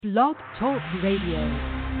Blog Talk Radio.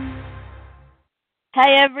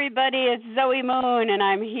 Hi, everybody. It's Zoe Moon, and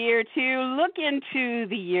I'm here to look into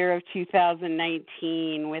the year of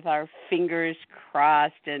 2019 with our fingers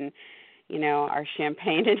crossed and, our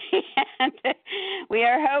champagne in hand. We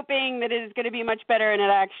are hoping that it is going to be much better, and it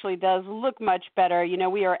actually does look much better.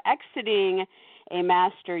 We are exiting a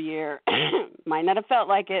master year. Might not have felt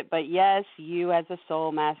like it, but yes, you as a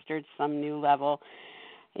soul mastered some new level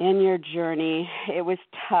in your journey. It was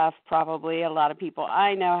tough, probably. A lot of people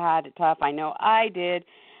I know had it tough. I know I did.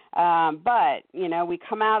 But, we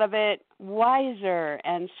come out of it wiser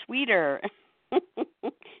and sweeter,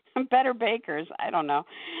 better bakers. I don't know.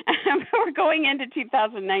 We're going into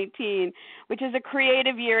 2019, which is a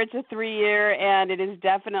creative year. It's a 3-year, and it is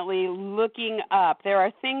definitely looking up. There are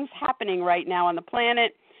things happening right now on the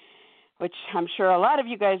planet, which I'm sure a lot of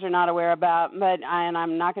you guys are not aware about, and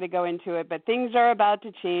I'm not going to go into it, but things are about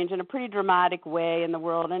to change in a pretty dramatic way in the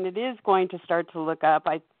world, and it is going to start to look up.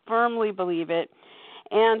 I firmly believe it.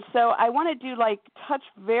 And so I want to touch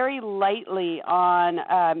very lightly on,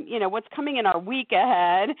 what's coming in our week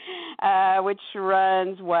ahead, which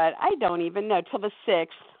runs, I don't even know, till the 6th.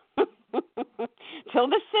 Till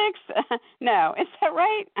the 6th? No, is that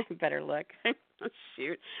right? I better look. Oh,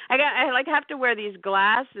 shoot. I have to wear these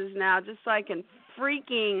glasses now just so I can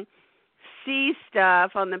freaking see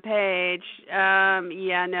stuff on the page.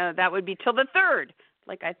 That would be till the 3rd,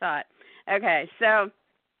 like I thought. Okay,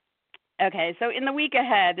 so in the week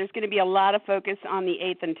ahead, there's going to be a lot of focus on the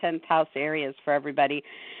 8th and 10th house areas for everybody,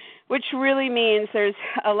 which really means there's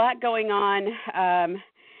a lot going on,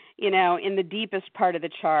 in the deepest part of the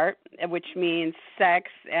chart, which means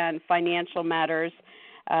sex and financial matters,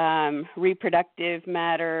 reproductive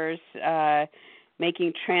matters,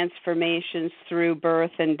 making transformations through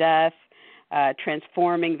birth and death,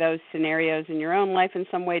 transforming those scenarios in your own life in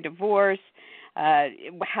some way, divorce,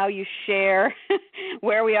 how you share,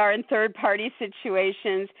 where we are in third-party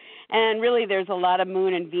situations, and really there's a lot of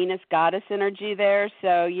Moon and Venus goddess energy there.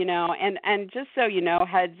 So, and just so you know,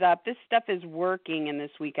 heads up, this stuff is working in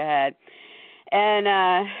this week ahead. And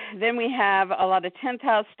then we have a lot of 10th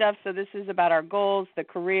house stuff, so this is about our goals, the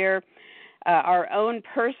career, our own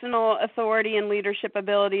personal authority and leadership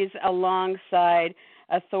abilities alongside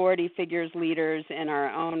authority figures, leaders in our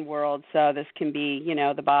own world. So this can be,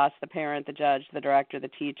 the boss, the parent, the judge, the director, the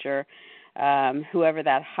teacher, whoever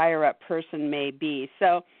that higher-up person may be.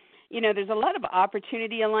 So, there's a lot of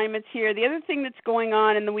opportunity alignments here. The other thing that's going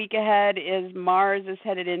on in the week ahead is Mars is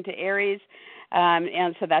headed into Aries.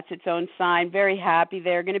 And so that's its own sign. Very happy.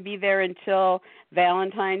 They're going to be there until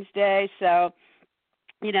Valentine's Day. So,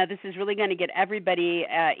 this is really going to get everybody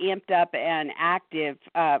amped up and active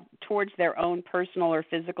towards their own personal or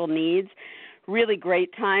physical needs. Really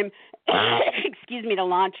great time, to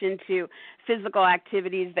launch into physical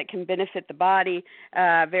activities that can benefit the body.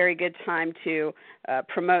 Very good time to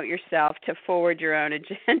promote yourself, to forward your own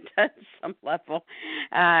agenda at some level,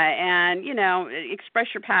 and,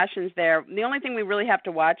 express your passions there. The only thing we really have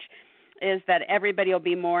to watch is that everybody will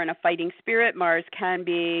be more in a fighting spirit. Mars can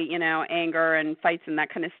be, anger and fights and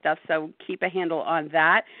that kind of stuff, so keep a handle on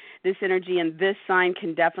that. This energy in this sign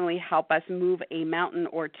can definitely help us move a mountain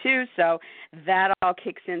or two, so that all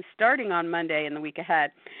kicks in starting on Monday in the week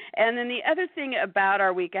ahead. And then the other thing about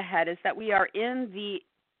our week ahead is that we are in the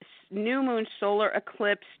new moon solar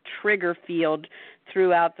eclipse trigger field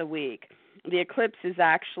throughout the week. The eclipse is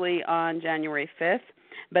actually on January 5th.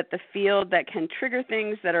 But the field that can trigger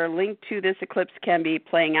things that are linked to this eclipse can be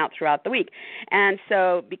playing out throughout the week. And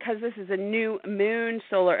so because this is a new moon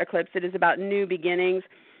solar eclipse, it is about new beginnings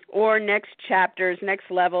or next chapters, next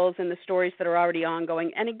levels in the stories that are already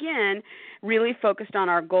ongoing. And again, really focused on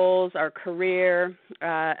our goals, our career,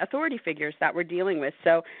 authority figures that we're dealing with.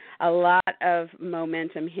 So a lot of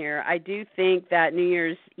momentum here. I do think that New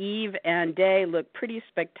Year's Eve and day look pretty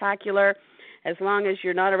spectacular as long as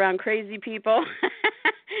you're not around crazy people.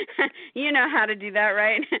 You know how to do that,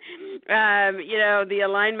 right? The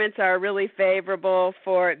alignments are really favorable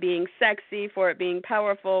for it being sexy, for it being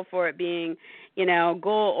powerful, for it being,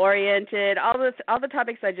 goal-oriented. All the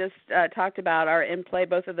topics I just talked about are in play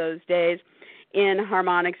both of those days in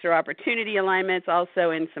harmonics or opportunity alignments,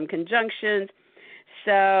 also in some conjunctions.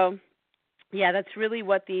 So, yeah, that's really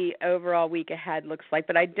what the overall week ahead looks like.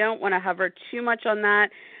 But I don't want to hover too much on that.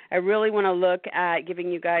 I really want to look at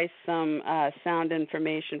giving you guys some sound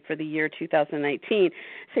information for the year 2019.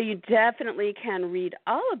 So you definitely can read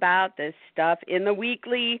all about this stuff in the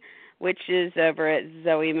weekly, which is over at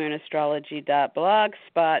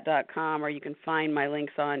zoemoonastrology.blogspot.com, or you can find my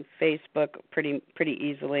links on Facebook pretty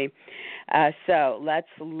easily. So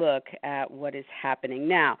let's look at what is happening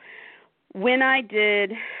now. When I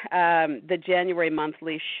did the January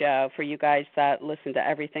monthly show, for you guys that listen to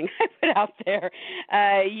everything I put out there,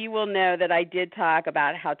 you will know that I did talk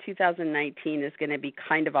about how 2019 is going to be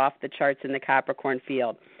kind of off the charts in the Capricorn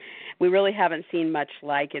field. We really haven't seen much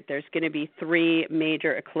like it. There's going to be 3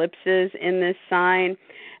 major eclipses in this sign.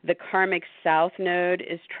 The karmic south node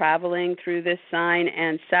is traveling through this sign,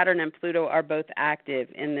 and Saturn and Pluto are both active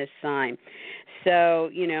in this sign. So,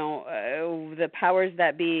 the powers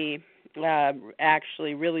that be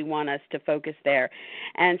actually really want us to focus there.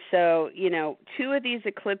 And so, 2 of these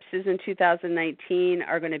eclipses in 2019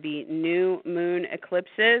 are going to be new moon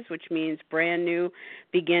eclipses, which means brand new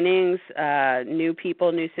beginnings, new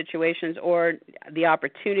people, new situations, or the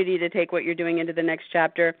opportunity to take what you're doing into the next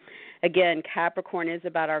chapter. Again, Capricorn is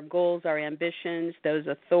about our goals, our ambitions, those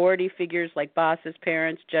authority figures like bosses,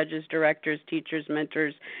 parents, judges, directors, teachers,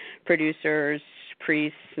 mentors, producers,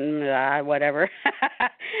 priests, and whatever.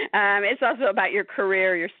 It's also about your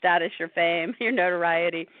career, your status, your fame, your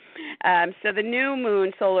notoriety. So the new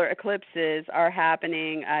moon solar eclipses are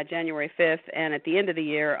happening January 5th and at the end of the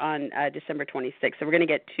year on December 26th. So we're going to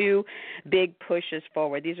get 2 big pushes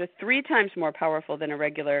forward. These are 3 times more powerful than a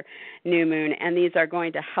regular new moon, and these are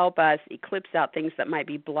going to help us eclipse out things that might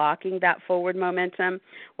be blocking that forward momentum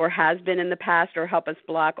or has been in the past, or help us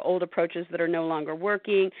block old approaches that are no longer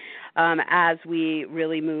working as we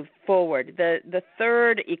really move forward. The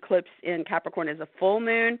third eclipse in Capricorn is a full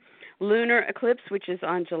moon lunar eclipse, which is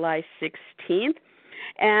on July 16th.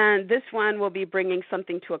 And this one will be bringing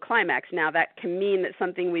something to a climax. Now, that can mean that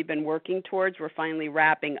something we've been working towards, we're finally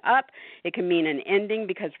wrapping up. It can mean an ending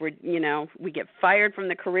because we get fired from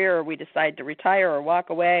the career, or we decide to retire or walk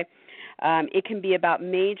away. It can be about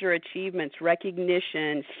major achievements,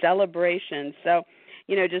 recognition, celebration. So,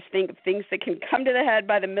 just think of things that can come to the head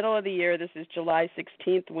by the middle of the year. This is July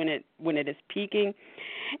 16th when it is peaking.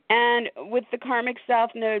 And with the karmic south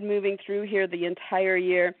node moving through here the entire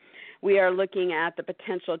year, we are looking at the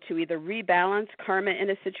potential to either rebalance karma in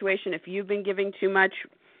a situation. If you've been giving too much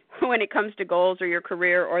when it comes to goals or your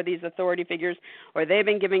career or these authority figures, or they've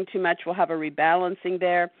been giving too much, we'll have a rebalancing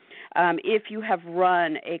there. If you have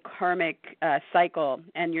run a karmic cycle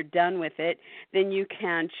and you're done with it, then you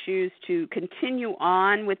can choose to continue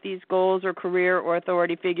on with these goals or career or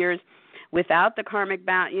authority figures without the karmic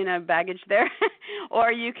baggage there,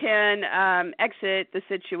 or you can exit the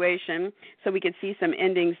situation, so we could see some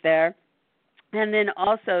endings there. And then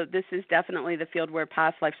also, this is definitely the field where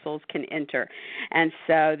past life souls can enter. And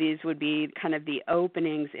so these would be kind of the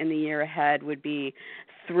openings in the year ahead would be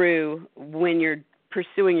through when you're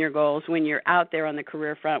pursuing your goals, when you're out there on the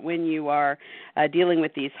career front, when you are dealing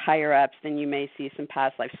with these higher ups, then you may see some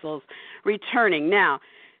past life souls returning. Now,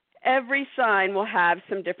 every sign will have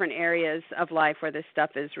some different areas of life where this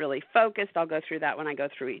stuff is really focused. I'll go through that when I go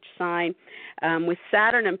through each sign. With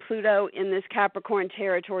Saturn and Pluto in this Capricorn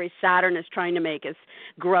territory, Saturn is trying to make us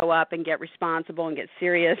grow up and get responsible and get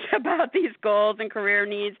serious about these goals and career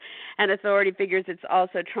needs and authority figures. It's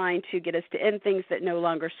also trying to get us to end things that no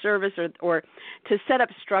longer serve us, or to set up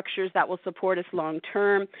structures that will support us long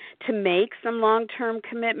term, to make some long-term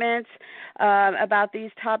commitments about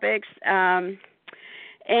these topics.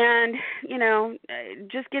 And,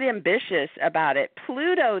 just get ambitious about it.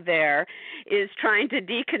 Pluto there is trying to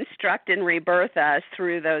deconstruct and rebirth us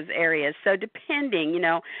through those areas. So depending,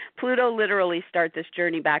 Pluto literally started this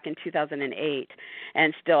journey back in 2008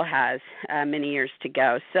 and still has many years to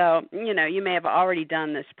go. So, you may have already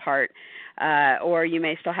done this part, or you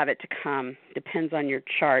may still have it to come. Depends on your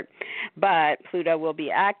chart. But Pluto will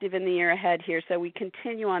be active in the year ahead here, so we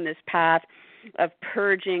continue on this path of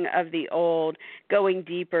purging of the old, going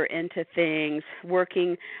deeper into things,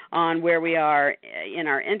 working on where we are in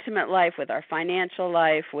our intimate life, with our financial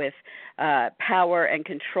life, with power and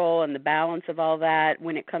control and the balance of all that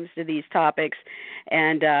when it comes to these topics,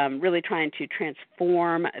 and really trying to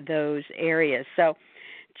transform those areas. So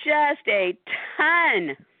just a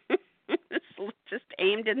ton just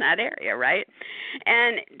aimed in that area, right?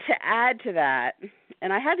 And to add to that,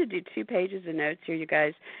 and I had to do 2 pages of notes here, you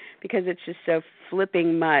guys, because it's just so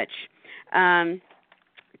flipping much. To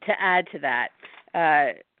add to that,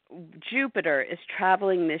 Jupiter is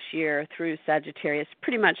traveling this year through Sagittarius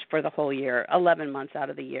pretty much for the whole year, 11 months out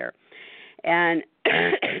of the year. And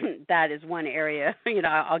that is one area,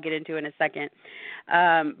 I'll get into in a second.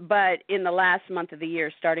 But in the last month of the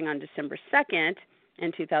year, starting on December 2nd,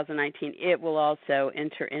 in 2019, it will also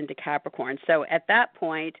enter into Capricorn. So at that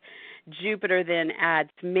point, Jupiter then adds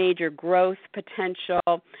major growth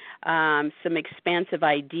potential, some expansive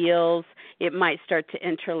ideals. It might start to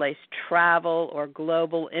interlace travel or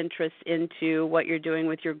global interests into what you're doing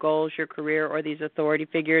with your goals, your career, or these authority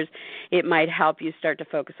figures. It might help you start to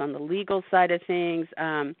focus on the legal side of things.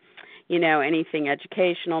 Anything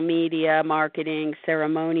educational, media, marketing,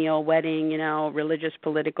 ceremonial, wedding, religious,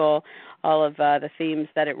 political, all of the themes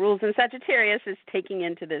that it rules. And Sagittarius is taking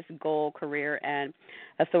into this goal, career, and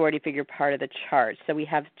authority figure part of the chart. So we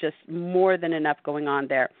have just more than enough going on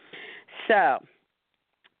there. So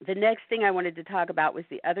the next thing I wanted to talk about was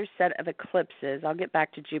the other set of eclipses. I'll get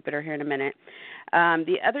back to Jupiter here in a minute.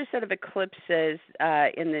 The other set of eclipses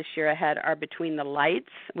in this year ahead are between the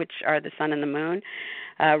lights, which are the sun and the moon,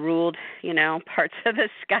 ruled, parts of the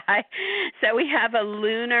sky. So we have a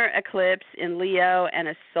lunar eclipse in Leo and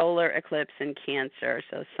a solar eclipse in Cancer,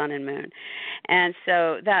 so sun and moon. And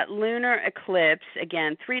so that lunar eclipse,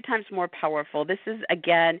 again, 3 times more powerful. This is,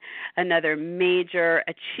 again, another major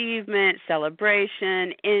achievement,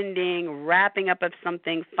 celebration, ending, wrapping up of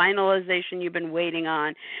something, finalization you've been waiting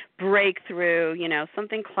on, breakthrough,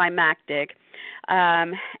 something climactic.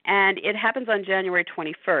 And it happens on January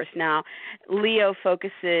 21st. Now, Leo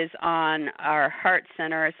focuses on our heart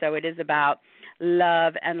center, so it is about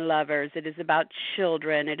love and lovers. It is about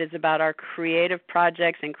children. It is about our creative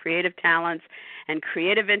projects and creative talents and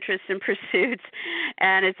creative interests and pursuits.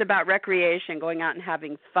 And it's about recreation, going out and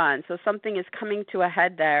having fun. So something is coming to a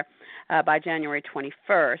head there by January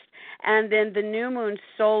 21st. And then the new moon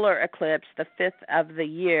solar eclipse, the 5th of the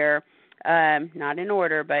year, not in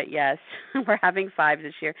order, but yes, we're having 5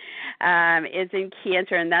 this year, is in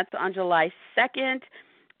Cancer, and that's on July 2nd.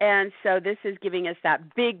 And so this is giving us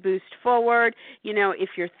that big boost forward. If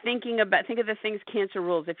you're think of the things Cancer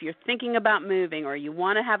rules. If you're thinking about moving, or you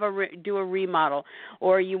want to do a remodel,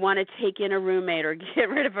 or you want to take in a roommate or get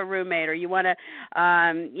rid of a roommate, or you want to,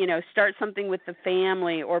 start something with the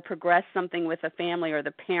family, or progress something with the family or the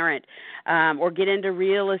parent, or get into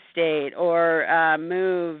real estate, or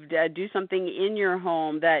move, do something in your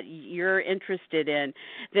home that you're interested in,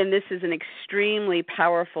 then this is an extremely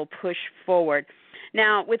powerful push forward.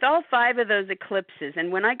 Now, with all 5 of those eclipses,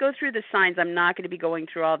 and when I go through the signs, I'm not going to be going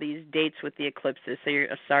through all these dates with the eclipses, so you're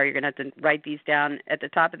going to have to write these down at the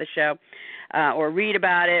top of the show or read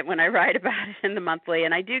about it when I write about it in the monthly.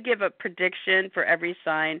 And I do give a prediction for every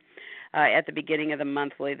sign at the beginning of the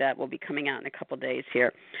monthly that will be coming out in a couple days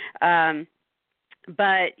here.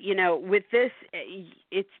 But, with this,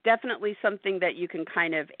 it's definitely something that you can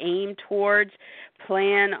kind of aim towards,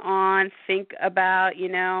 plan on, think about,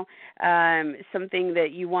 something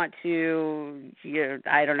that you want to,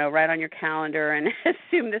 write on your calendar and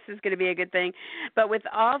assume this is going to be a good thing. But with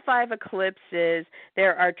all 5 eclipses,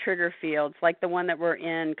 there are trigger fields, like the one that we're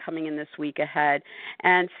in coming in this week ahead.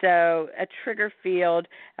 And so a trigger field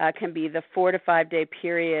can be the 4 to 5 day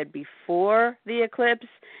period before the eclipse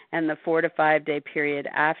and the 4 to 5 day period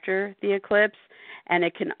after the eclipse. And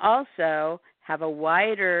it can also have a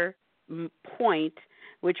wider point,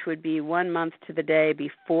 which would be 1 month to the day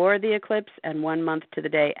before the eclipse and 1 month to the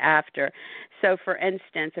day after. So, for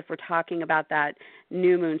instance, if we're talking about that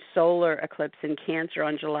new moon solar eclipse in Cancer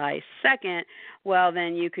on July 2nd, well,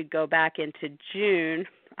 then you could go back into June.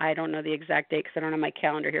 I don't know the exact date because I don't have my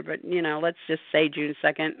calendar here, but, let's just say June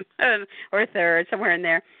 2nd or 3rd, somewhere in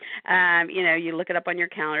there. You look it up on your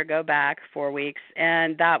calendar, go back 4 weeks,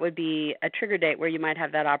 and that would be a trigger date where you might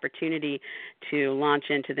have that opportunity to launch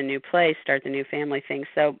into the new place, start the new family thing.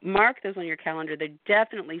 So mark those on your calendar. They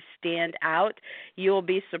definitely stand out. You'll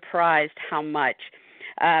be surprised how much.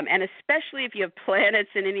 And especially if you have planets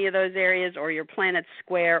in any of those areas, or your planets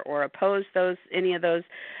square or oppose any of those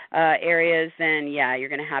areas, then you're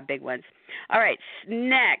going to have big ones. All right,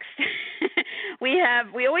 next we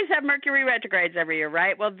always have Mercury retrogrades every year,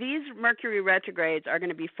 right? Well, these Mercury retrogrades are going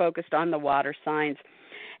to be focused on the water signs.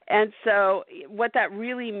 And so what that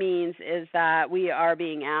really means is that we are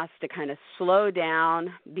being asked to kind of slow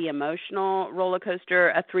down the emotional roller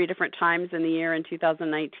coaster 3 different times in the year in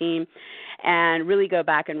 2019, and really go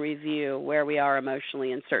back and review where we are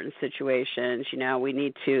emotionally in certain situations. We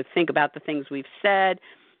need to think about the things we've said,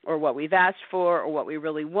 or what we've asked for, or what we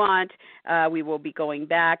really want. We will be going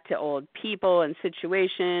back to old people and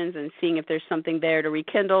situations and seeing if there's something there to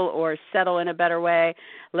rekindle or settle in a better way,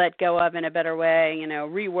 let go of in a better way,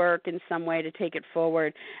 rework in some way to take it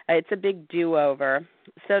forward. It's a big do-over.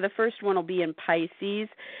 So the first one will be in Pisces,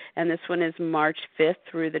 and this one is March 5th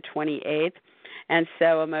through the 28th. And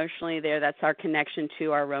so emotionally there, that's our connection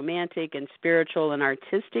to our romantic and spiritual and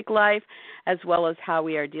artistic life, as well as how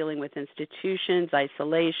we are dealing with institutions,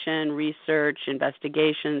 isolation, research,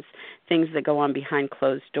 investigations, things that go on behind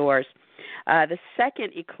closed doors. The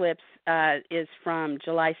second eclipse is from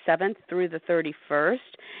July 7th through the 31st,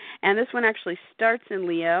 and this one actually starts in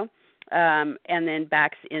Leo and then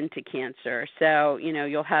backs into Cancer. So,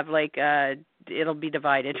 you'll have it'll be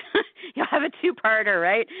divided. You'll have a two-parter,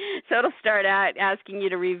 right? So it'll start out asking you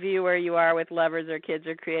to review where you are with lovers or kids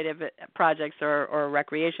or creative projects or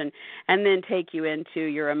recreation, and then take you into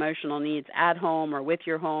your emotional needs at home or with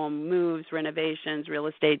your home, moves, renovations, real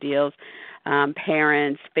estate deals,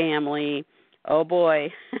 parents, family, oh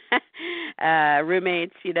boy,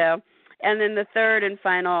 roommates, And then the third and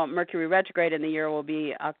final Mercury retrograde in the year will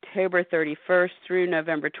be October 31st through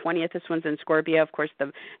November 20th. This one's in Scorpio, of course,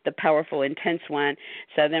 the powerful, intense one.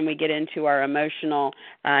 So then we get into our emotional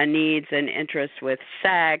needs and interests with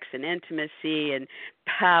sex and intimacy and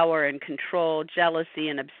power and control, jealousy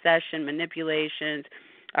and obsession, manipulations,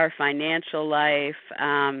 our financial life,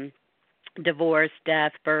 divorce,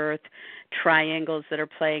 death, birth, triangles that are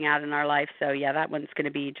playing out in our life. So yeah, that one's going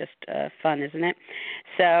to be just fun, isn't it?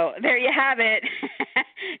 So there you have it.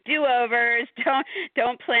 Do-overs.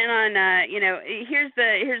 Don't plan on. Here's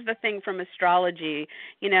the thing from astrology.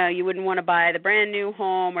 You wouldn't want to buy the brand new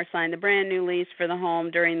home or sign the brand new lease for the home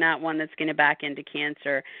during that one that's going to back into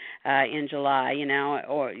Cancer in July.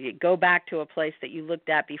 Or you go back to a place that you looked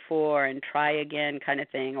at before and try again, kind of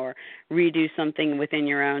thing, or redo something within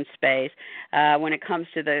your own space. When it comes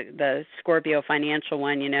to the Scorpio financial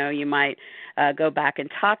one, you might go back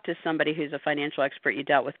and talk to somebody who's a financial expert you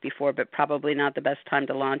dealt with before, but probably not the best time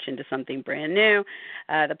to launch into something brand new.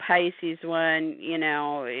 The Pisces one,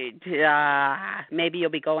 maybe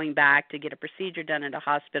you'll be going back to get a procedure done at a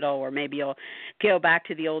hospital, or maybe you'll go back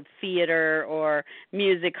to the old theater or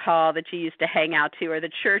music hall that you used to hang out to, or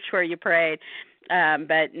the church where you prayed.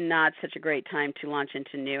 But not such a great time to launch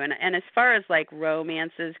into new. And as far as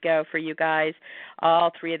romances go for you guys,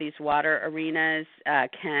 all three of these water arenas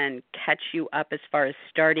can catch you up as far as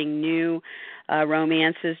starting new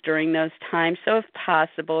romances during those times. So if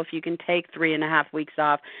possible, if you can take 3.5 weeks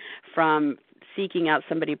off from seeking out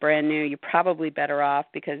somebody brand new, you're probably better off,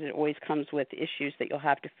 because it always comes with issues that you'll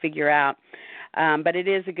have to figure out. But it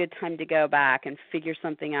is a good time to go back and figure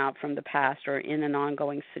something out from the past or in an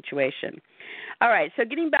ongoing situation. All right, so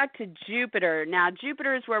getting back to Jupiter. Now,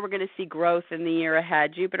 Jupiter is where we're going to see growth in the year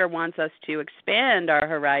ahead. Jupiter wants us to expand our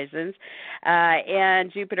horizons,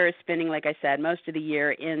 and Jupiter is spending, like I said, most of the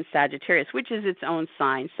year in Sagittarius, which is its own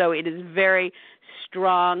sign. So it is very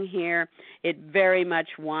strong here. It very much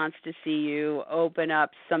wants to see you open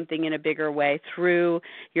up something in a bigger way through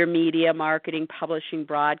your media, marketing, publishing,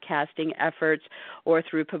 broadcasting efforts, or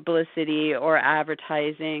through publicity or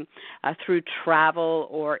advertising, through travel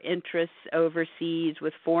or interests overseas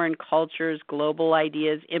with foreign cultures, global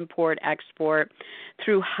ideas, import, export,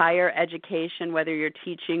 through higher education, whether you're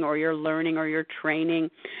teaching or you're learning or you're training,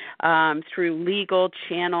 through legal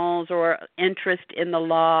channels or interest in the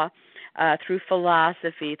law, through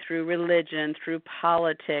philosophy, through religion, through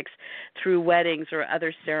politics, through weddings or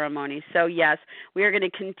other ceremonies. So yes, we are going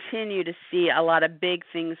to continue to see a lot of big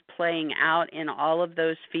things playing out in all of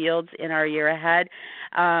those fields in our year ahead.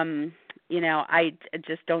 I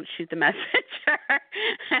just don't shoot the messenger.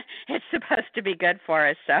 It's supposed to be good for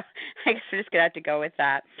us, so I guess we're just going to have to go with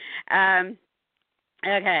that.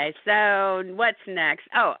 Okay, so what's next?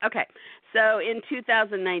 Oh, okay. So in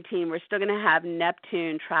 2019, we're still going to have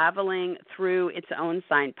Neptune traveling through its own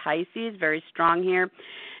sign, Pisces, very strong here.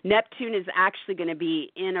 Neptune is actually going to be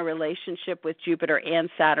in a relationship with Jupiter and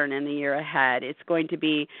Saturn in the year ahead. It's going to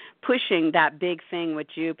be pushing that big thing with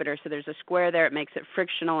Jupiter. So there's a square there. It makes it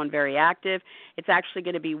frictional and very active. It's actually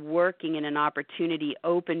going to be working in an opportunity,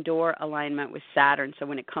 open door alignment with Saturn. So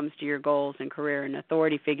when it comes to your goals and career and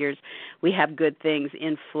authority figures, we have good things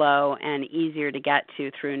in flow and easier to get to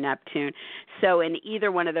through Neptune. So in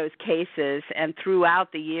either one of those cases, and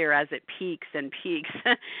throughout the year as it peaks and peaks,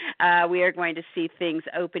 we are going to see things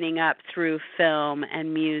opening up through film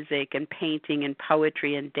and music and painting and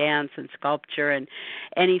poetry and dance and sculpture and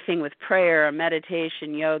anything with prayer or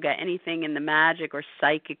meditation, yoga, anything in the magic or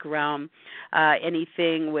psychic realm,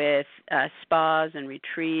 anything with spas and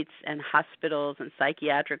retreats and hospitals and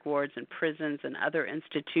psychiatric wards and prisons and other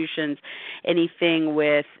institutions, anything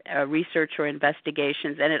with research or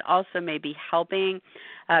investigations. And it also may be helping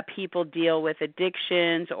people deal with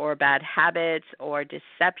addictions or bad habits or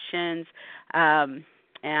deceptions,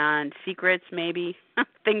 and secrets, maybe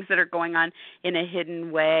things that are going on in a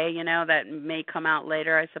hidden way, that may come out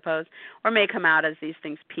later, I suppose, or may come out as these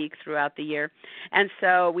things peak throughout the year. And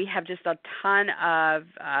so we have just a ton of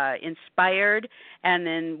inspired and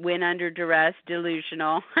then when under duress,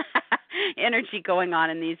 delusional energy going on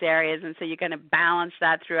in these areas, and so you're going to balance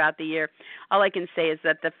that throughout the year. All I can say is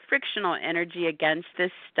that the frictional energy against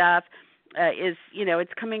this stuff is,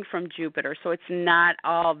 it's coming from Jupiter, so it's not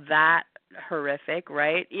all that horrific,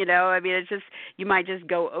 right? I mean, it's just, you might just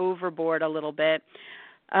go overboard a little bit.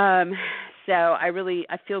 So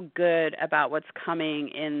I feel good about what's coming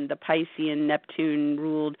in the Piscean Neptune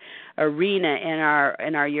ruled arena in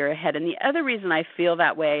our year ahead. And the other reason I feel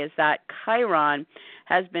that way is that Chiron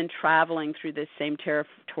has been traveling through this same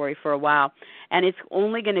territory for a while, and it's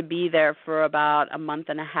only going to be there for about a month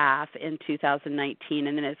and a half in 2019,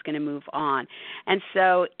 and then it's going to move on. And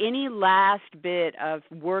so any last bit of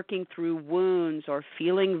working through wounds or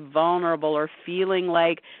feeling vulnerable or feeling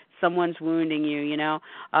like someone's wounding you,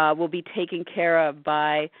 will be taken care of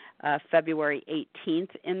by February 18th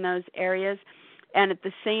in those areas. And at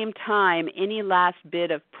the same time, any last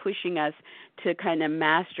bit of pushing us to kind of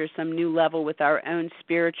master some new level with our own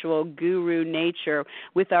spiritual guru nature,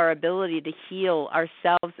 with our ability to heal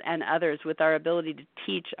ourselves and others, with our ability to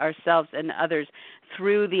teach ourselves and others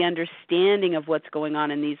through the understanding of what's going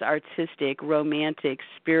on in these artistic, romantic,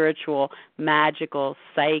 spiritual, magical,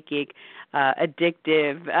 psychic,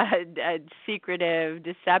 addictive, secretive,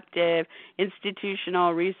 deceptive,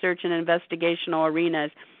 institutional, research and investigational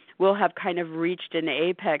arenas, will have kind of reached an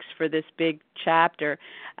apex for this big chapter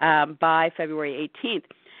by February 18th.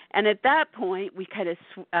 And at that point, we kind of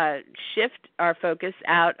shift our focus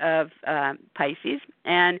out of Pisces,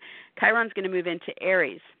 and Chiron's going to move into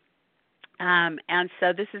Aries. And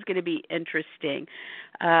so this is going to be interesting.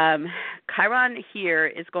 Chiron here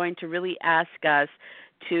is going to really ask us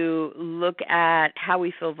to look at how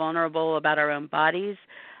we feel vulnerable about our own bodies,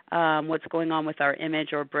 what's going on with our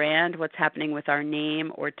image or brand, what's happening with our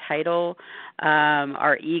name or title,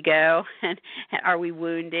 our ego, and are we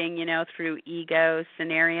wounding, through ego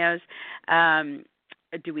scenarios?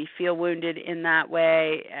 Do we feel wounded in that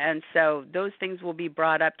way? And so those things will be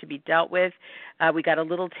brought up to be dealt with. We got a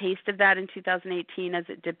little taste of that in 2018 as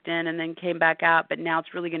it dipped in and then came back out, but now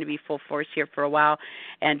it's really going to be full force here for a while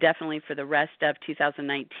and definitely for the rest of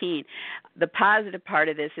 2019. The positive part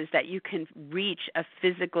of this is that you can reach a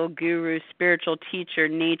physical guru, spiritual teacher,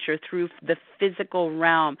 nature through the physical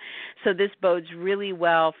realm. So this bodes really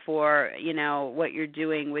well for, what you're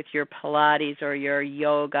doing with your Pilates or your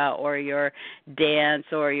yoga or your dance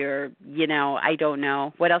or your, I don't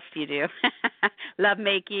know. What else do you do? Love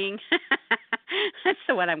making. That's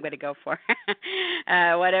the one I'm going to go for.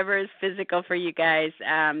 Whatever is physical for you guys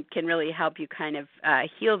can really help you kind of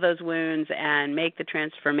heal those wounds and make the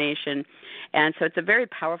transformation. And so it's a very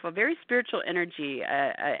powerful, very spiritual energy.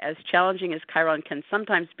 As challenging as Chiron can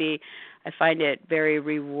sometimes be, I find it very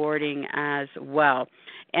rewarding as well.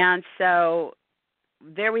 And so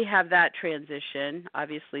there we have that transition.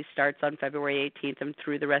 Obviously starts on February 18th and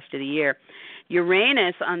through the rest of the year.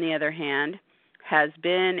 Uranus, on the other hand, has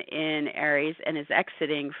been in Aries and is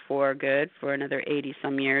exiting for good for another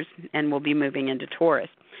 80-some years and will be moving into Taurus.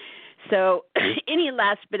 So any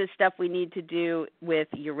last bit of stuff we need to do with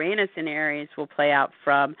Uranus in Aries will play out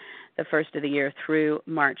from the first of the year through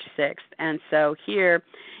March 6th. And so here,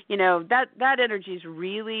 that energy's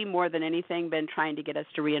really more than anything been trying to get us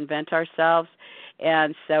to reinvent ourselves.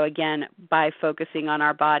 And so, again, by focusing on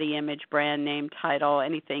our body image, brand name, title,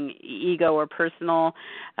 anything ego or personal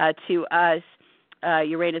to us,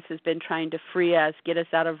 Uranus has been trying to free us, get us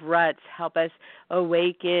out of ruts, help us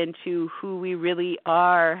awaken to who we really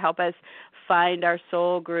are, help us find our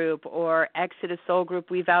soul group or exit a soul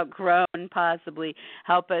group we've outgrown possibly,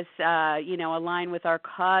 help us, align with our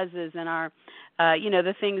causes and our,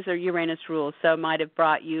 the things that Uranus rules. So it might have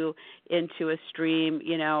brought you into a stream,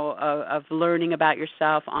 of learning about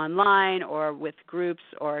yourself online or with groups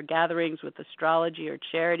or gatherings with astrology or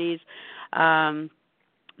charities.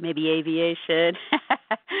 Maybe aviation.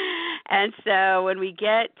 And so when we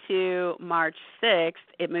get to March 6th,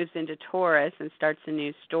 it moves into Taurus and starts a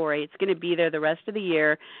new story. It's going to be there the rest of the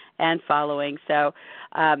year and following. So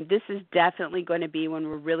this is definitely going to be when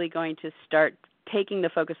we're really going to start taking the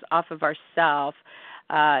focus off of ourselves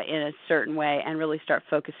in a certain way and really start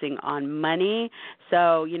focusing on money.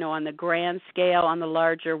 So, on the grand scale, on the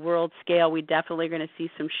larger world scale, we definitely are going to see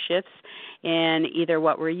some shifts in either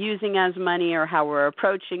what we're using as money or how we're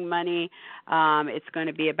approaching money. It's going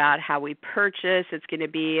to be about how we purchase. It's going to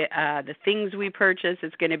be the things we purchase.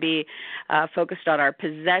 It's going to be focused on our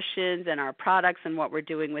possessions and our products and what we're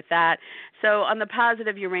doing with that. So on the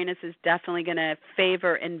positive, Uranus is definitely going to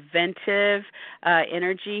favor inventive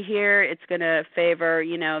energy here. It's going to favor,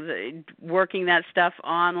 working that stuff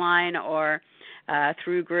online or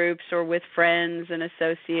through groups or with friends and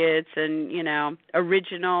associates and,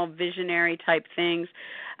 original visionary type things.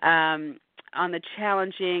 On the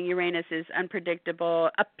challenging, Uranus is unpredictable,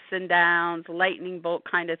 ups and downs, lightning bolt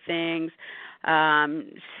kind of things,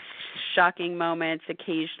 shocking moments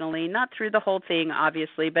occasionally, not through the whole thing,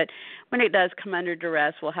 obviously, but when it does come under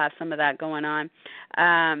duress, we'll have some of that going on.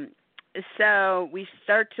 So we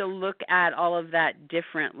start to look at all of that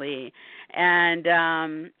differently, and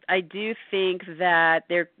I do think that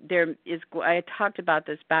there is. I talked about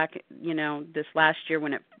this back, this last year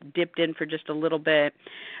when it dipped in for just a little bit.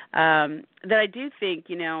 That I do think,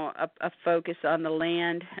 a focus on the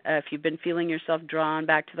land. If you've been feeling yourself drawn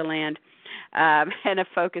back to the land. And a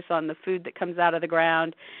focus on the food that comes out of the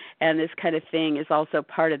ground, and this kind of thing is also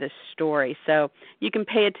part of this story. So you can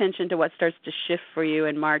pay attention to what starts to shift for you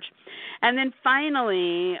in March. And then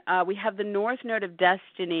finally, we have the North Node of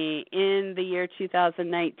Destiny in the year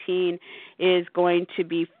 2019 is going to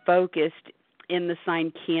be focused in the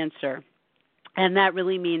sign Cancer. And that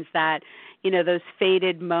really means that, those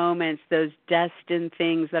fated moments, those destined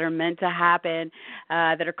things that are meant to happen,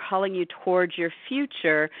 that are calling you towards your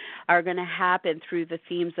future are going to happen through the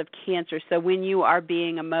themes of Cancer. So when you are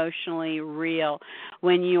being emotionally real,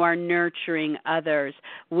 when you are nurturing others,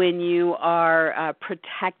 when you are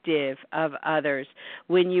protective of others,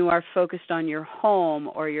 when you are focused on your home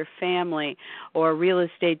or your family or real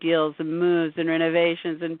estate deals and moves and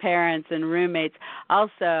renovations and parents and roommates.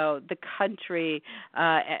 Also, the country,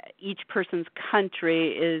 each person's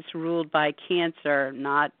country is ruled by Cancer,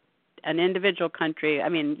 not an individual country. I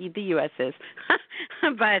mean, the U.S. is,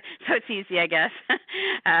 but so it's easy, I guess.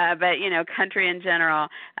 But country in general,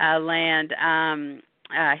 land,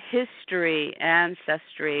 history,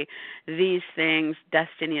 ancestry, these things,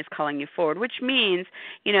 destiny is calling you forward, which means,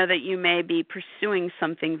 that you may be pursuing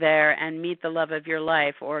something there and meet the love of your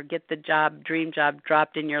life or get the dream job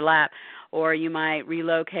dropped in your lap, or you might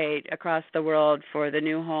relocate across the world for the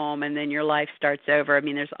new home and then your life starts over. I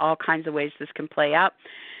mean, there's all kinds of ways this can play out.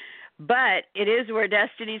 But it is where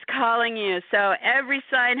destiny's calling you. So every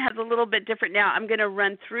sign has a little bit different. Now, I'm going to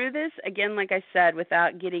run through this, again, like I said,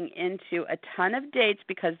 without getting into a ton of dates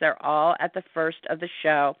because they're all at the first of the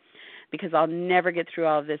show, because I'll never get through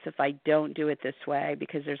all of this if I don't do it this way,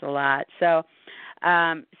 because there's a lot. So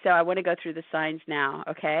I want to go through the signs now,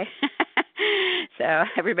 okay? So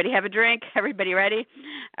everybody have a drink. Everybody ready?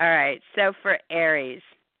 All right. So for Aries,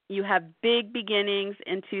 you have big beginnings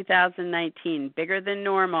in 2019, bigger than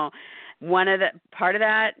normal. Part of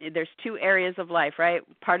that, there's two areas of life, right?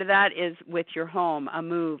 Part of that is with your home, a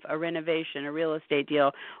move, a renovation, a real estate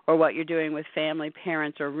deal, or what you're doing with family,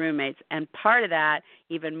 parents, or roommates. And part of that,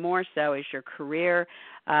 even more so, is your career,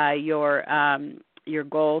 your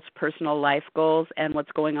goals, personal life goals, and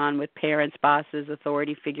what's going on with parents, bosses,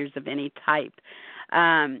 authority figures of any type.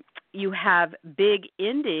 You have big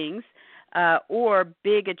endings or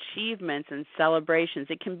big achievements and celebrations.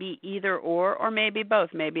 It can be either or maybe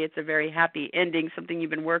both. Maybe it's a very happy ending, something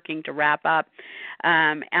you've been working to wrap up.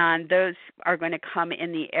 And those are going to come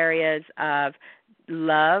in the areas of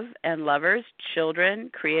love and lovers, children,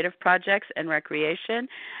 creative projects, and recreation,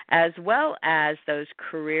 as well as those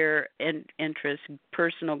career interests,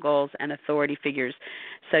 personal goals, and authority figures.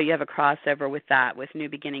 So you have a crossover with that, with new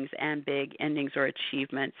beginnings and big endings or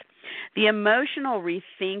achievements. The emotional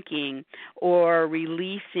rethinking or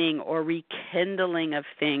releasing or rekindling of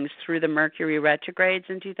things through the Mercury retrogrades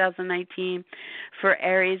in 2019 for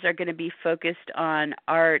Aries are going to be focused on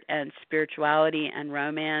art and spirituality and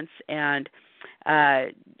romance and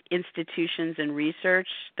institutions and research,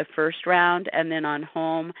 the first round, and then on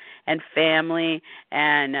home and family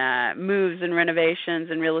and moves and renovations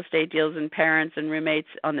and real estate deals and parents and roommates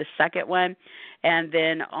on the second one, and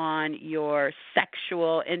then on your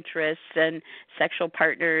sexual interests and sexual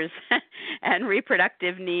partners and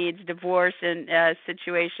reproductive needs, divorce and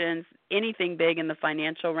situations, anything big in the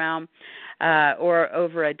financial realm, or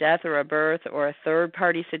over a death or a birth or a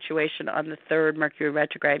third-party situation on the third Mercury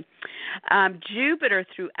retrograde. Jupiter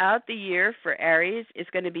throughout the year for Aries is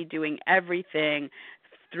going to be doing everything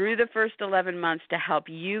through the first 11 months to help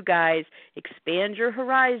you guys expand your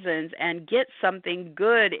horizons and get something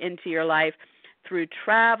good into your life through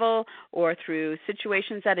travel or through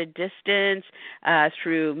situations at a distance,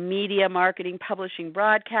 through media, marketing, publishing,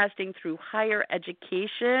 broadcasting, through higher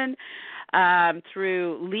education,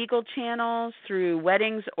 through legal channels, through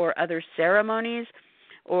weddings or other ceremonies,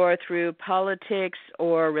 or through politics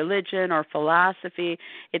or religion or philosophy.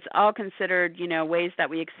 It's all considered, ways that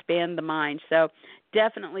we expand the mind. So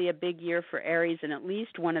definitely a big year for Aries in at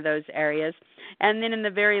least one of those areas. And then in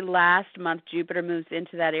the very last month, Jupiter moves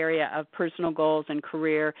into that area of personal goals and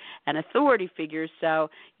career and authority figures. So,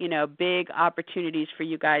 big opportunities for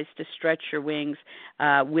you guys to stretch your wings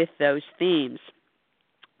with those themes.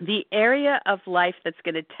 the area of life that's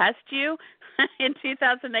going to test you in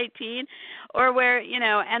 2018, or where,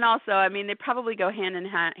 and also, I mean, they probably go hand in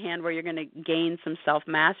hand where you're going to gain some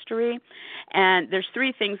self-mastery. And there's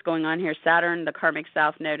three things going on here: Saturn, the karmic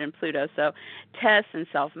south node, and Pluto. So tests and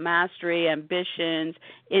self-mastery, ambitions,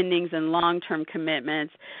 endings, and long-term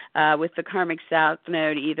commitments. With the karmic south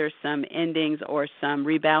node, either some endings or some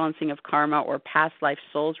rebalancing of karma or past life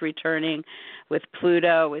souls returning. With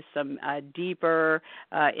Pluto, with some deeper,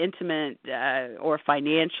 intimate or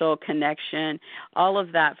financial connection. All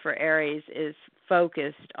of that for Aries is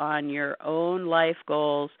focused on your own life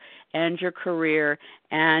goals and your career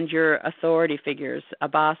and your authority figures, a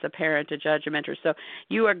boss, a parent, a judge, a mentor. So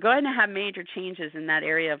you are going to have major changes in that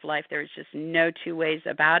area of life. There's just no two ways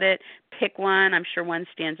about it. Pick one. I'm sure one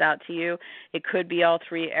stands out to you. It could be all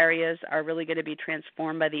three areas are really going to be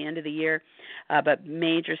transformed by the end of the year, but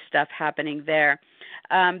major stuff happening there.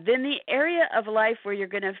 Then the area of life where you're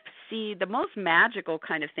going to see the most magical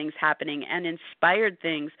kind of things happening and inspired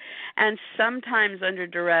things, and sometimes under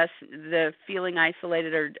duress, the feeling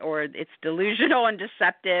isolated or it's delusional and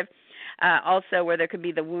deceptive. Also, where there could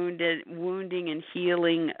be the wounding and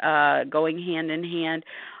healing going hand in hand,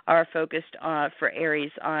 are focused for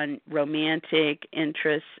Aries on romantic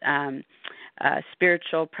interests,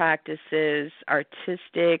 spiritual practices,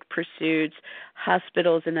 artistic pursuits,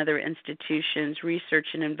 hospitals and other institutions, research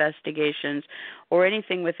and investigations, or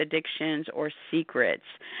anything with addictions or secrets.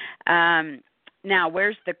 Now,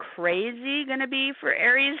 where's the crazy going to be for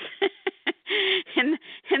Aries in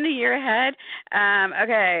the year ahead?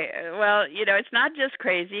 Okay, well, it's not just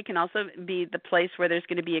crazy. It can also be the place where there's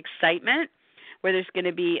going to be excitement, where there's going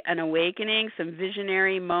to be an awakening, some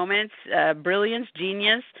visionary moments, brilliance,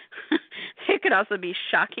 genius. There could also be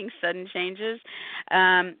shocking, sudden changes.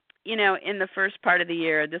 In the first part of the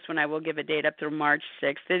year, this one I will give a date up through March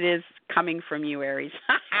 6th. It is coming from you, Aries.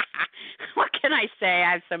 What can I say?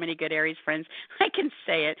 I have so many good Aries friends. I can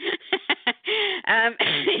say it.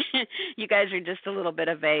 You guys are just a little bit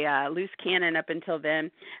of a loose cannon up until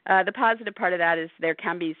then. The positive part of that is there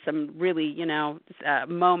can be some really,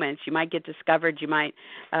 moments. You might get discovered. You might,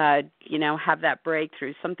 have that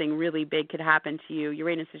breakthrough. Something really big could happen to you.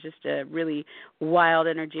 Uranus is just a really wild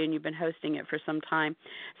energy, and you've been hosting it for some time.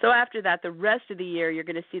 So after that, the rest of the year, you're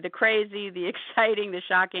going to see the crazy, the exciting, the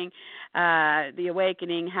shocking, the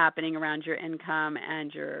awakening happening around your income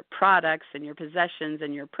and your products and your possessions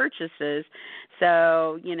and your purchases.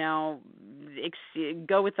 So,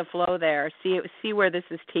 go with the flow there. See where this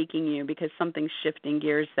is taking you, because something's shifting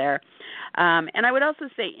gears there. And I would also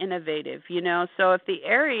say innovative, So if the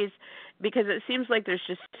Aries, because it seems like there's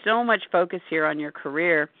just so much focus here on your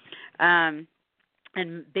career,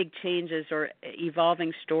 and big changes or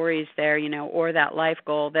evolving stories there, or that life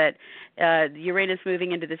goal, that Uranus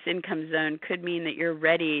moving into this income zone could mean that you're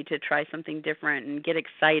ready to try something different and get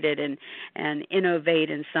excited and innovate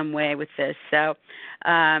in some way with this. So,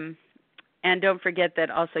 and don't forget that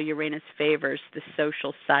also Uranus favors the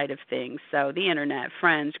social side of things. So the internet,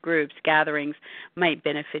 friends, groups, gatherings might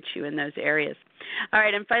benefit you in those areas. All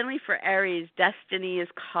right, and finally for Aries, destiny is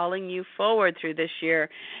calling you forward through this year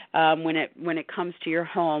when it comes to your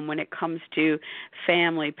home, when it comes to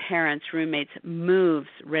family, parents, roommates, moves,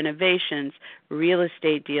 renovations, real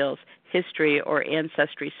estate deals, history, or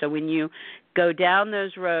ancestry. So when you go down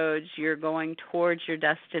those roads, you're going towards your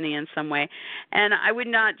destiny in some way. And I would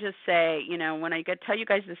not just say, when I tell you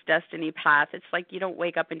guys this destiny path, it's like you don't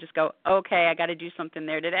wake up and just go, okay, I got to do something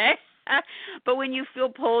there today. But when you feel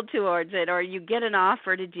pulled towards it, or you get an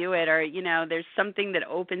offer to do it, or, there's something that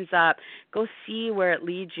opens up, go see where it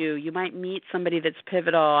leads you. You might meet somebody that's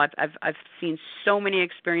pivotal. I've seen so many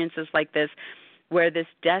experiences like this, where this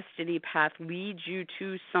destiny path leads you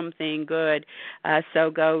to something good.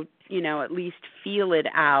 So go, at least feel it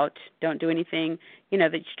out. Don't do anything,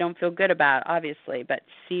 that you don't feel good about, obviously, but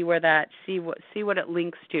see what it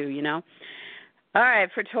links to, All right,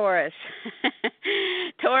 for Taurus.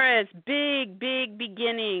 Taurus, big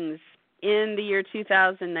beginnings in the year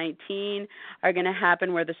 2019 are going to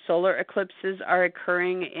happen where the solar eclipses are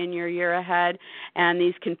occurring in your year ahead, and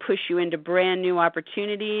these can push you into brand new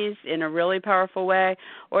opportunities in a really powerful way,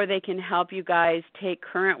 or they can help you guys take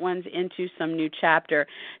current ones into some new chapter.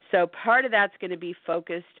 So part of that's going to be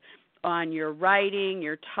focused on your writing,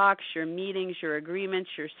 your talks, your meetings, your agreements,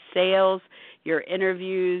 your sales, your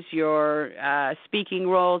interviews, your speaking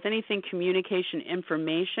roles, anything communication,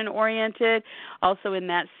 information oriented. Also in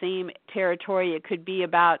that same territory, it could be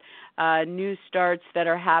about new starts that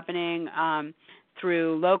are happening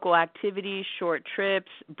through local activities, short trips,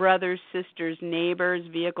 brothers, sisters, neighbors,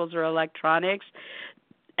 vehicles, or electronics.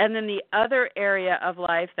 And then the other area of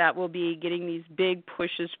life that will be getting these big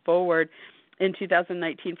pushes forward in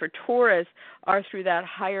 2019 for Taurus are through that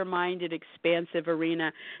higher-minded, expansive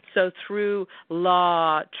arena. So through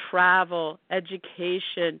law, travel,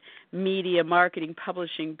 education, media, marketing,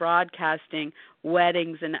 publishing, broadcasting,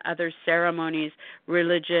 weddings and other ceremonies,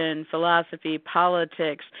 religion, philosophy,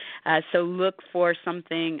 politics. So look for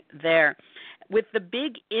something there. With the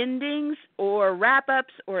big endings or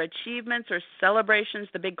wrap-ups or achievements or celebrations,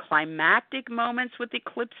 the big climactic moments with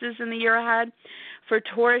eclipses in the year ahead, for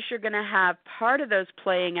Taurus, you're going to have part of those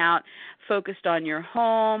playing out focused on your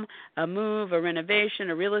home, a move, a renovation,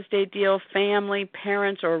 a real estate deal, family,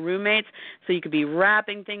 parents, or roommates. So you could be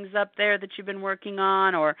wrapping things up there that you've been working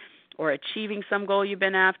on or achieving some goal you've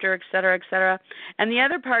been after, et cetera, et cetera. And the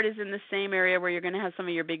other part is in the same area where you're going to have some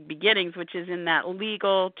of your big beginnings, which is in that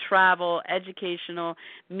legal, travel, educational,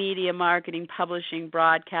 media, marketing, publishing,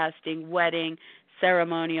 broadcasting, wedding,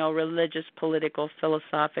 ceremonial, religious, political,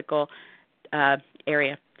 philosophical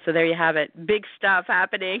area. So there you have it. Big stuff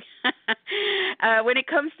happening. When it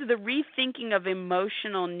comes to the rethinking of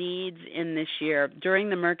emotional needs in this year during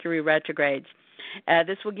the Mercury retrogrades,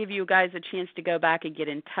 this will give you guys a chance to go back and get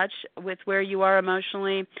in touch with where you are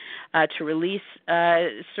emotionally, to release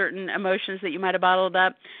certain emotions that you might have bottled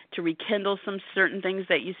up, to rekindle some certain things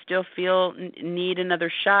that you still feel need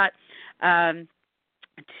another shot,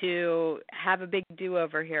 to have a big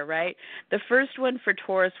do-over here, right? The first one for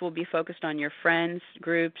Taurus will be focused on your friends,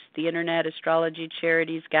 groups, the internet, astrology,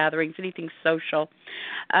 charities, gatherings, anything social.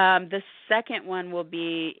 The second one will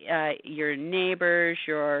be your neighbors,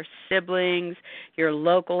 your siblings, your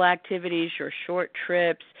local activities, your short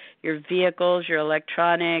trips, your vehicles, your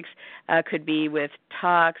electronics, could be with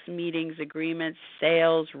talks, meetings, agreements,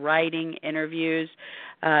 sales, writing, interviews.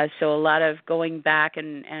 So a lot of going back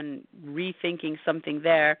and rethinking something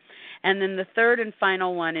there. And then the third and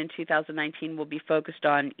final one in 2019 will be focused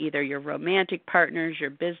on either your romantic partners, your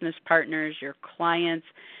business partners, your clients,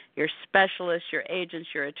 your specialists, your agents,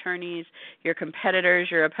 your attorneys, your competitors,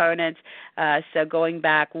 your opponents. So going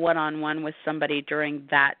back one-on-one with somebody during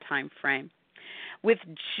that time frame. With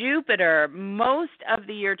Jupiter, most of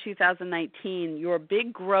the year 2019, your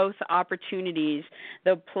big growth opportunities,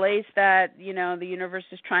 the place that, the universe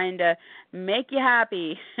is trying to make you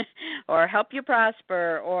happy or help you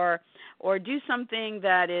prosper or do something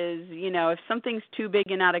that is, if something's too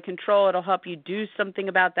big and out of control, it'll help you do something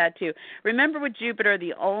about that too. Remember with Jupiter,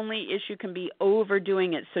 the only issue can be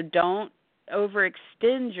overdoing it, so don't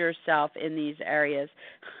overextend yourself in these areas.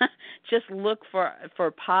 Just look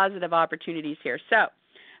for positive opportunities here. So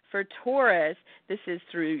for Taurus, this is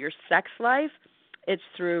through your sex life. It's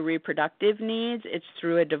through reproductive needs. It's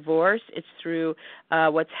through a divorce. It's through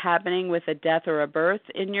what's happening with a death or a birth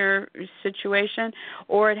in your situation.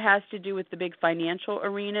 Or it has to do with the big financial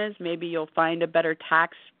arenas. Maybe you'll find a better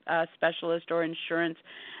tax specialist or insurance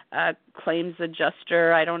claims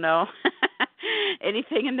adjuster. I don't know.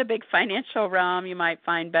 Anything in the big financial realm, you might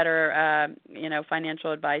find better,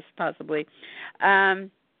 financial advice possibly.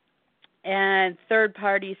 And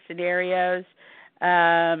third-party scenarios.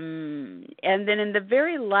 And then in the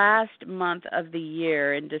very last month of the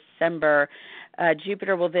year, in December,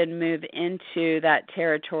 Jupiter will then move into that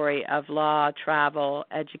territory of law, travel,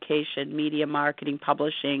 education, media, marketing,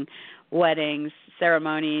 publishing, weddings,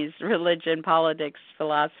 ceremonies, religion, politics,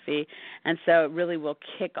 philosophy. And so it really will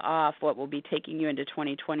kick off what will be taking you into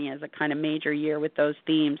 2020 as a kind of major year with those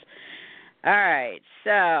themes. All right,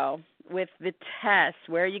 so with the tests,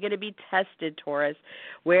 where are you going to be tested, Taurus?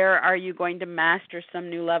 Where are you going to master some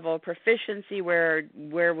new level of proficiency? Where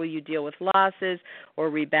will you deal with losses or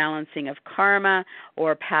rebalancing of karma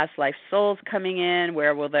or past life souls coming in?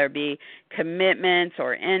 Where will there be commitments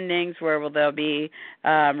or endings? Where will there be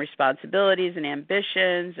responsibilities and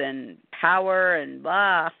ambitions and power and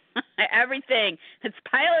blah? Everything. It's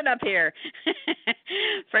piling up here.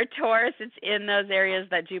 For Taurus, it's in those areas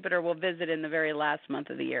that Jupiter will visit in the very last month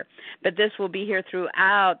of the year. But this will be here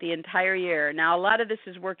throughout the entire year. Now, a lot of this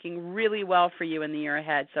is working really well for you in the year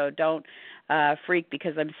ahead, so don't freak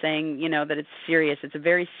because I'm saying, that it's serious. It's a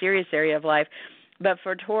very serious area of life. But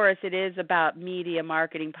for Taurus, it is about media,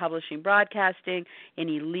 marketing, publishing, broadcasting,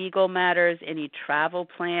 any legal matters, any travel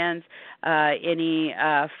plans, any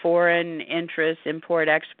foreign interests, import,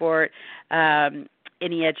 export,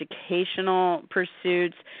 any educational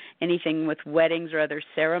pursuits, anything with weddings or other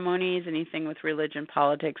ceremonies, anything with religion,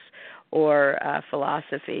 politics, or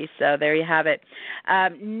philosophy. So there you have it.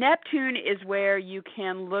 Neptune is where you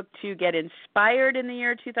can look to get inspired in the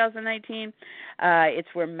year 2019. It's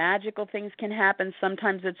where magical things can happen.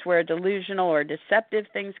 Sometimes it's where delusional or deceptive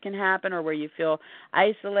things can happen, or where you feel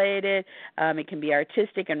isolated. It can be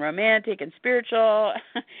artistic and romantic and spiritual.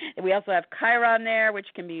 We also have Chiron there, which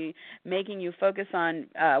can be making you focus on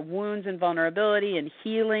wounds and vulnerability and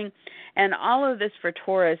healing. And all of this for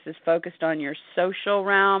Taurus is focused on your social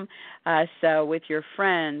realm, so with your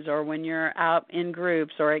friends, or when you're out in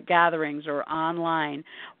groups or at gatherings or online,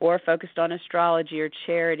 or focused on astrology or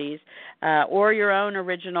charities, or your own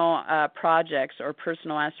original projects or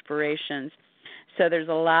personal aspirations. So there's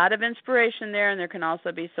a lot of inspiration there, and there can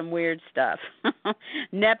also be some weird stuff.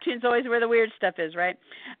 Neptune's always where the weird stuff is, right?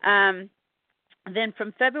 Then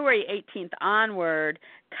from February 18th onward,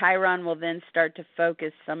 Chiron will then start to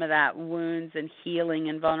focus some of that wounds and healing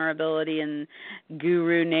and vulnerability and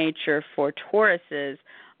guru nature for Tauruses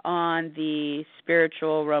on the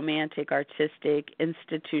spiritual, romantic, artistic,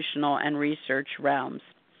 institutional, and research realms.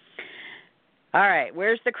 All right,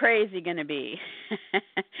 where's the crazy going to be?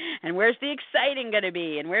 And where's the exciting going to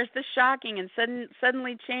be? And where's the shocking and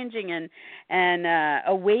suddenly changing and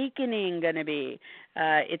awakening going to be?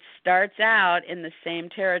 It starts out in the same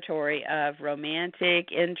territory of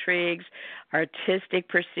romantic intrigues, artistic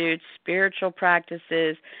pursuits, spiritual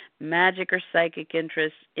practices, magic or psychic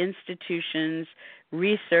interests, institutions,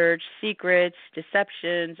 research, secrets,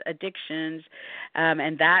 deceptions, addictions,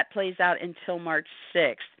 and that plays out until March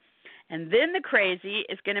 6th. And then the crazy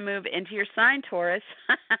is going to move into your sign, Taurus.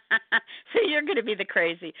 So you're going to be the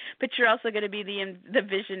crazy, but you're also going to be the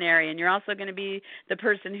visionary, and you're also going to be the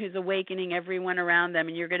person who's awakening everyone around them,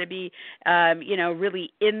 and you're going to be,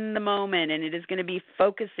 really in the moment, and it is going to be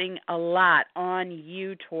focusing a lot on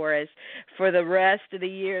you, Taurus, for the rest of the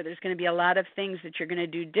year. There's going to be a lot of things that you're going to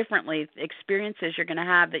do differently, experiences you're going to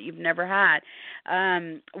have that you've never had,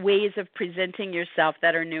 ways of presenting yourself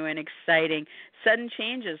that are new and exciting, sudden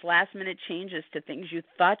changes, last-minute changes to things you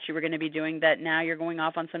thought you were going to be doing that now you're going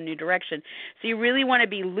off on some new direction. So you really want to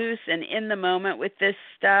be loose and in the moment with this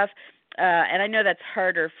stuff. And I know that's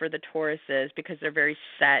harder for the Tauruses because they're very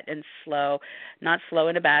set and slow, not slow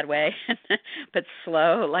in a bad way, but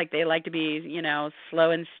slow, like they like to be,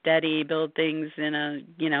 slow and steady, build things in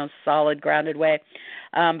a, solid, grounded way.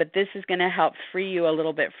 But this is going to help free you a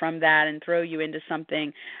little bit from that and throw you into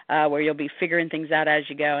something where you'll be figuring things out as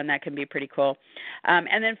you go, and that can be pretty cool.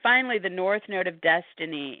 And then finally, the North Node of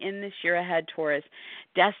Destiny. In this year ahead, Taurus,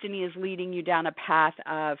 Destiny is leading you down a path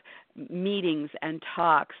of meetings and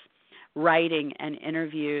talks, writing and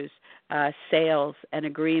interviews, sales and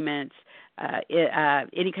agreements,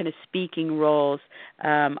 any kind of speaking roles,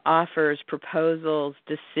 offers, proposals,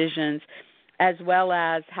 decisions, as well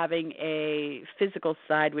as having a physical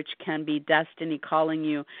side, which can be destiny calling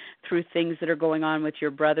you through things that are going on with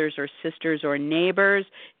your brothers or sisters or neighbors,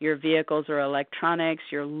 your vehicles or electronics,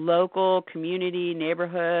 your local community,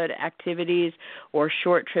 neighborhood activities, or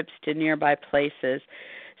short trips to nearby places.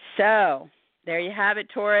 So there you have it,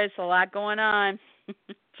 Taurus. A lot going on.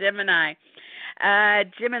 Gemini.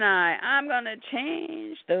 Gemini, I'm going to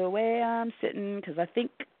change the way I'm sitting because I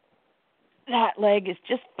think that leg is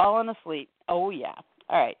just falling asleep. Oh, yeah.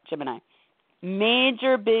 All right, Gemini.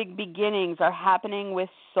 Major big beginnings are happening with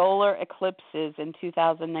solar eclipses in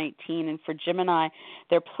 2019. And for Gemini,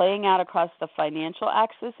 they're playing out across the financial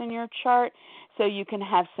axis in your chart. So you can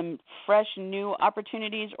have some fresh new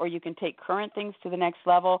opportunities, or you can take current things to the next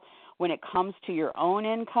level when it comes to your own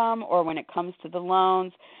income, or when it comes to the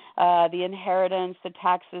loans, the inheritance, the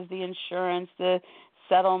taxes, the insurance, the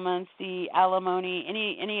settlements, the alimony,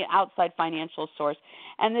 any outside financial source.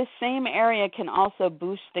 And this same area can also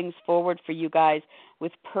boost things forward for you guys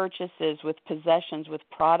with purchases, with possessions, with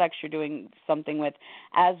products you're doing something with,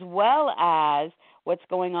 as well as what's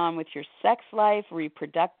going on with your sex life,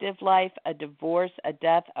 reproductive life, a divorce, a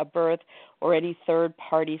death, a birth, or any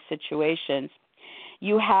third-party situations.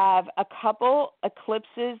 You have a couple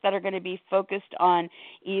eclipses that are going to be focused on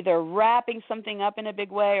either wrapping something up in a big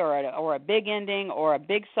way, or a big ending, or a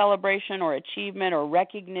big celebration or achievement or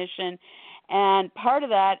recognition. And part of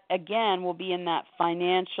that, again, will be in that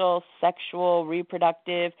financial, sexual,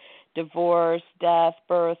 reproductive, divorce, death,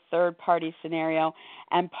 birth, third-party scenario.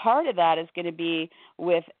 And part of that is going to be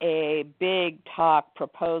with a big talk,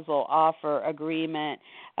 proposal, offer, agreement,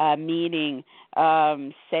 meeting,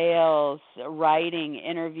 sales, writing,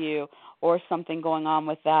 interview, or something going on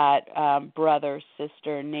with that brother,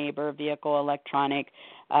 sister, neighbor, vehicle, electronic,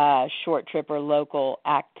 short trip, or local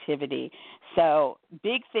activity. So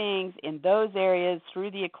big things in those areas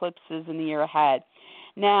through the eclipses in the year ahead.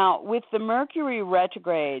 Now, with the Mercury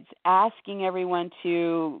retrogrades, asking everyone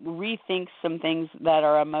to rethink some things that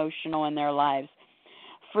are emotional in their lives.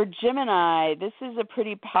 For Gemini, this is a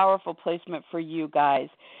pretty powerful placement for you guys,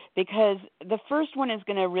 because the first one is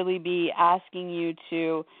going to really be asking you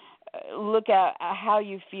to look at how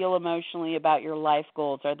you feel emotionally about your life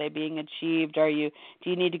goals. Are they being achieved? Do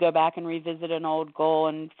you need to go back and revisit an old goal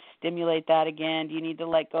and stimulate that again? Do you need to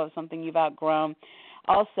let go of something you've outgrown?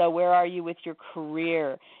 Also, where are you with your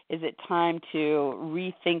career? Is it time to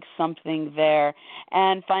rethink something there?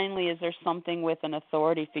 And finally, is there something with an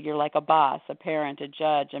authority figure like a boss, a parent, a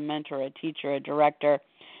judge, a mentor, a teacher, a director,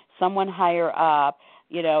 someone higher up?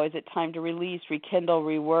 Is it time to release, rekindle,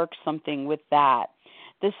 rework something with that?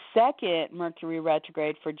 The second Mercury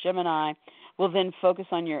retrograde for Gemini will then focus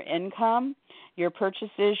on your income, your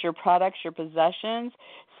purchases, your products, your possessions.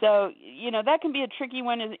 So, that can be a tricky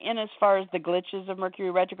one in as far as the glitches of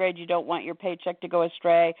Mercury retrograde. You don't want your paycheck to go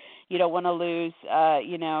astray. You don't want to lose,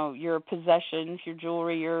 your possessions, your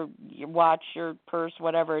jewelry, your watch, your purse,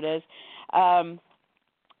 whatever it is.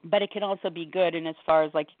 But it can also be good in as far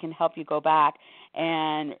as, it can help you go back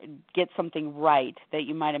and get something right that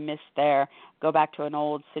you might have missed there, go back to an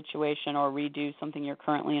old situation or redo something you're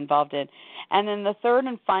currently involved in. And then the third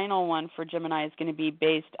and final one for Gemini is going to be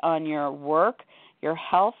based on your work, your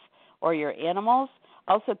health, or your animals.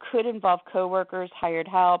 Also could involve coworkers, hired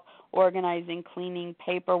help, organizing, cleaning,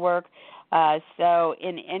 paperwork. So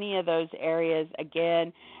in any of those areas,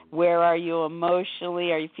 again, where are you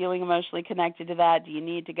emotionally? Are you feeling emotionally connected to that? Do you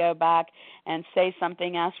need to go back and say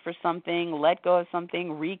something, ask for something, let go of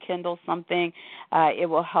something, rekindle something? It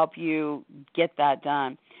will help you get that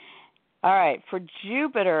done. All right, for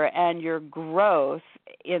Jupiter and your growth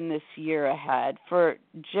in this year ahead, for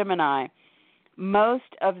Gemini, most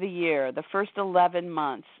of the year, the first 11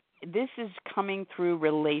 months, this is coming through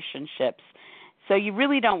relationships. So you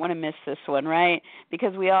really don't want to miss this one, right?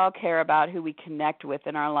 Because we all care about who we connect with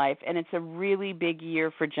in our life, and it's a really big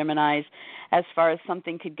year for Geminis as far as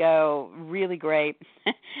something could go really great,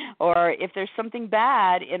 or if there's something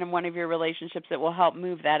bad in one of your relationships, it will help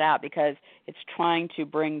move that out because it's trying to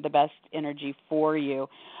bring the best energy for you.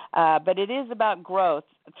 But it is about growth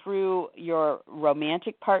through your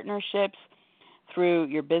romantic partnerships, through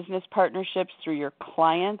your business partnerships, through your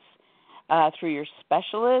clients, through your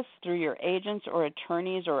specialists, through your agents or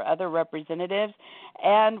attorneys or other representatives,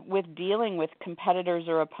 and with dealing with competitors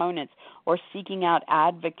or opponents or seeking out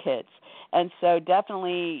advocates. And so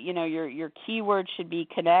definitely, your key word should be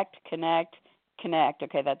connect, connect, connect.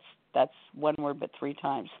 Okay, that's one word but 3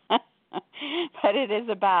 times. But it is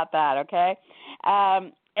about that, okay?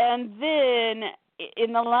 And then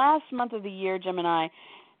in the last month of the year, Gemini,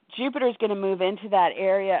 Jupiter is going to move into that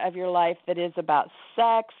area of your life that is about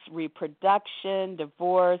sex, reproduction,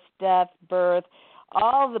 divorce, death, birth,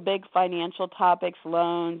 all the big financial topics,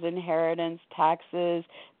 loans, inheritance, taxes,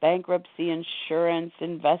 bankruptcy, insurance,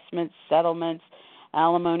 investments, settlements,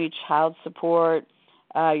 alimony, child support,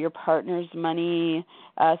 your partner's money.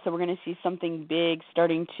 So we're going to see something big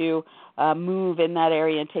starting to move in that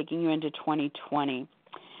area and taking you into 2020.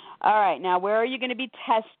 All right, now where are you going to be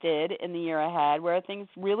tested in the year ahead? Where are things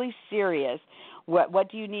really serious?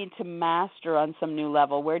 What do you need to master on some new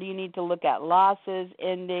level? Where do you need to look at losses,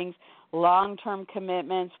 endings, long-term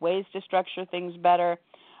commitments, ways to structure things better,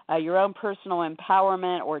 your own personal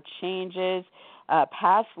empowerment or changes,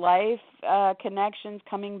 past life connections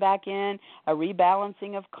coming back in, a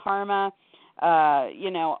rebalancing of karma,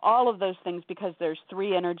 all of those things, because there's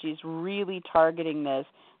 3 energies really targeting this: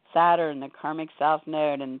 Saturn, the karmic south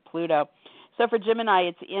node, and Pluto. So for Gemini,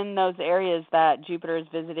 it's in those areas that Jupiter is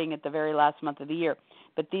visiting at the very last month of the year.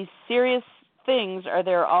 But these serious things are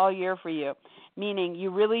there all year for you, meaning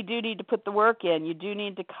you really do need to put the work in. You do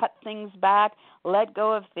need to cut things back, let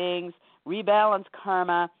go of things, rebalance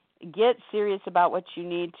karma, get serious about what you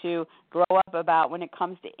need to grow up about when it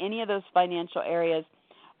comes to any of those financial areas,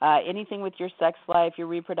 anything with your sex life, your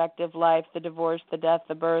reproductive life, the divorce, the death,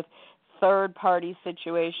 the birth, third-party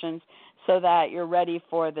situations, so that you're ready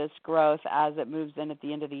for this growth as it moves in at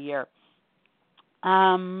the end of the year.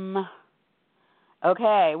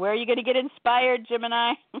 Okay, where are you going to get inspired,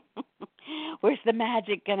 Gemini? Where's the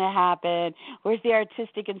magic going to happen? Where's the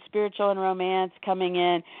artistic and spiritual and romance coming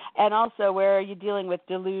in? And also, where are you dealing with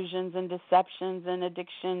delusions and deceptions and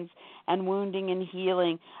addictions and wounding and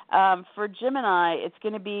healing? For Gemini, it's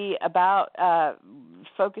going to be about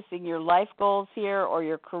focusing your life goals here, or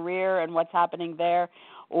your career and what's happening there,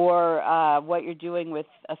 or what you're doing with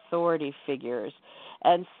authority figures.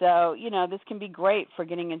 And so, this can be great for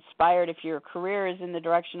getting inspired if your career is in the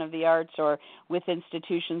direction of the arts or with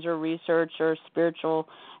institutions or research or spiritual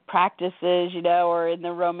practices, or in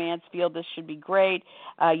the romance field. This should be great.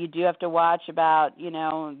 You do have to watch about,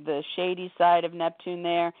 the shady side of Neptune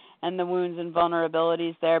there and the wounds and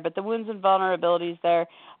vulnerabilities there. But the wounds and vulnerabilities there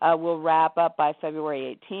will wrap up by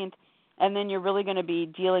February 18th. And then you're really going to be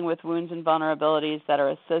dealing with wounds and vulnerabilities that are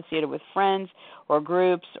associated with friends or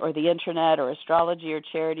groups or the internet or astrology or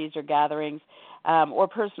charities or gatherings or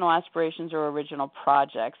personal aspirations or original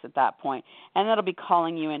projects at that point. And that'll be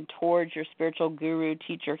calling you in towards your spiritual guru,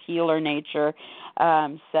 teacher, healer nature.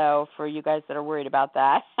 So for you guys that are worried about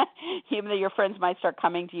that, even though your friends might start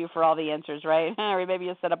coming to you for all the answers, right? Or maybe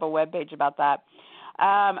you'll set up a web page about that.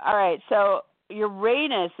 All right, so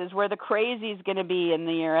Uranus is where the crazy is going to be in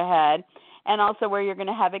the year ahead, and also where you're going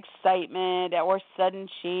to have excitement or sudden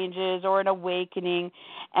changes or an awakening.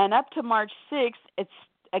 And up to March 6th, it's,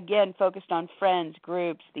 again, focused on friends,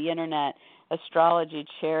 groups, the internet, astrology,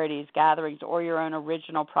 charities, gatherings, or your own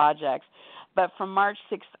original projects. But from March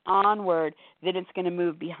 6th onward, then it's going to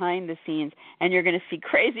move behind the scenes, and you're going to see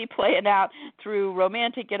crazy playing out through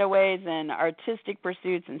romantic getaways and artistic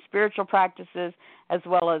pursuits and spiritual practices, as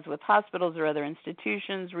well as with hospitals or other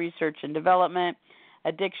institutions, research and development,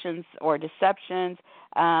 addictions or deceptions.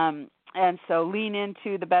 And so lean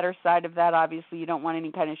into the better side of that. Obviously, you don't want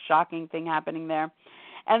any kind of shocking thing happening there.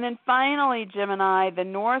 And then finally, Gemini, the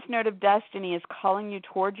North Node of Destiny is calling you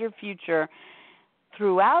towards your future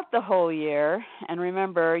throughout the whole year. And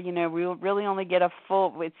remember, we really only get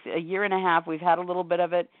it's a year and a half. We've had a little bit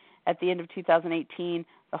of it at the end of 2018.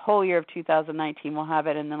 The whole year of 2019 we'll have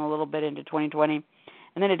it, and then a little bit into 2020.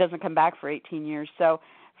 And then it doesn't come back for 18 years. So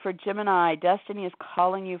for Gemini, Destiny is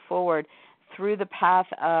calling you forward through the path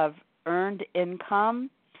of earned income,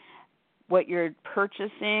 what you're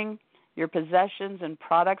purchasing, your possessions and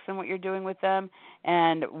products and what you're doing with them,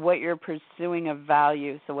 and what you're pursuing of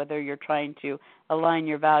value. So whether you're trying to align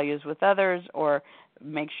your values with others or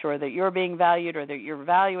make sure that you're being valued or that you're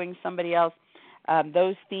valuing somebody else,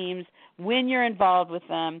 those themes, when you're involved with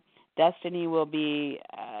them, Destiny will be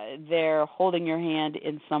there holding your hand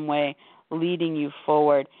in some way, leading you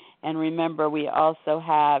forward. And remember, we also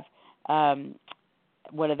have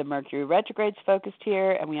one of the Mercury retrogrades focused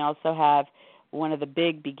here, and we also have one of the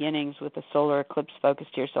big beginnings with the solar eclipse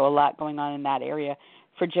focused here. So a lot going on in that area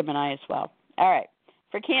for Gemini as well. All right,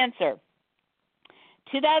 for Cancer,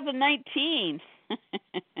 2019.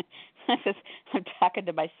 I'm talking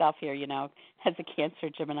to myself here, as a Cancer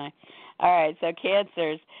Gemini. All right, so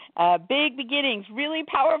Cancers, big beginnings, really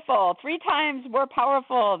powerful, 3 times more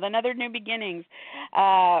powerful than other new beginnings.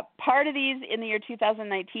 Part of these in the year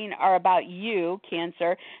 2019 are about you,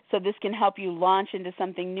 Cancer, so this can help you launch into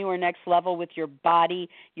something new or next level with your body,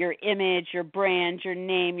 your image, your brand, your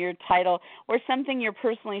name, your title, or something you're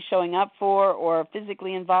personally showing up for or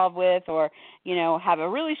physically involved with or, have a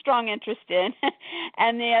really strong interest in.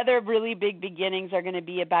 And the other really big beginnings are going to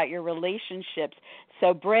be about your relationships.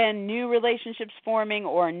 So brand new relationships forming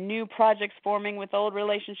or new projects forming with old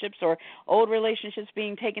relationships or old relationships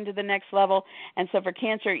being taken to the next level. And so for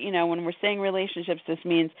Cancer, when we're saying relationships, this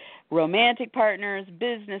means romantic partners,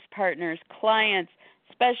 business partners, clients,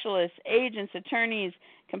 specialists, agents, attorneys,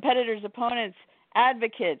 competitors, opponents,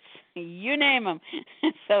 advocates, you name them.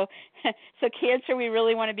 So Cancer, we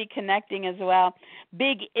really want to be connecting as well.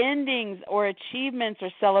 Big endings or achievements or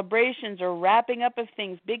celebrations or wrapping up of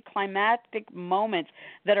things, big climactic moments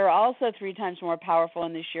that are also 3 times more powerful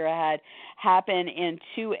in this year ahead happen in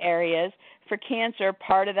 2 areas. For Cancer,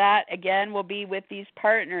 part of that, again, will be with these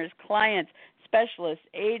partners, clients, specialists,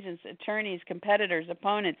 agents, attorneys, competitors,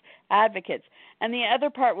 opponents, advocates. And the other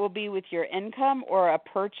part will be with your income or a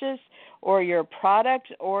purchase or your product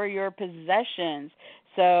or your possessions.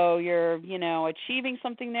 So you're, achieving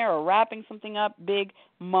something there or wrapping something up, big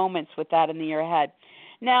moments with that in the year ahead.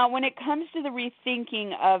 Now, when it comes to the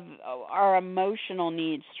rethinking of our emotional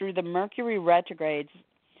needs through the Mercury retrogrades,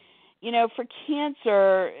 for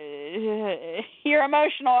Cancer, you're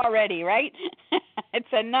emotional already, right? It's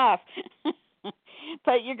enough.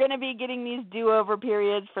 But you're going to be getting these do-over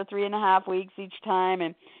periods for 3.5 weeks each time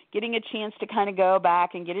and getting a chance to kind of go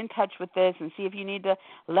back and get in touch with this and see if you need to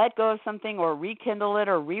let go of something or rekindle it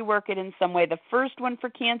or rework it in some way. The first one for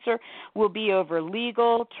Cancer will be over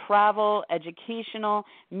legal, travel, educational,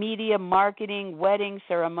 media, marketing, wedding,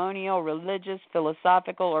 ceremonial, religious,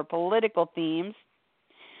 philosophical, or political themes.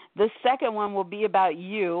 The second one will be about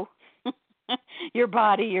you, your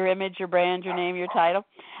body, your image, your brand, your name, your title.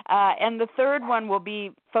 And the third one will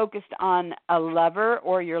be focused on a lover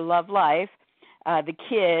or your love life. the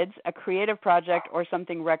kids, a creative project, or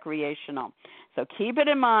something recreational. So keep it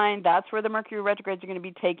in mind. That's where the Mercury retrogrades are going to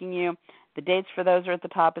be taking you. The dates for those are at the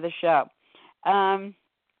top of the show.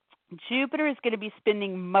 Jupiter is going to be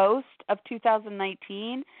spending most of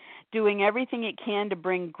 2019 doing everything it can to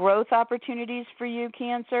bring growth opportunities for you,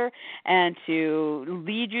 Cancer, and to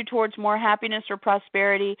lead you towards more happiness or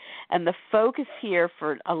prosperity. And the focus here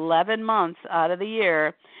for 11 months out of the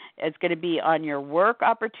year is going to be on your work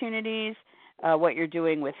opportunities, what you're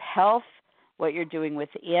doing with health, what you're doing with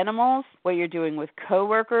animals, what you're doing with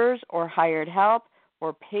coworkers or hired help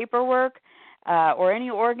or paperwork, or any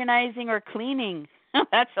organizing or cleaning.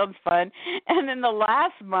 That sounds fun. And then the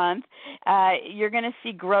last month, you're going to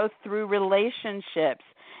see growth through relationships.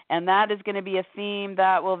 And that is going to be a theme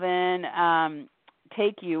that will then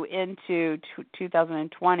take you into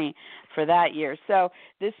 2020 for that year. So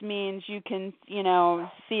this means you can,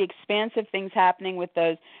 see expansive things happening with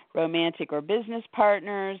those romantic or business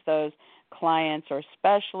partners, those clients or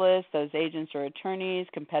specialists, those agents or attorneys,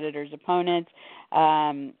 competitors, opponents,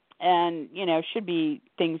 and, should be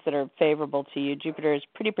things that are favorable to you. Jupiter is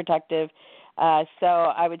pretty protective. So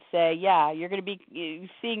I would say, you're going to be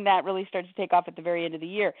seeing that really start to take off at the very end of the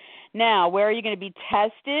year. Now, where are you going to be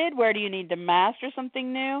tested? Where do you need to master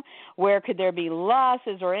something new? Where could there be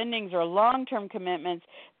losses or endings or long-term commitments,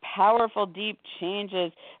 powerful, deep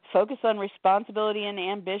changes, focus on responsibility and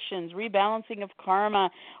ambitions, rebalancing of karma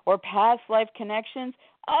or past life connections?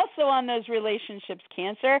 Also on those relationships,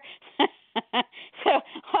 Cancer. So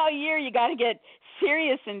all year you got to get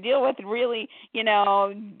serious and deal with really,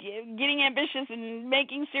 getting ambitious and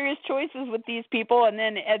making serious choices with these people. And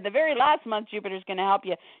then at the very last month, Jupiter's going to help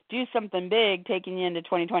you do something big, taking you into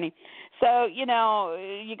 2020. So, you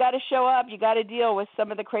got to show up. You got to deal with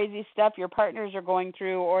some of the crazy stuff your partners are going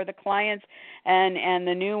through or the clients and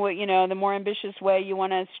the new, the more ambitious way you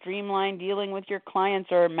want to streamline dealing with your clients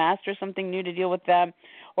or master something new to deal with them,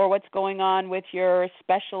 or what's going on with your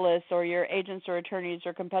specialists or your agents or attorneys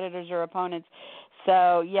or competitors or opponents.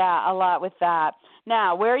 So, a lot with that.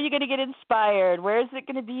 Now, where are you going to get inspired? Where is it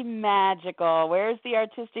going to be magical? Where's the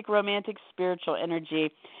artistic, romantic, spiritual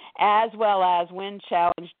energy, as well as when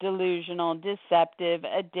challenged, delusional, deceptive,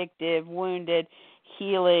 addictive, wounded,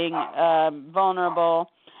 healing,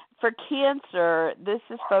 vulnerable? For Cancer, this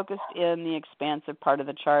is focused in the expansive part of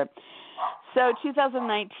the chart. So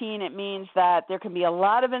 2019, it means that there can be a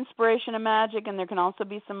lot of inspiration and magic, and there can also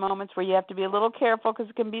be some moments where you have to be a little careful because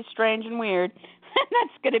it can be strange and weird.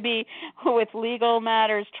 That's going to be with legal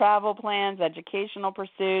matters, travel plans, educational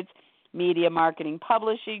pursuits, media marketing,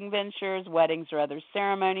 publishing ventures, weddings or other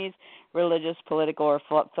ceremonies, religious, political, or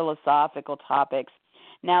philosophical topics.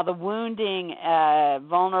 Now, the wounding,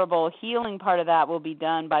 vulnerable, healing part of that will be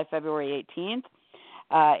done by February 18th,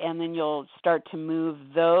 and then you'll start to move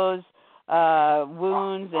those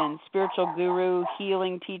wounds and spiritual guru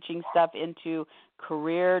healing teaching stuff into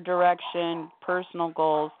career direction, personal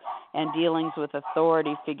goals, and dealings with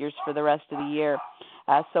authority figures for the rest of the year.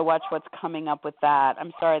 So watch what's coming up with that.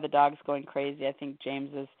 I'm sorry, the dog's going crazy. I think James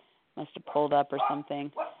must have pulled up or something.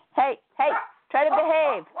 Hey, try to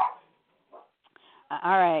behave.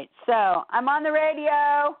 All right, so I'm on the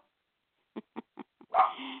radio.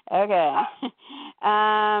 Okay.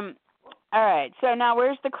 All right, so now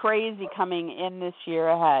where's the crazy coming in this year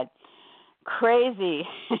ahead? Crazy,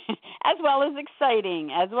 as well as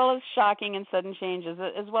exciting, as well as shocking and sudden changes,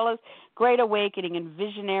 as well as great awakening and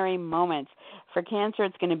visionary moments. For Cancer,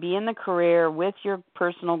 it's going to be in the career with your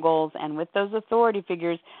personal goals and with those authority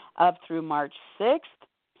figures up through March 6th.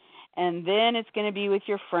 And then it's going to be with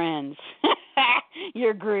your friends,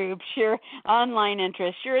 your groups, your online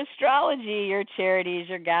interests, your astrology, your charities,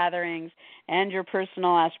 your gatherings, and your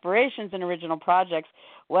personal aspirations and original projects.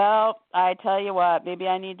 Well, I tell you what, maybe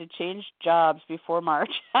I need to change jobs before March.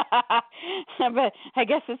 But I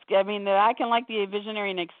guess I can like the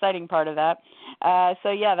visionary and exciting part of that.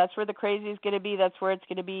 So that's where the crazy is going to be. That's where it's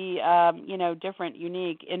going to be, different,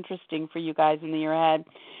 unique, interesting for you guys in the year ahead.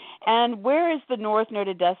 And where is the North Node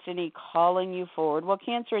of Destiny calling you forward? Well,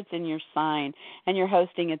 Cancer, it's in your sign, and you're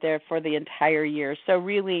hosting it there for the entire year. So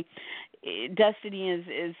really, destiny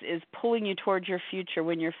is pulling you towards your future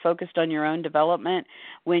when you're focused on your own development,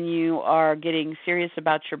 when you are getting serious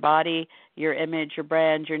about your body, your image, your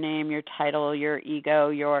brand, your name, your title, your ego,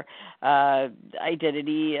 your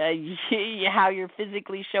identity, how you're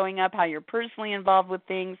physically showing up, how you're personally involved with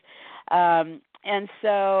things. And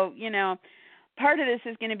so, part of this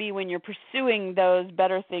is going to be when you're pursuing those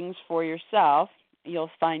better things for yourself. You'll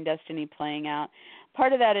find destiny playing out.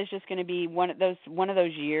 part of that is just going to be one of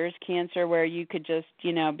those years, Cancer, where you could just,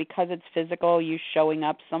 because it's physical, you showing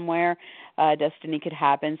up somewhere, destiny could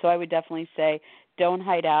happen. So I would definitely say don't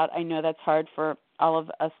hide out. I know that's hard for all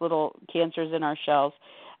of us little Cancers in our shells,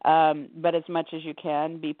 but as much as you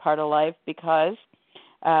can, be part of life, because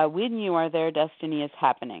when you are there, destiny is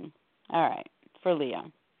happening. All right, for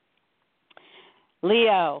Leo.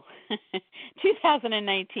 Leo,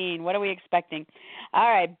 2019, what are we expecting? All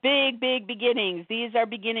right, big beginnings. These are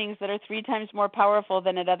beginnings that are 3 times more powerful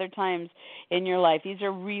than at other times in your life. These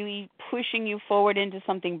are really pushing you forward into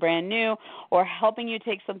something brand new, or helping you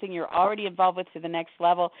take something you're already involved with to the next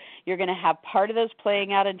level. You're going to have part of those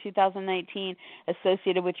playing out in 2019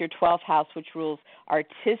 associated with your 12th house, which rules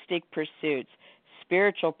artistic pursuits,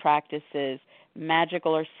 spiritual practices,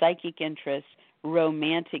 magical or psychic interests,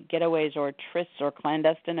 romantic getaways or trysts or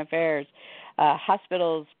clandestine affairs,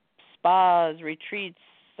 hospitals, spas, retreats,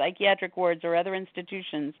 psychiatric wards, or other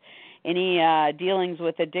institutions, any dealings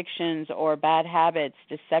with addictions or bad habits,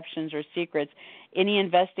 deceptions or secrets, any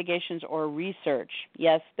investigations or research.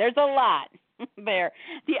 Yes, there's a lot there.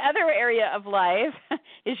 The other area of life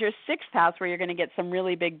is your 6th house, where you're going to get some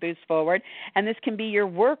really big boosts forward, and this can be your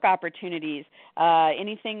work opportunities,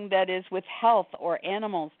 anything that is with health or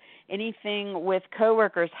animals, anything with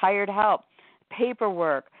coworkers, hired help,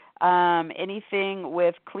 paperwork, anything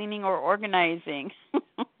with cleaning or organizing.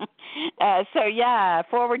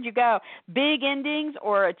 Forward you go. Big endings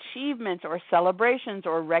or achievements or celebrations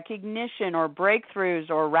or recognition or breakthroughs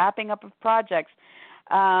or wrapping up of projects.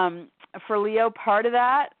 For Leo, part of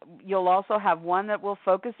that, you'll also have one that will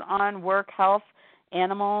focus on work, health,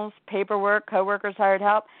 animals, paperwork, coworkers, hired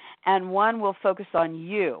help, and one will focus on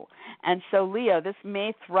you. And so, Leo, this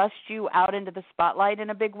may thrust you out into the spotlight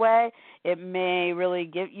in a big way. It may really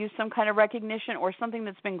give you some kind of recognition, or something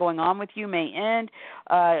that's been going on with you may end,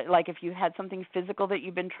 like if you had something physical that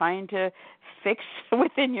you've been trying to fix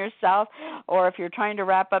within yourself, or if you're trying to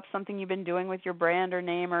wrap up something you've been doing with your brand or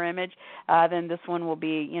name or image, then this one will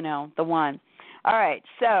be, the one. All right,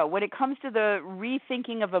 so when it comes to the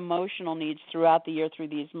rethinking of emotional needs throughout the year through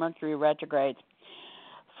these Mercury retrogrades,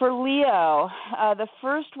 for Leo, the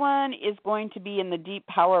first one is going to be in the deep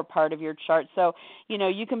power part of your chart. So,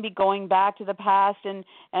 you can be going back to the past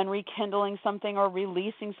and rekindling something, or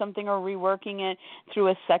releasing something, or reworking it through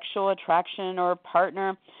a sexual attraction or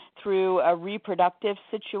partner, through a reproductive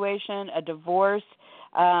situation, a divorce,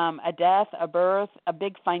 a death, a birth, a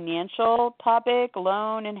big financial topic,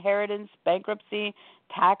 loan, inheritance, bankruptcy,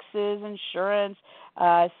 taxes, insurance.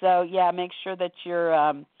 Make sure that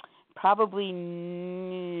you're probably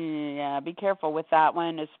be careful with that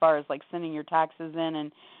one, as far as like sending your taxes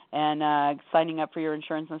in and signing up for your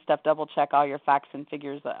insurance and stuff. Double check all your facts and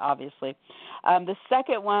figures, obviously. The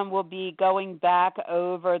second one will be going back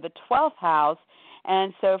over the 12th house.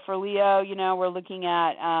 And so for Leo, we're looking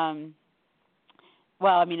at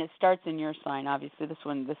it starts in your sign, obviously.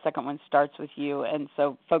 The second one starts with you, and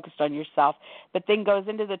so focused on yourself, but then goes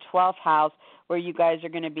into the 12th house, where you guys are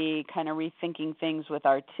going to be kind of rethinking things with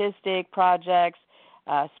artistic projects,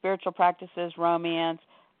 spiritual practices, romance,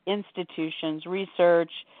 institutions,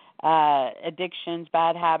 research, addictions,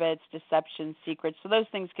 bad habits, deception, secrets. So those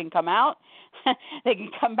things can come out. They can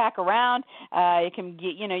come back around. You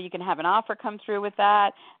can have an offer come through with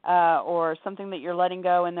that, or something that you're letting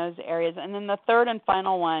go in those areas. And then the third and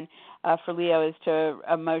final one for Leo is to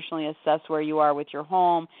emotionally assess where you are with your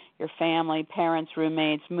home, your family, parents,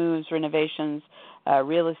 roommates, moves, renovations,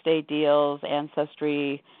 real estate deals,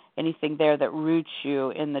 ancestry, anything there that roots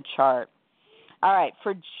you in the chart. All right,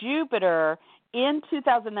 for Jupiter, in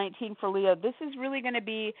 2019 for Leo, this is really going to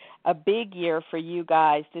be a big year for you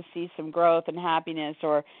guys to see some growth and happiness,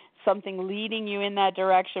 or something leading you in that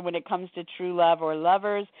direction when it comes to true love or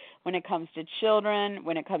lovers, when it comes to children,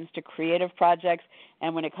 when it comes to creative projects,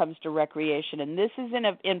 and when it comes to recreation. And this is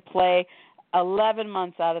in play 11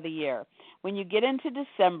 months out of the year. When you get into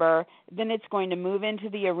December, then it's going to move into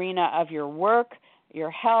the arena of your work,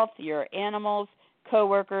 your health, your animals,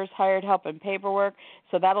 coworkers, hired help, and paperwork.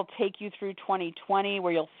 So that'll take you through 2020,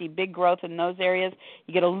 where you'll see big growth in those areas.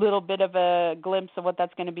 You get a little bit of a glimpse of what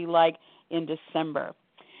that's going to be like in December.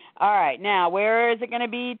 All right, now, where is it going to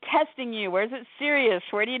be testing you? Where is it serious?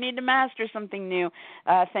 Where do you need to master something new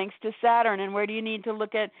thanks to Saturn? And where do you need to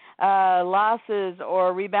look at losses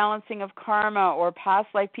or rebalancing of karma or past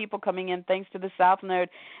life people coming in thanks to the South Node?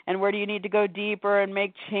 And where do you need to go deeper and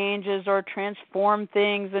make changes or transform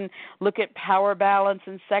things and look at power balance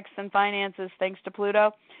and sex and finances thanks to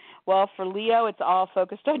Pluto? Well, for Leo, it's all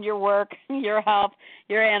focused on your work, your health,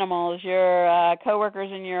 your animals, your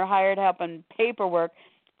coworkers, and your hired help and paperwork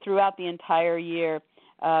throughout the entire year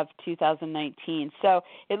of 2019. So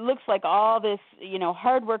it looks like all this,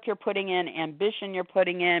 hard work you're putting in, ambition you're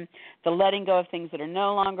putting in, the letting go of things that are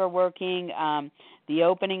no longer working, the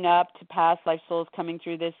opening up to past life souls coming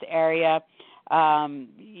through this area,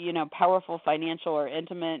 powerful financial or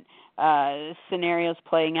intimate scenarios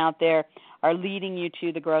playing out there are leading you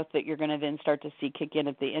to the growth that you're going to then start to see kick in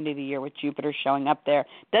at the end of the year with Jupiter showing up there.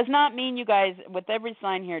 Does not mean, you guys, with every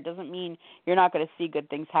sign here, it doesn't mean you're not going to see good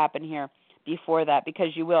things happen here before that, because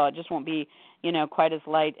you will. It just won't be, quite as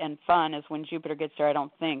light and fun as when Jupiter gets there, I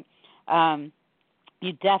don't think.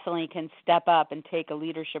 You definitely can step up and take a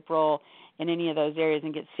leadership role in any of those areas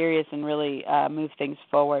and get serious and really move things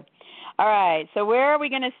forward. All right, so where are we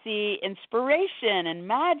going to see inspiration and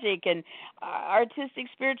magic and artistic,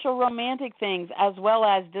 spiritual, romantic things, as well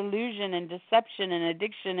as delusion and deception and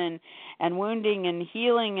addiction and wounding and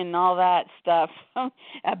healing and all that stuff?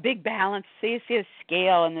 A big balance. So you see a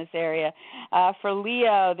scale in this area. For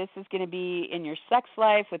Leo, this is going to be in your sex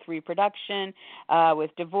life, with reproduction,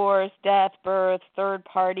 with divorce, death, birth, third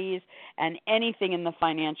parties, and anything in the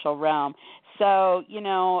financial realm. So,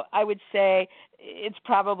 I would say it's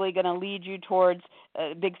probably going to lead you towards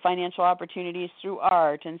big financial opportunities through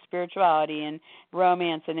art and spirituality and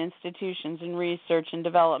romance and institutions and research and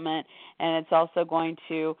development. And it's also going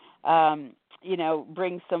to,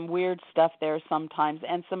 bring some weird stuff there sometimes,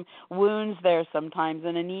 and some wounds there sometimes,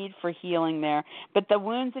 and a need for healing there. But the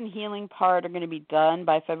wounds and healing part are going to be done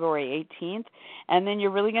by February 18th. And then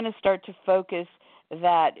you're really going to start to focus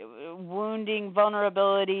that wounding,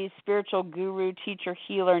 vulnerability, spiritual guru, teacher,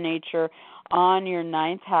 healer nature on your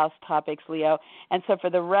ninth house topics, Leo. And so for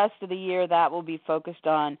the rest of the year, that will be focused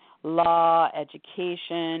on law,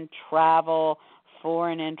 education, travel,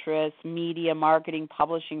 foreign interests, media, marketing,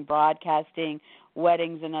 publishing, broadcasting,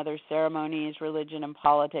 weddings and other ceremonies, religion and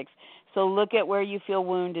politics. So look at where you feel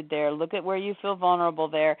wounded there. Look at where you feel vulnerable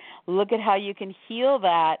there. Look at how you can heal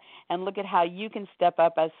that, and look at how you can step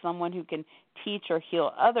up as someone who can teach or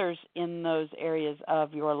heal others in those areas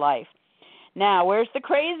of your life. Now, where's the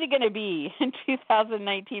crazy going to be in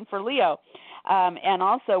 2019 for Leo? And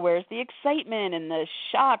also, where's the excitement and the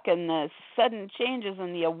shock and the sudden changes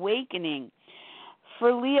and the awakening?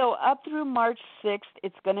 For Leo, up through March 6th,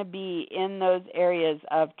 it's going to be in those areas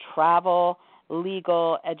of travel,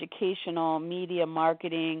 legal, educational, media,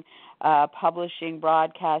 marketing, publishing,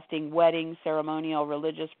 broadcasting, wedding, ceremonial,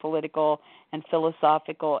 religious, political, and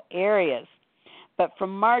philosophical areas. But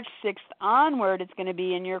from March 6th onward, it's going to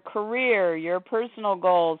be in your career, your personal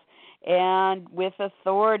goals, and with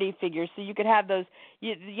authority figures. So you could have those,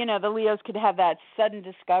 the Leos could have that sudden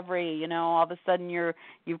discovery, all of a sudden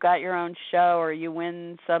you've got your own show, or you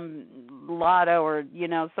win some lotto, or,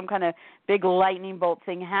 some kind of big lightning bolt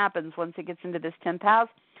thing happens once it gets into this 10th house.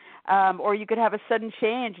 Or you could have a sudden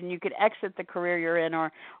change and you could exit the career you're in,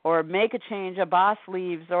 or make a change, a boss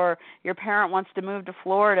leaves, or your parent wants to move to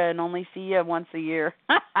Florida and only see you once a year.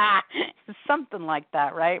 Something like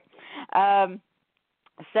that, right?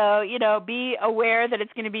 So, be aware that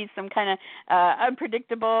it's going to be some kind of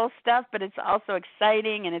unpredictable stuff, but it's also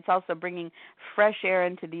exciting, and it's also bringing fresh air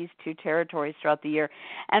into these two territories throughout the year.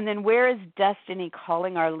 And then where is destiny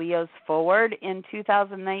calling our Leos forward in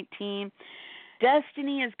 2019?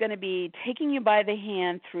 Destiny is going to be taking you by the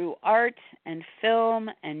hand through art and film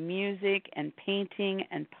and music and painting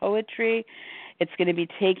and poetry. It's going to be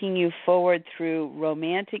taking you forward through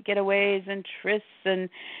romantic getaways and trysts and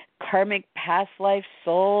karmic past life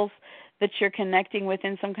souls that you're connecting with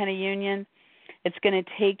in some kind of union. It's going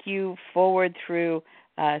to take you forward through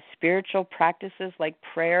spiritual practices like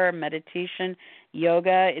prayer, meditation,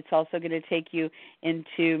 yoga. It's also going to take you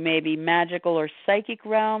into maybe magical or psychic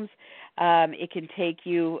realms. It can take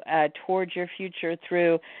you towards your future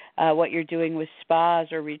through what you're doing with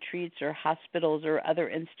spas or retreats or hospitals or other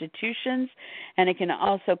institutions. And it can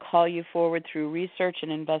also call you forward through research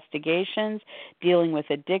and investigations, dealing with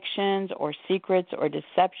addictions or secrets or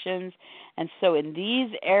deceptions. And so in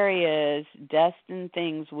these areas, destined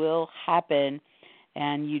things will happen,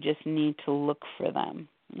 and you just need to look for them.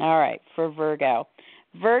 All right, for Virgo.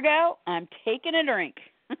 Virgo, I'm taking a drink.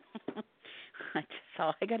 That's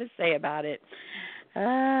all I got to say about it.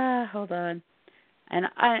 Hold on.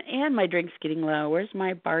 And my drink's getting low. Where's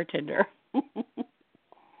my bartender?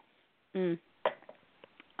 All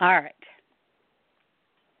right.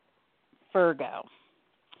 Virgo.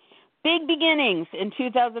 Big beginnings in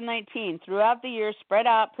 2019. Throughout the year, spread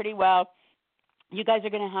out pretty well. You guys are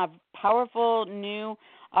going to have powerful new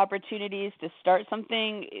opportunities to start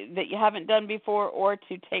something that you haven't done before, or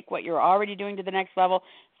to take what you're already doing to the next level,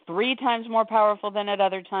 3 times more powerful than at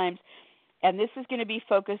other times. And this is going to be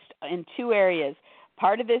focused in 2 areas: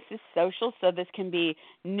 Part of this is social, so this can be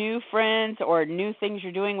new friends or new things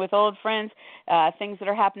you're doing with old friends, things that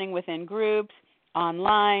are happening within groups,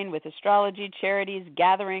 online, with astrology, charities,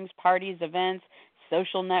 gatherings, parties, events,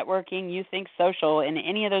 social networking. You think social in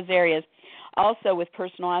any of those areas. Also with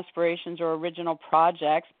personal aspirations or original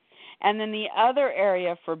projects. And then the other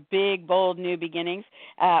area for big, bold new beginnings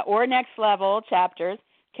or next level chapters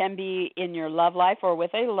can be in your love life or with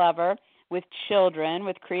a lover, with children,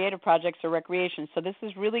 with creative projects or recreation. So this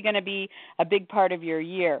is really going to be a big part of your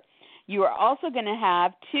year. You are also going to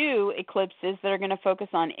have 2 eclipses that are going to focus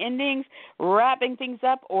on endings, wrapping things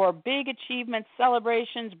up, or big achievements,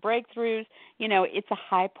 celebrations, breakthroughs. It's a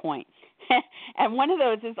high point. And one of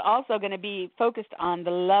those is also going to be focused on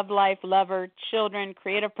the love life, lover, children,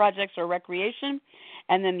 creative projects, or recreation.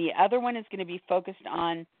 And then the other one is going to be focused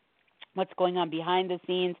on what's going on behind the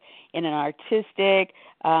scenes in an artistic,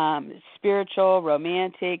 spiritual,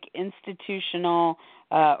 romantic, institutional,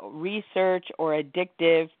 research, or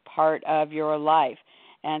addictive part of your life.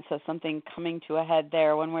 And so something coming to a head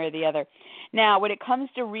there one way or the other. Now, when it comes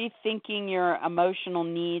to rethinking your emotional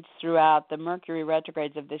needs throughout the Mercury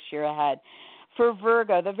retrogrades of this year ahead, for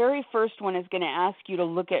Virgo, the very first one is going to ask you to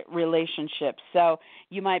look at relationships. So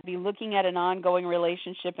you might be looking at an ongoing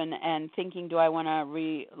relationship and thinking, do I want to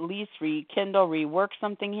release, rekindle, rework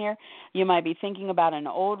something here? You might be thinking about an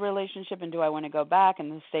old relationship and do I want to go back and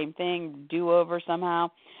the same thing, do over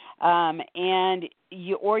somehow.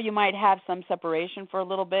 Or you might have some separation for a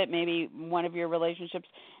little bit. Maybe one of your relationships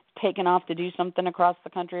taken off to do something across the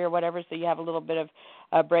country or whatever, so you have a little bit of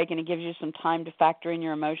a break and it gives you some time to factor in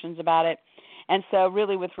your emotions about it. And so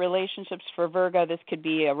really with relationships for Virgo, this could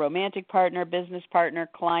be a romantic partner, business partner,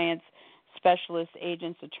 clients, specialists,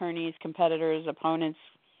 agents, attorneys, competitors, opponents,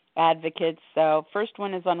 advocates. So first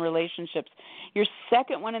one is on relationships. Your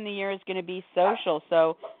second one in the year is going to be social.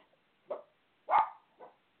 So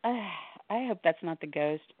I hope that's not the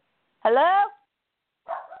ghost. Hello?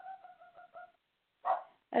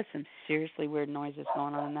 That's some seriously weird noises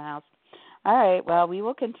going on in the house. All right, well, we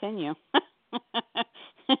will continue.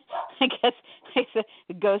 I guess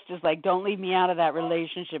the ghost is like, don't leave me out of that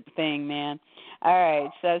relationship thing, man. All right,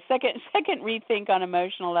 so second rethink on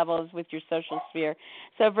emotional levels with your social sphere.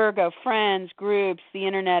 So Virgo, friends, groups, the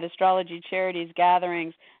internet, astrology, charities,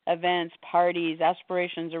 gatherings, events, parties,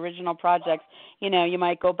 aspirations, original projects. You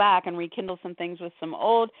might go back and rekindle some things with some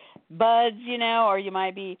old buds, or you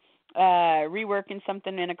might be reworking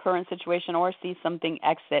something in a current situation or see something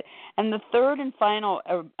exit. And the third and final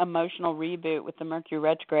emotional reboot with the Mercury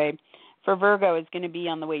retrograde for Virgo is going to be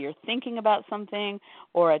on the way you're thinking about something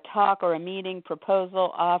or a talk or a meeting,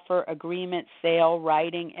 proposal, offer, agreement, sale,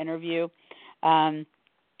 writing, interview.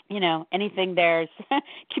 Anything there's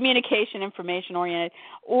communication, information oriented,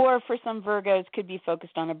 or for some Virgos could be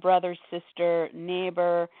focused on a brother, sister,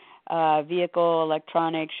 neighbor, vehicle,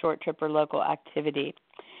 electronic, short trip, or local activity.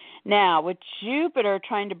 Now, with Jupiter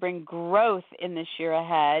trying to bring growth in this year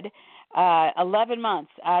ahead, 11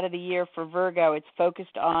 months out of the year for Virgo, it's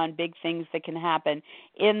focused on big things that can happen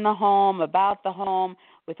in the home, about the home,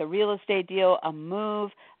 with a real estate deal, a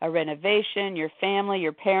move, a renovation, your family,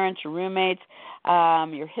 your parents, your roommates,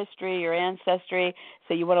 your history, your ancestry.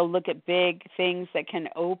 So you want to look at big things that can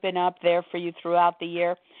open up there for you throughout the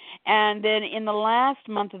year. And then in the last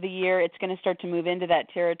month of the year, it's going to start to move into that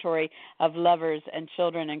territory of lovers and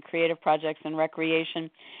children and creative projects and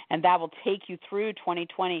recreation. And that will take you through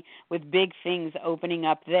 2020 with big things opening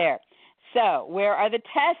up there. So where are the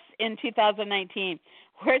tests in 2019?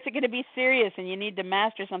 Where is it going to be serious and you need to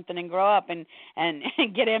master something and grow up and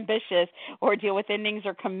get ambitious or deal with endings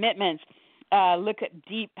or commitments? Look at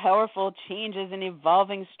deep, powerful changes and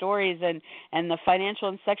evolving stories and the financial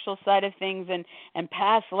and sexual side of things and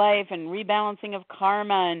past life and rebalancing of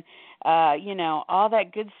karma and, all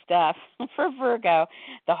that good stuff for Virgo.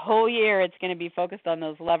 The whole year it's going to be focused on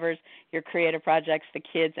those lovers, your creative projects, the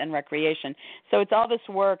kids, and recreation. So it's all this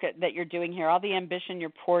work that you're doing here, all the ambition you're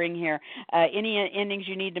pouring here, any endings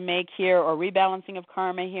you need to make here or rebalancing of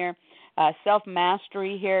karma here,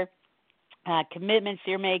 self-mastery here. Commitments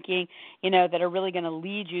you're making, that are really going to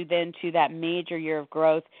lead you then to that major year of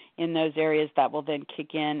growth in those areas that will then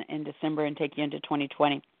kick in December and take you into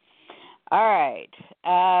 2020. All right.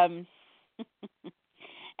 And,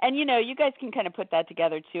 you guys can kind of put that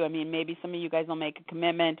together, too. I mean, maybe some of you guys will make a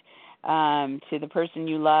commitment to the person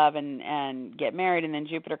you love and get married, and then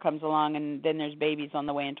Jupiter comes along, and then there's babies on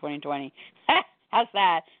the way in 2020. How's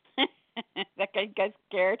that? That guy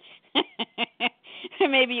scared?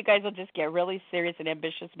 Maybe you guys will just get really serious and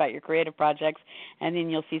ambitious about your creative projects, and then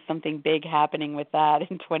you'll see something big happening with that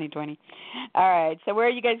in 2020. All right, so where are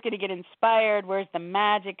you guys going to get inspired? Where's the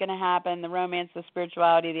magic going to happen? The romance, the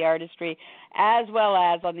spirituality, the artistry, as well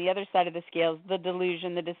as on the other side of the scales, the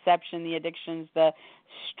delusion, the deception, the addictions, the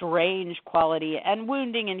strange quality, and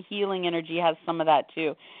wounding and healing energy has some of that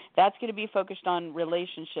too. That's going to be focused on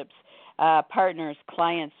relationships, partners,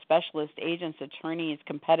 clients, specialists, agents, attorneys,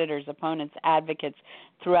 competitors, opponents, advocates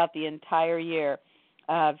throughout the entire year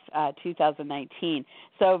of 2019.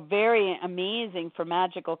 So very amazing for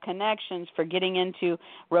magical connections, for getting into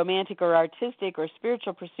romantic or artistic or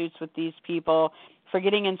spiritual pursuits with these people, for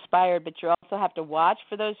getting inspired, but you also have to watch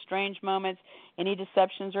for those strange moments, any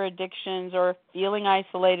deceptions or addictions or feeling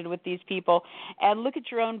isolated with these people, and look at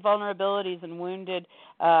your own vulnerabilities and wounded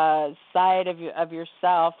side of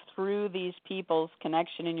yourself through these people's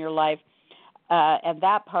connection in your life. And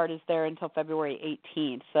that part is there until February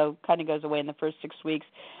 18th, so kind of goes away in the first 6 weeks.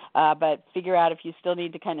 But figure out if you still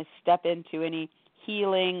need to kind of step into any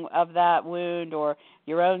healing of that wound or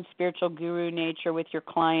your own spiritual guru nature with your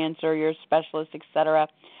clients or your specialists, etc.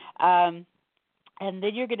 And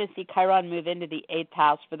then you're going to see Chiron move into the 8th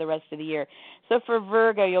house for the rest of the year. So for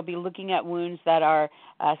Virgo, you'll be looking at wounds that are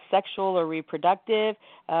sexual or reproductive,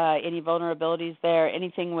 any vulnerabilities there,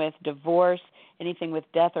 anything with divorce, anything with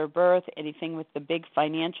death or birth, anything with the big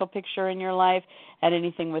financial picture in your life, and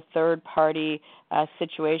anything with third-party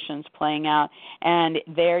situations playing out. And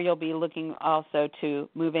there you'll be looking also to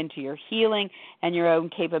move into your healing and your own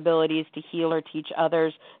capabilities to heal or teach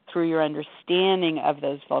others through your understanding of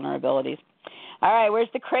those vulnerabilities. All right, where's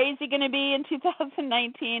the crazy going to be in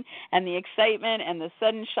 2019 and the excitement and the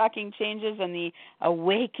sudden shocking changes and the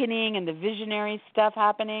awakening and the visionary stuff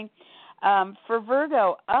happening? For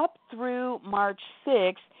Virgo, up through March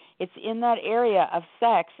 6th, it's in that area of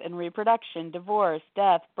sex and reproduction, divorce,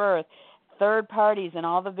 death, birth, third parties, and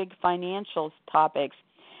all the big financial topics.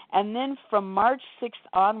 And then from March 6th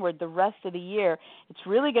onward, the rest of the year, it's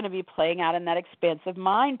really going to be playing out in that expansive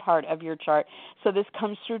mind part of your chart. So this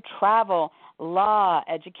comes through travel, law,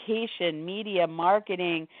 education, media,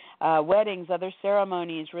 marketing, weddings, other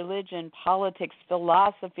ceremonies, religion, politics,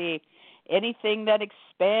 philosophy, anything that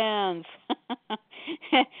expands.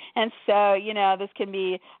 And so, this can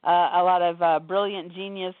be a lot of brilliant,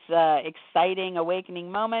 genius, exciting,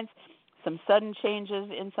 awakening moments, some sudden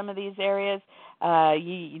changes in some of these areas.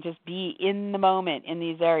 You just be in the moment in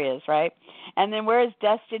these areas, right? And then where is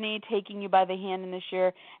destiny taking you by the hand in this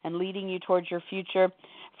year and leading you towards your future?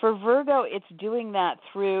 For Virgo, it's doing that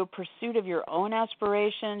through pursuit of your own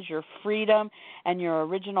aspirations, your freedom, and your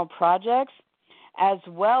original projects, as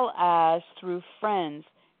well as through friends,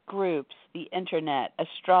 groups, the internet,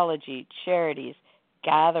 astrology, charities,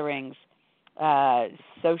 gatherings,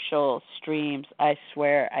 social streams. I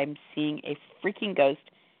swear I'm seeing a freaking ghost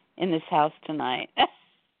in this house tonight.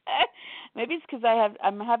 Maybe it's because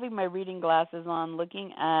I'm having my reading glasses on,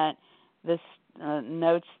 looking at this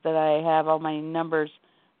notes that I have, all my numbers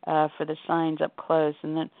for the signs up close,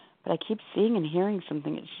 but I keep seeing and hearing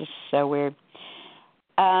something. It's just so weird.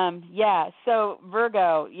 So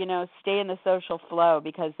Virgo, stay in the social flow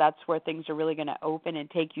because that's where things are really going to open and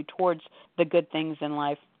take you towards the good things in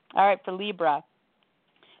life. All right, for Libra,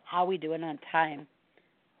 how are we doing on time?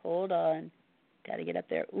 Hold on. Got to get up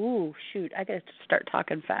there. Ooh, shoot, I got to start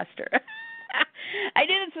talking faster. I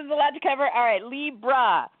knew this was a lot to cover. All right,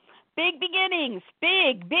 Libra. Big beginnings,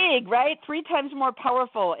 big, right? 3 times more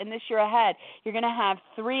powerful in this year ahead. You're going to have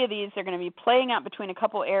 3 of these. They're going to be playing out between a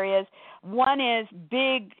couple areas. One is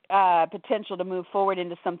big potential to move forward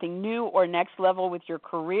into something new or next level with your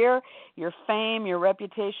career, your fame, your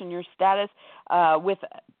reputation, your status, with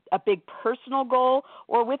a big personal goal,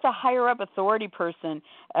 or with a higher-up authority person,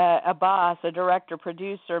 a boss, a director,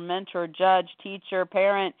 producer, mentor, judge, teacher,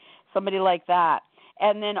 parent, somebody like that.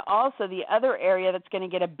 And then also the other area that's going to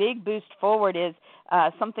get a big boost forward is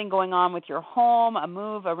something going on with your home, a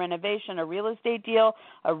move, a renovation, a real estate deal,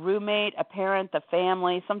 a roommate, a parent, the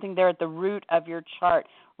family, something there at the root of your chart.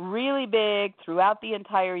 Really big throughout the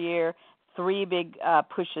entire year, 3 big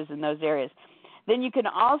pushes in those areas. Then you can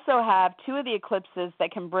also have 2 of the eclipses that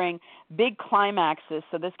can bring big climaxes.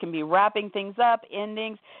 So this can be wrapping things up,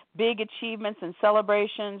 endings, big achievements and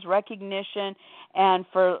celebrations, recognition. And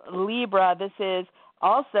for Libra, this is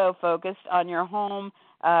also focused on your home,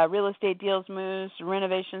 real estate deals, moves,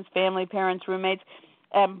 renovations, family, parents, roommates.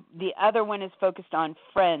 The other one is focused on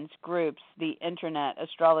friends, groups, the internet,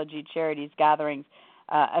 astrology, charities, gatherings,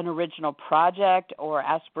 an original project or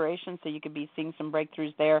aspiration, so you could be seeing some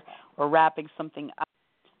breakthroughs there or wrapping something up.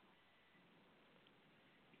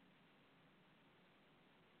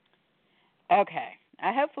 Okay.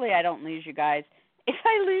 Hopefully I don't lose you guys. If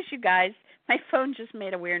I lose you guys, my phone just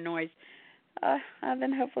made a weird noise.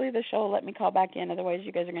 Then hopefully the show will let me call back in. Otherwise,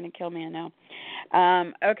 you guys are going to kill me, I know.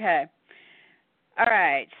 Okay. All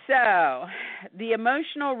right. So the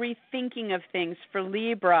emotional rethinking of things for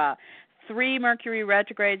Libra. 3 Mercury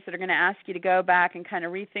retrogrades that are going to ask you to go back and kind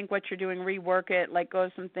of rethink what you're doing, rework it, let go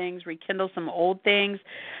of some things, rekindle some old things.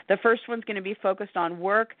 The first one's going to be focused on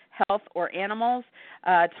work, health, or animals.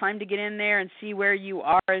 Time to get in there and see where you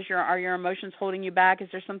are. Are your emotions holding you back? Is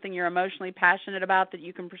there something you're emotionally passionate about that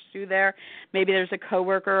you can pursue there? Maybe there's a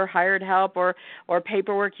coworker, hired help, or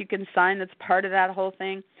paperwork you can sign that's part of that whole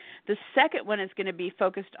thing. The second one is going to be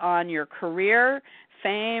focused on your career,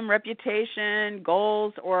 fame, reputation,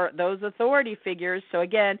 goals, or those authority figures. So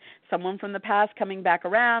again, someone from the past coming back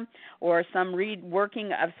around, or some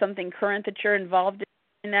reworking of something current that you're involved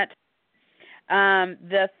in that.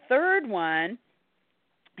 The third one,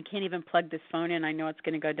 I can't even plug this phone in. I know it's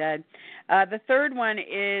going to go dead. The third one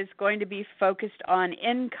is going to be focused on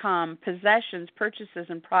income, possessions, purchases,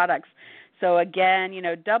 and products. So again,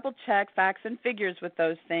 double check facts and figures with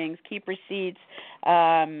those things. Keep receipts,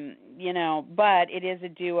 but it is a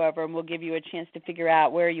do-over, and we'll give you a chance to figure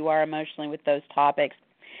out where you are emotionally with those topics.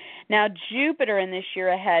 Now, Jupiter in this year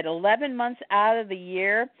ahead, 11 months out of the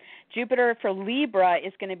year, Jupiter for Libra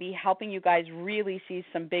is going to be helping you guys really see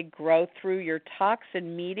some big growth through your talks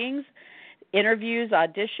and meetings, interviews,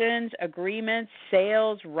 auditions, agreements,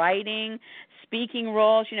 sales, writing, speaking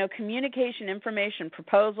roles, communication, information,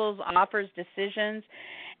 proposals, offers, decisions.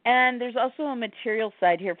 And there's also a material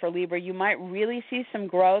side here for Libra. You might really see some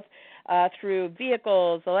growth through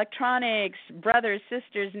vehicles, electronics, brothers,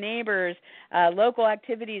 sisters, neighbors, local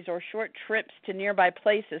activities, or short trips to nearby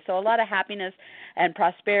places. So a lot of happiness and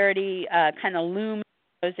prosperity kind of loom in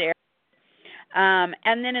those areas.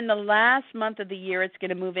 And then in the last month of the year, it's going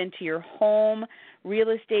to move into your home, real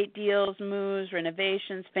estate deals, moves,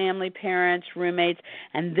 renovations, family, parents, roommates,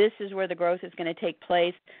 and this is where the growth is going to take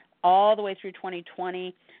place all the way through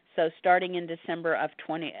 2020, so starting in December of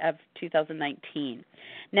 2019.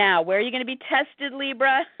 Now, where are you going to be tested,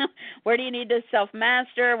 Libra? Where do you need to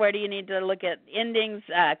self-master? Where do you need to look at endings,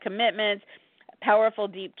 commitments, powerful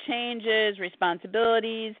deep changes,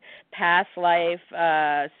 responsibilities, past life,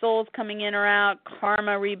 souls coming in or out,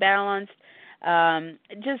 karma rebalanced,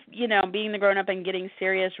 just, being the grown-up and getting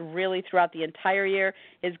serious really throughout the entire year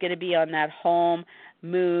is going to be on that home,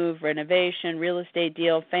 move, renovation, real estate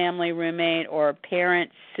deal, family, roommate, or parent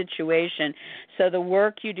situation. So the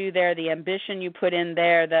work you do there, the ambition you put in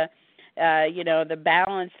there, the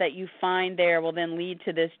balance that you find there will then lead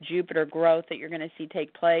to this Jupiter growth that you're going to see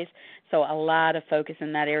take place. So a lot of focus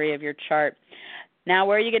in that area of your chart. Now,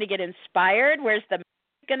 where are you going to get inspired? Where's the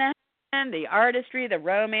magic going to happen? The artistry, the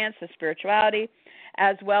romance, the spirituality,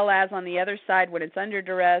 as well as on the other side when it's under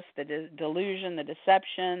duress, the delusion, the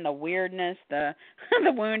deception, the weirdness, the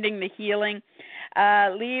the wounding, the healing.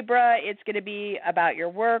 Libra, it's going to be about your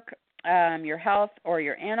work, your health, or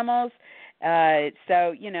your animals.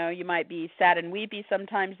 So, you might be sad and weepy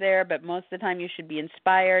sometimes there, but most of the time you should be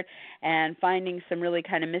inspired and finding some really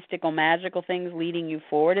kind of mystical, magical things leading you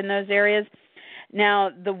forward in those areas. Now,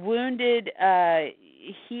 the wounded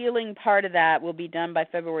healing part of that will be done by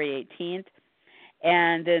February 18th.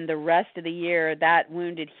 And then the rest of the year, that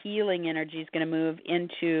wounded healing energy is going to move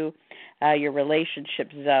into your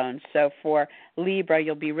relationship zone. So for Libra,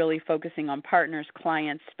 you'll be really focusing on partners,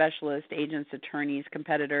 clients, specialists, agents, attorneys,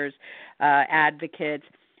 competitors, advocates,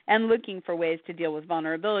 and looking for ways to deal with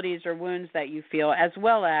vulnerabilities or wounds that you feel, as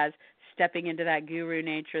well as stepping into that guru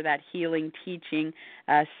nature, that healing, teaching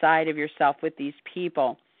side of yourself with these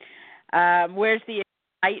people. Where's the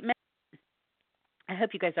excitement? I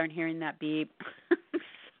hope you guys aren't hearing that beep.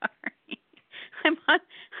 Sorry.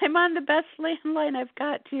 I'm on the best landline I've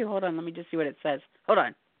got too. Hold on, let me just see what it says. Hold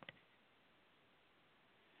on.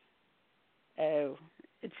 Oh,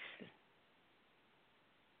 this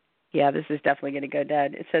is definitely going to go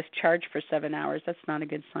dead. It says charge for 7 hours. That's not a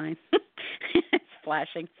good sign. It's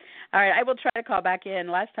flashing. All right, I will try to call back in.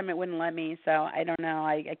 Last time it wouldn't let me, so I don't know.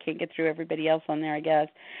 I can't get through everybody else on there, I guess.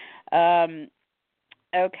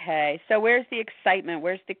 Okay, so where's the excitement?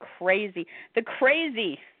 Where's the crazy? The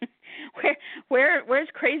crazy. Where's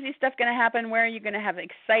crazy stuff going to happen? Where are you going to have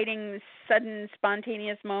exciting, sudden,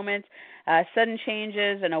 spontaneous moments, sudden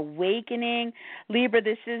changes, an awakening? Libra,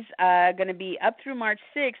 this is going to be up through March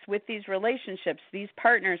 6th with these relationships, these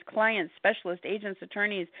partners, clients, specialists, agents,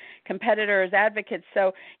 attorneys, competitors, advocates.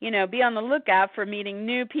 So, be on the lookout for meeting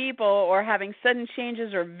new people or having sudden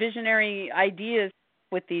changes or visionary ideas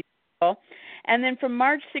with these people. And then from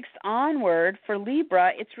March 6th onward for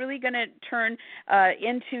Libra, it's really going to turn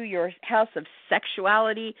into your house of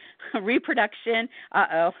sexuality, reproduction.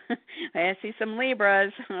 I see some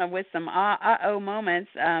Libras with some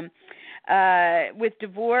moments. With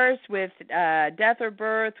divorce, with death or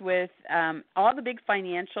birth, with all the big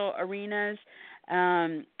financial arenas,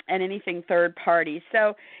 and anything third party.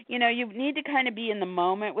 So, you need to kind of be in the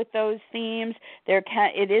moment with those themes.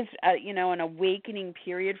 It is, an awakening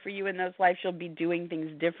period for you in those lives. You'll be doing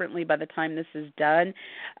things differently by the time this is done.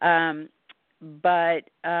 But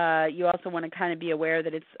you also want to kind of be aware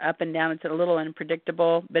that it's up and down. It's a little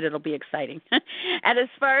unpredictable, but it'll be exciting. And as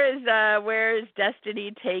far as where is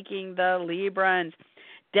destiny taking the Librans,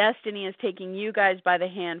 destiny is taking you guys by the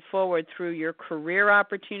hand forward through your career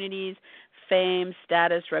opportunities, fame,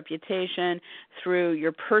 status, reputation, through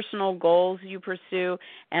your personal goals you pursue,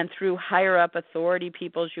 and through higher-up authority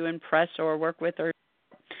peoples you impress or work with, or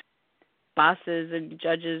bosses and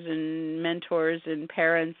judges and mentors and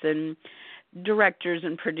parents and directors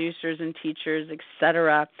and producers and teachers,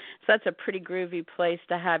 etc. So that's a pretty groovy place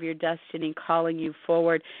to have your destiny calling you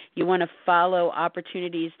forward. You want to follow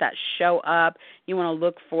opportunities that show up. You want to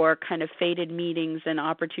look for kind of fated meetings and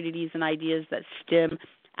opportunities and ideas that stem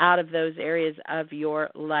out of those areas of your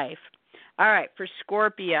life. All right, for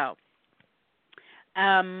Scorpio.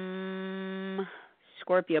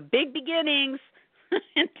 Scorpio, big beginnings.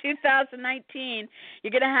 In 2019,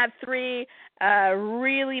 you're going to have 3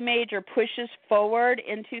 really major pushes forward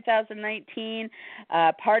in 2019.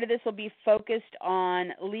 Part of this will be focused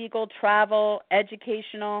on legal, travel,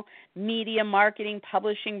 educational, media, marketing,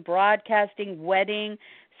 publishing, broadcasting, wedding,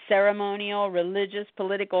 ceremonial, religious,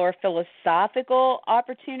 political, or philosophical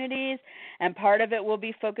opportunities. And part of it will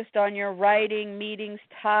be focused on your writing, meetings,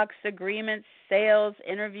 talks, agreements, sales,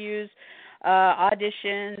 interviews,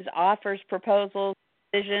 auditions, offers, proposals,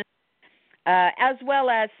 decisions, as well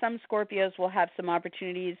as some Scorpios will have some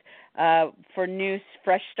opportunities for new,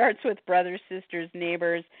 fresh starts with brothers, sisters,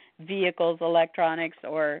 neighbors, vehicles, electronics,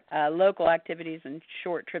 or local activities and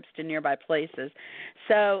short trips to nearby places.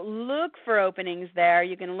 So look for openings there.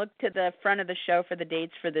 You can look to the front of the show for the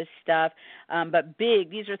dates for this stuff. But big,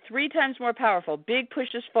 these are 3 times more powerful, big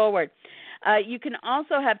pushes forward. You can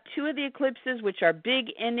also have 2 of the eclipses, which are big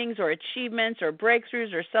endings or achievements or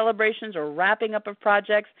breakthroughs or celebrations or wrapping up of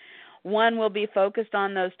projects. One will be focused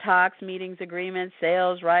on those talks, meetings, agreements,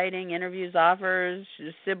 sales, writing, interviews, offers,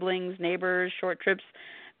 siblings, neighbors, short trips,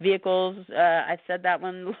 vehicles. I said that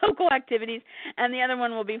one, local activities. And the other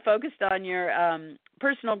one will be focused on your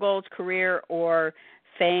personal goals, career, or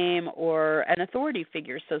fame, or an authority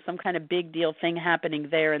figure. So some kind of big deal thing happening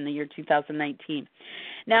there in the year 2019.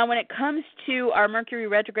 Now, when it comes to our Mercury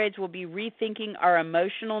retrogrades, we'll be rethinking our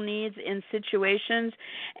emotional needs in situations.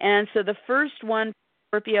 And so the first one,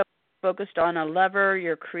 Scorpio, focused on a lover,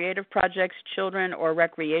 your creative projects, children, or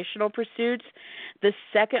recreational pursuits. The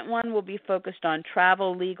second one will be focused on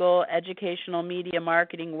travel, legal, educational, media,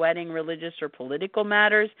 marketing, wedding, religious, or political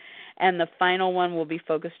matters. And the final one will be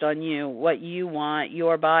focused on you, what you want,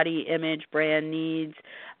 your body, image, brand needs,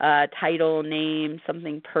 title, name,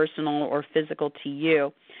 something personal or physical to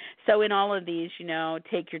you. So in all of these,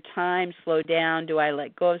 take your time, slow down. Do I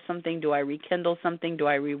let go of something? Do I rekindle something? Do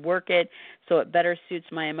I rework it so it better suits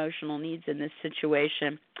my emotional needs in this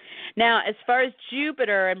situation? Now, as far as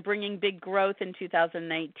Jupiter and bringing big growth in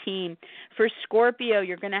 2019, for Scorpio,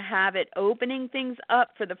 you're going to have it opening things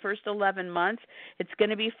up for the first 11 months. It's going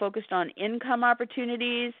to be focused on income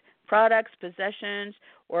opportunities, products, possessions,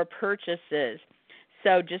 or purchases.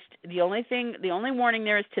 So just the only warning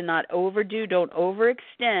there is to not overdo, don't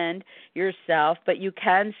overextend yourself, but you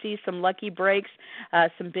can see some lucky breaks,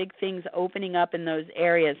 some big things opening up in those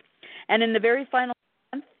areas. And in the very final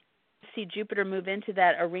month, see Jupiter move into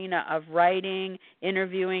that arena of writing,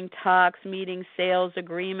 interviewing, talks, meetings, sales,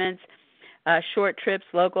 agreements, short trips,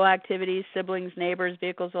 local activities, siblings, neighbors,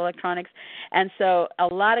 vehicles, electronics. And so a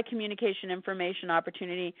lot of communication, information,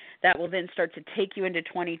 opportunity that will then start to take you into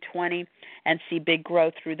 2020 and see big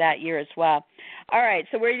growth through that year as well. All right,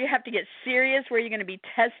 so where do you have to get serious? Where are you going to be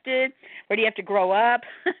tested? Where do you have to grow up?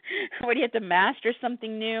 Where do you have to master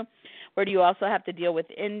something new? Where do you also have to deal with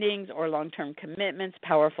endings or long-term commitments,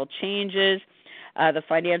 powerful changes? The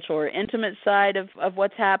financial or intimate side of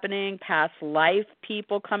what's happening, past life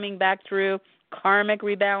people coming back through, karmic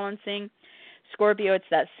rebalancing. Scorpio, it's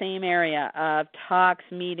that same area of talks,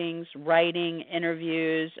 meetings, writing,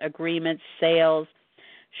 interviews, agreements, sales,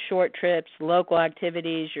 short trips, local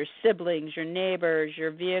activities, your siblings, your neighbors,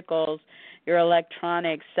 your vehicles, your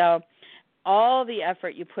electronics. So all the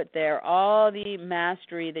effort you put there, all the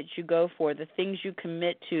mastery that you go for, the things you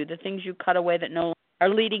commit to, the things you cut away that no longer are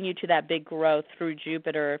leading you to that big growth through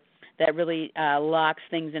Jupiter that really locks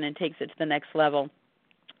things in and takes it to the next level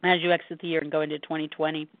as you exit the year and go into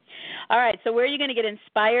 2020. All right, so where are you going to get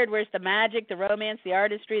inspired? Where's the magic, the romance, the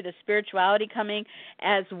artistry, the spirituality coming,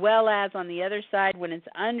 as well as on the other side, when it's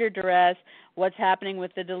under duress, what's happening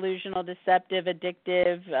with the delusional, deceptive,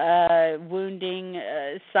 addictive, wounding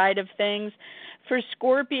side of things? For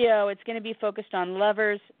Scorpio, it's going to be focused on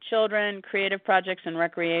lovers, children, creative projects, and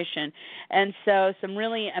recreation. And so some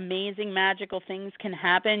really amazing, magical things can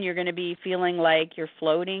happen. You're going to be feeling like you're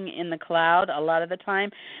floating in the cloud a lot of the time,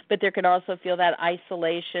 but there could also feel that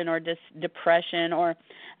isolation or depression or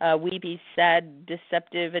weepy, sad,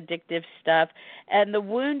 deceptive, addictive stuff. And the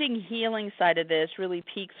wounding healing side of this really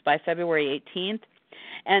peaks by February 18th.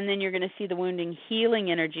 And then you're going to see the wounding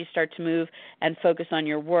healing energy start to move and focus on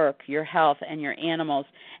your work, your health, and your animals,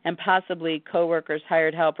 and possibly coworkers,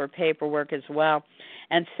 hired help, or paperwork as well.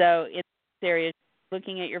 And so in this area,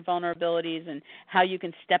 looking at your vulnerabilities and how you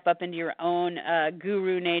can step up into your own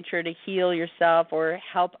guru nature to heal yourself or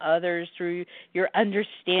help others through your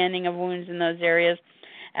understanding of wounds in those areas.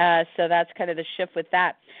 So that's kind of the shift with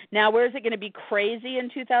that. Now, where is it going to be crazy in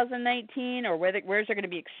 2019, or where is there going to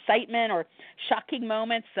be excitement or shocking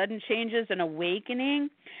moments, sudden changes, and awakening?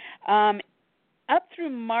 Up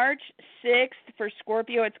through March 6th for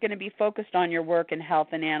Scorpio, it's going to be focused on your work and health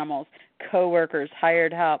and animals, coworkers,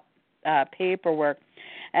 hired help, paperwork.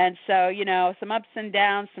 And so, some ups and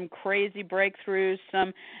downs, some crazy breakthroughs,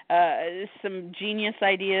 some genius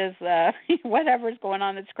ideas, whatever's going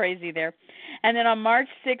on that's crazy there. And then on March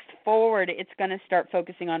 6th forward, it's going to start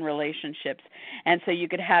focusing on relationships. And so you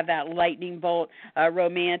could have that lightning bolt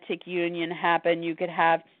romantic union happen. You could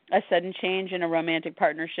have a sudden change in a romantic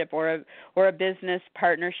partnership or a business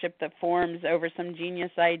partnership that forms over some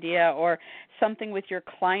genius idea, or something with your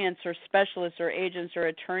clients or specialists or agents or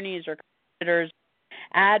attorneys or creditors,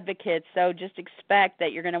 advocates. So just expect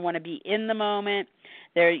that you're going to want to be in the moment.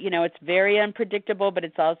 There, it's very unpredictable, but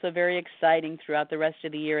it's also very exciting throughout the rest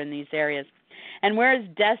of the year in these areas. And where is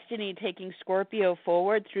Destiny taking Scorpio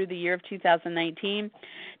forward through the year of 2019?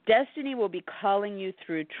 Destiny will be calling you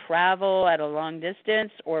through travel at a long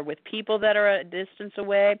distance or with people that are a distance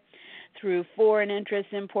away, through foreign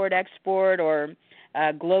interests, import, export, or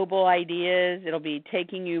global ideas. It'll be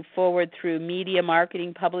taking you forward through media,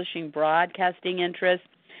 marketing, publishing, broadcasting interests.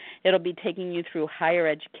 It'll be taking you through higher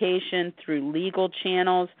education, through legal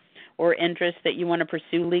channels or interests that you want to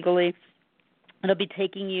pursue legally. It'll be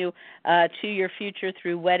taking you to your future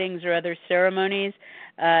through weddings or other ceremonies,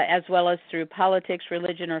 as well as through politics,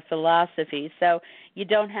 religion, or philosophy. So you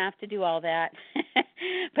don't have to do all that,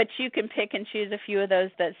 but you can pick and choose a few of those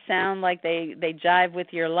that sound like they jive with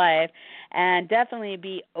your life, and definitely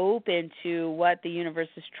be open to what the universe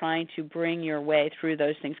is trying to bring your way through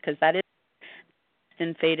those things, because that is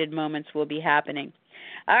when faded moments will be happening.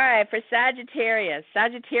 All right, for Sagittarius,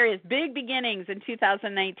 big beginnings in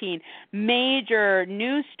 2019, major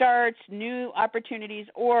new starts, new opportunities,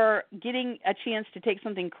 or getting a chance to take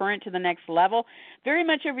something current to the next level, very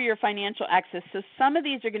much over your financial access. So some of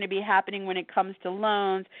these are going to be happening when it comes to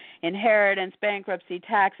loans, inheritance, bankruptcy,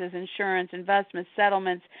 taxes, insurance, investments,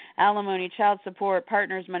 settlements, alimony, child support,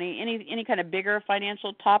 partners' money, any kind of bigger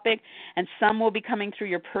financial topic, and some will be coming through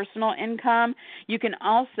your personal income. You can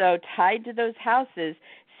also, tied to those houses,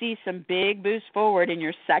 see some big boost forward in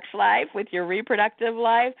your sex life, with your reproductive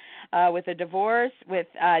life, with a divorce, with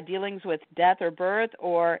dealings with death or birth,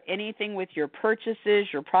 or anything with your purchases,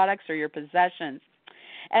 your products, or your possessions.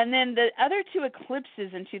 And then the other two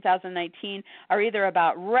eclipses in 2019 are either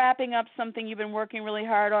about wrapping up something you've been working really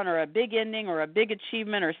hard on, or a big ending, or a big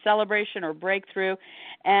achievement, or celebration, or breakthrough.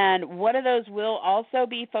 And one of those will also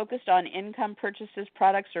be focused on income, purchases,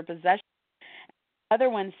 products, or possessions. Other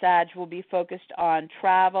one, Sag, will be focused on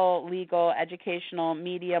travel, legal, educational,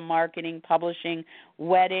 media, marketing, publishing,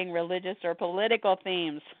 wedding, religious, or political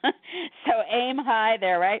themes. So aim high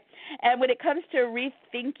there, right? And when it comes to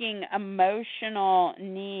rethinking emotional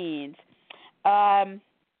needs,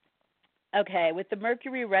 with the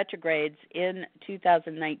Mercury retrogrades in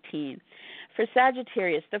 2019, for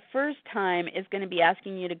Sagittarius, the first time is going to be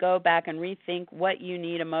asking you to go back and rethink what you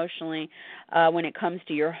need emotionally when it comes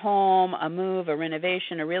to your home, a move, a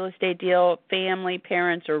renovation, a real estate deal, family,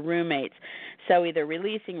 parents, or roommates. So either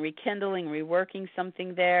releasing, rekindling, reworking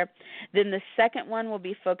something there. Then the second one will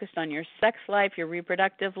be focused on your sex life, your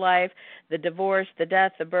reproductive life, the divorce, the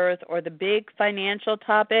death, the birth, or the big financial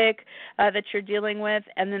topic that you're dealing with.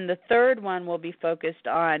 And then the third one will be focused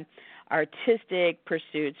on artistic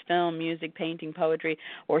pursuits, film, music, painting, poetry,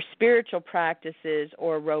 or spiritual practices,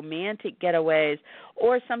 or romantic getaways,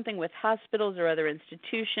 or something with hospitals or other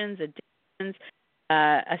institutions, addictions,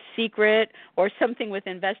 a secret or something with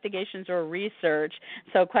investigations or research.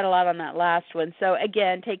 So quite a lot on that last one. So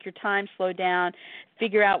again, take your time, slow down,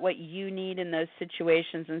 figure out what you need in those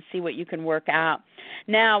situations and see what you can work out.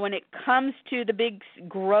 Now, when it comes to the big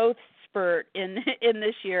growth spurt in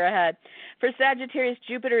this year ahead, for Sagittarius,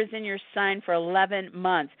 Jupiter is in your sign for 11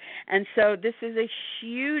 months. And so this is a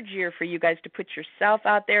huge year for you guys to put yourself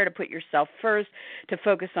out there, to put yourself first, to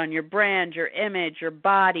focus on your brand, your image, your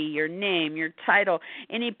body, your name, your title,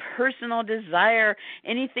 any personal desire,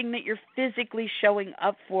 anything that you're physically showing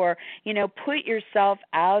up for. Put yourself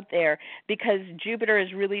out there, because Jupiter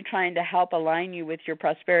is really trying to help align you with your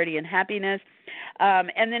prosperity and happiness.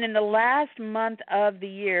 And then in the last month of the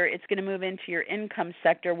year, it's going to move into your income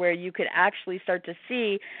sector, where you could actually start to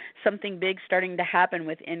see something big starting to happen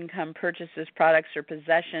with income purchases, products, or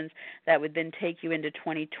possessions that would then take you into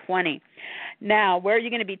 2020. Now, where are you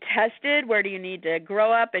going to be tested? Where do you need to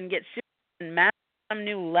grow up and get serious and master some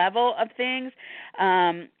new level of things?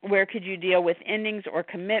 Where could you deal with endings or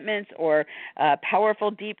commitments or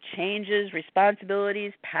powerful, deep changes,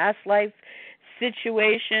 responsibilities, past life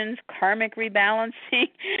situations, karmic rebalancing?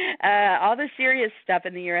 All the serious stuff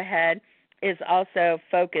in the year ahead is also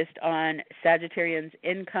focused on Sagittarians'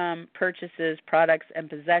 income, purchases, products, and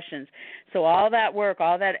possessions. So all that work,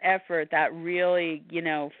 all that effort, that really,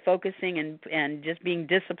 focusing and just being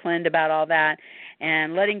disciplined about all that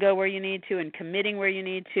and letting go where you need to and committing where you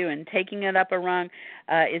need to and taking it up a rung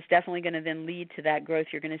is definitely going to then lead to that growth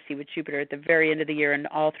you're going to see with Jupiter at the very end of the year and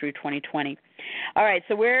all through 2020. All right,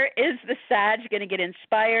 so where is the Sag going to get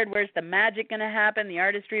inspired? Where's the magic going to happen? The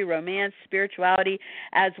artistry, romance, spirituality,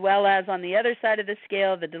 as well as on the other side of the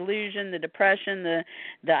scale, the delusion, the depression,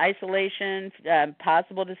 the isolation,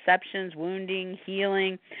 possible deceptions, wounding,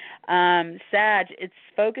 healing. Sag, it's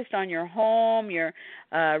focused on your home, your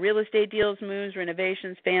real estate deals, moves,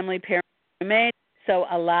 renovations, family, parents, roommates. So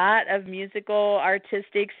a lot of musical,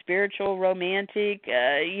 artistic, spiritual, romantic,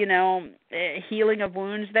 healing of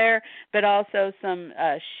wounds there, but also some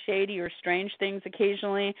shady or strange things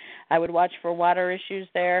occasionally. I would watch for water issues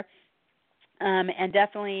there. And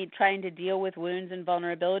definitely trying to deal with wounds and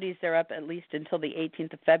vulnerabilities. They're up at least until the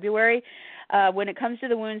 18th of February. When it comes to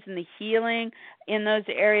the wounds and the healing in those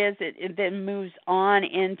areas, it then moves on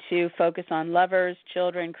into focus on lovers,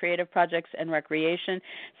 children, creative projects, and recreation.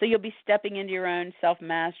 So you'll be stepping into your own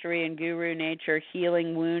self-mastery and guru nature,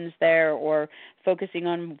 healing wounds there, or focusing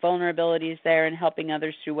on vulnerabilities there and helping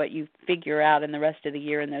others through what you figure out in the rest of the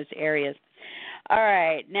year in those areas. All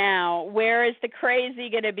right, now, where is the crazy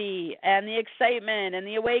going to be, and the excitement, and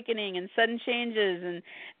the awakening, and sudden changes, and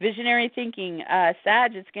visionary thinking?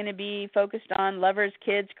 Sag, it's going to be focused on lovers,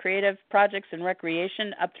 kids, creative projects, and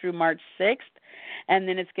recreation up through March 6th, and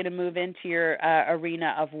then it's going to move into your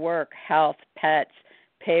arena of work, health, pets,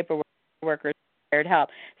 paperwork, or help.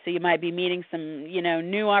 So you might be meeting some,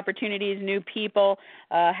 new opportunities, new people,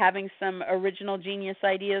 having some original genius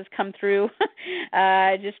ideas come through,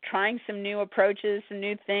 just trying some new approaches, some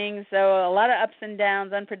new things. So a lot of ups and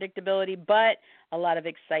downs, unpredictability, but a lot of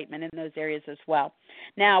excitement in those areas as well.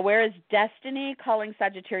 Now, where is destiny calling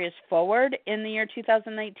Sagittarius forward in the year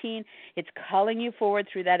 2019? It's calling you forward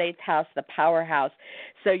through that 8th house, the power house.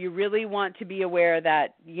 So you really want to be aware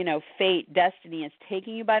that, fate, destiny is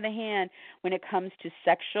taking you by the hand when it comes to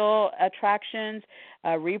sexual attractions,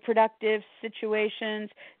 reproductive situations,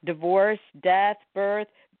 divorce, death, birth,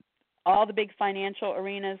 all the big financial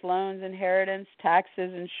arenas, loans, inheritance,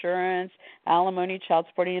 taxes, insurance, alimony, child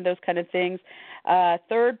support, any of those kind of things.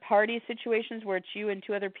 Third-party situations where it's you and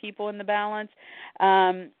two other people in the balance.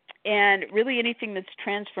 And really anything that's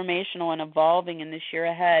transformational and evolving in this year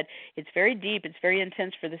ahead. It's very deep. It's very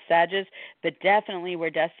intense for the Sagittarius, but definitely where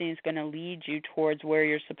destiny is going to lead you towards where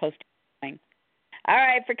you're supposed to be going. All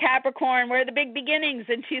right, for Capricorn, where are the big beginnings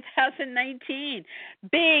in 2019?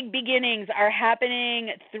 Big beginnings are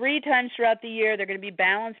happening 3 times throughout the year. They're going to be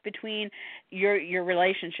balanced between your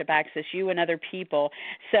relationship axis, you and other people.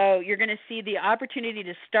 So you're going to see the opportunity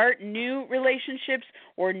to start new relationships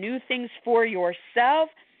or new things for yourself,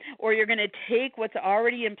 or you're going to take what's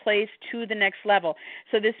already in place to the next level.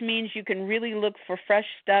 So this means you can really look for fresh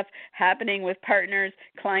stuff happening with partners,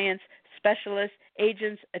 clients, specialists,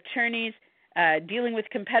 agents, attorneys, dealing with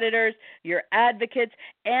competitors, your advocates,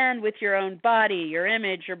 and with your own body, your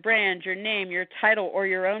image, your brand, your name, your title, or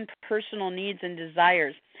your own personal needs and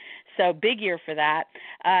desires. So big year for that.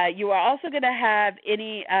 You are also going to have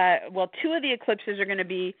 2 of the eclipses are going to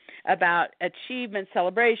be about achievement,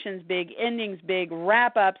 celebrations, big endings, big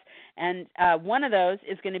wrap-ups, and one of those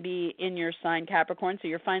is going to be in your sign Capricorn. So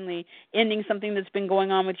you're finally ending something that's been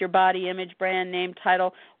going on with your body, image, brand, name,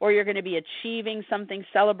 title, or you're going to be achieving something,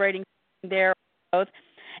 celebrating there, growth.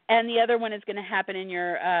 And the other one is going to happen in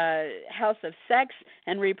your house of sex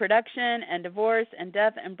and reproduction and divorce and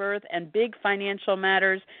death and birth and big financial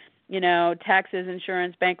matters, taxes,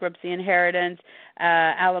 insurance, bankruptcy, inheritance,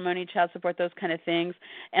 alimony, child support, those kind of things.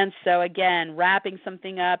 And so, again, wrapping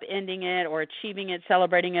something up, ending it, or achieving it,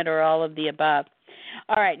 celebrating it, or all of the above.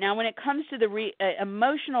 All right, now when it comes to the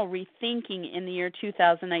emotional rethinking in the year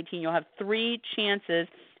 2019, you'll have 3 chances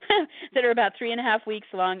that are about 3.5 weeks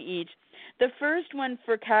long each. The first one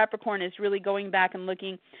for Capricorn is really going back and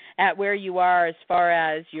looking at where you are as far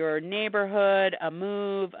as your neighborhood, a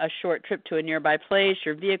move, a short trip to a nearby place,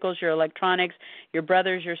 your vehicles, your electronics, your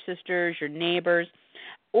brothers, your sisters, your neighbors,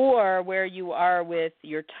 or where you are with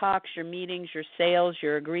your talks, your meetings, your sales,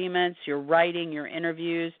 your agreements, your writing, your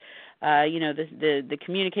interviews, the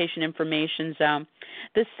communication information zone.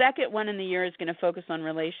 The second one in the year is going to focus on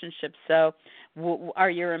relationships. So are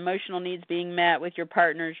your emotional needs being met with your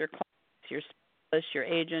partners, your clients, your specialists, your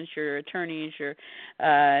agents, your attorneys, your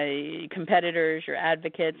competitors, your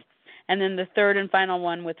advocates? And then the third and final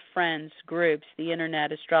one with friends, groups, the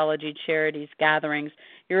internet, astrology, charities, gatherings,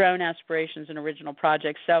 your own aspirations and original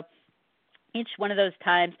projects. So each one of those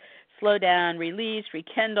times, slow down, release,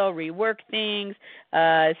 rekindle, rework things,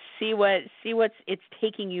 see what's it's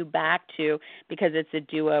taking you back to, because it's a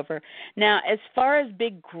do-over. Now, as far as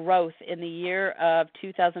big growth in the year of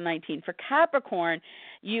 2019, for Capricorn,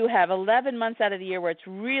 you have 11 months out of the year where it's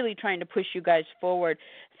really trying to push you guys forward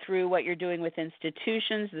through what you're doing with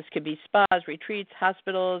institutions. This could be spas, retreats,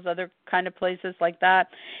 hospitals, other kind of places like that.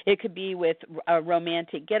 It could be with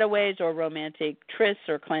romantic getaways or romantic trysts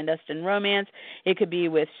or clandestine romance. It could be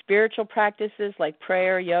with spiritual practices like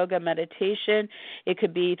prayer, yoga, meditation. It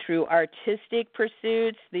could be through artistic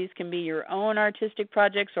pursuits. These can be your own artistic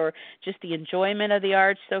projects or just the enjoyment of the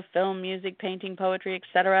arts, so film, music, painting, poetry,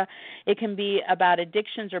 etc. It can be about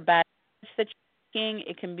addictions or bad habits that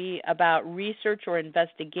it can be about research or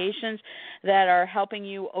investigations that are helping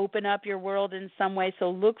you open up your world in some way.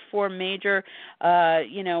 So look for major,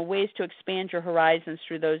 ways to expand your horizons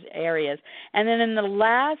through those areas. And then in the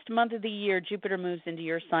last month of the year, Jupiter moves into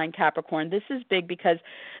your sign, Capricorn. This is big because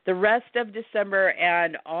the rest of December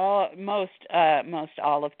and most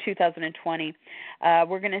all of 2020,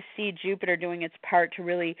 we're going to see Jupiter doing its part to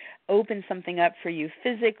really open something up for you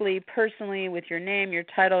physically, personally, with your name, your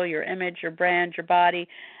title, your image, your brand, your body,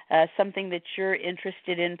 something that you're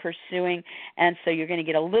interested in pursuing. And so you're going to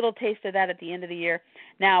get a little taste of that at the end of the year.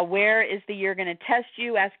 Now, where is the year going to test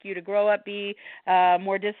you, ask you to grow up, be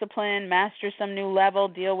more disciplined, master some new level,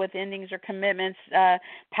 deal with endings or commitments,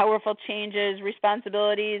 powerful changes,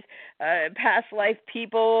 responsibilities, past life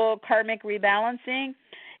people, karmic rebalancing?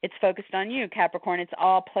 It's focused on you, Capricorn. It's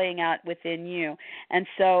all playing out within you. And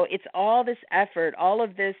so it's all this effort, all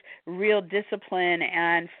of this real discipline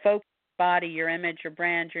and focus, body, your image, your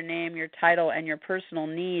brand, your name, your title, and your personal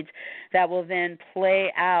needs that will then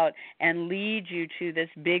play out and lead you to this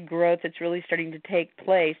big growth that's really starting to take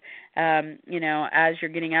place, as you're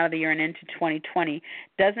getting out of the year and into 2020.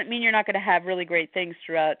 Doesn't mean you're not going to have really great things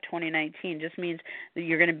throughout 2019. Just means that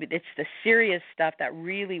it's the serious stuff that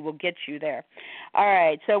really will get you there. All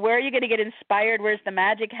right, so where are you going to get inspired? Where's the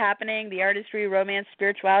magic happening? The artistry, romance,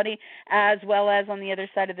 spirituality, as well as on the other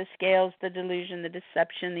side of the scales, the delusion, the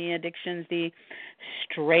deception, the addiction, the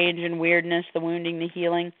strange and weirdness, the wounding, the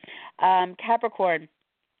healing. Capricorn,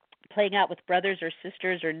 playing out with brothers or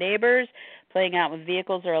sisters or neighbors, playing out with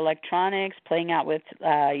vehicles or electronics, playing out with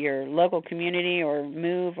your local community or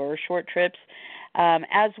move or short trips,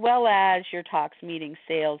 as well as your talks, meetings,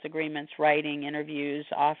 sales, agreements, writing, interviews,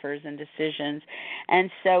 offers, and decisions. And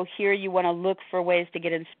so here you want to look for ways to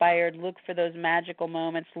get inspired, look for those magical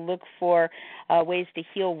moments, look for ways to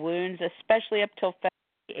heal wounds, especially up till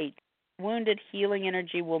February 8th. Wounded healing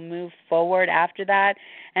energy will move forward after that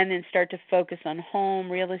and then start to focus on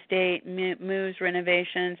home, real estate, moves,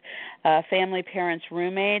 renovations, family, parents,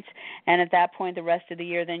 roommates. And at that point, the rest of the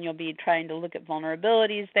year, then you'll be trying to look at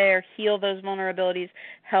vulnerabilities there, heal those vulnerabilities,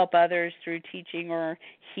 help others through teaching or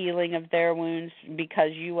healing of their wounds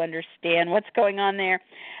because you understand what's going on there.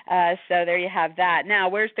 So there you have that. Now,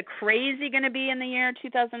 where's the crazy going to be in the year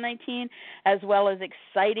 2019, as well as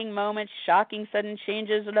exciting moments, shocking sudden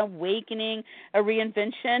changes, an awakening, a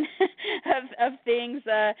reinvention of things,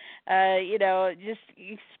 just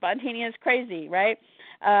spontaneous crazy, right?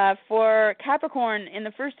 For Capricorn, in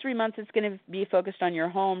the first 3 months, it's going to be focused on your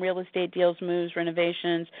home, real estate deals, moves,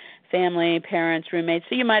 renovations, family, parents, roommates.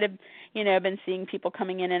 So you might have, been seeing people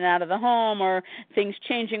coming in and out of the home or things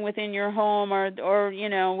changing within your home or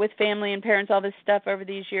with family and parents, all this stuff over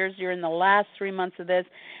these years. You're in the last 3 months of this.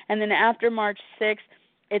 And then after March 6th,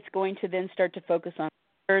 it's going to then start to focus on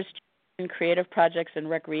first creative projects and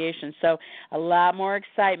recreation. So a lot more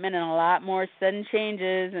excitement and a lot more sudden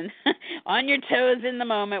changes and on your toes in the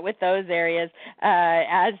moment with those areas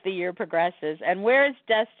as the year progresses. And where is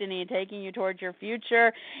destiny taking you towards your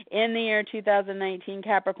future in the year 2019,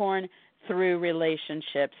 Capricorn? Through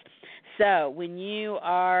relationships. So when you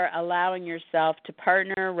are allowing yourself to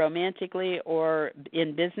partner romantically or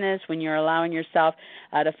in business, when you're allowing yourself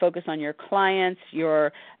to focus on your clients,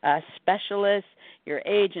 your specialists, your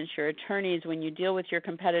agents, your attorneys, when you deal with your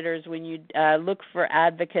competitors, when you look for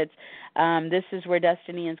advocates, this is where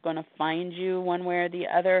destiny is going to find you one way or the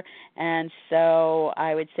other. And so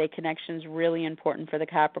I would say connection is really important for the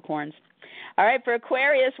Capricorns. All right, for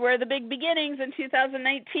Aquarius, where are the big beginnings in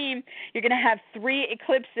 2019? You're going to have 3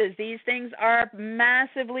 eclipses. These things are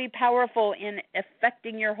massively powerful in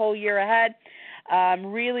affecting your whole year ahead,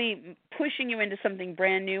 really pushing you into something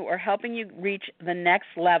brand new or helping you reach the next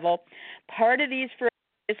level. Part of these for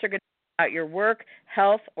Aquarius are going to be about your work,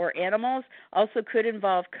 health, or animals. Also could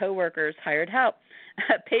involve coworkers, hired help,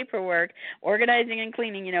 paperwork, organizing and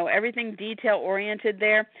cleaning, everything detail-oriented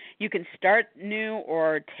there. You can start new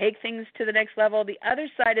or take things to the next level. The other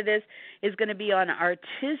side of this is going to be on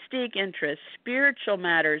artistic interests, spiritual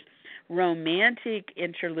matters, romantic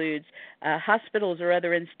interludes, hospitals or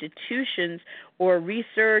other institutions, or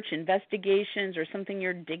research, investigations, or something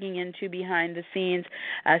you're digging into behind the scenes.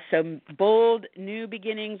 So bold new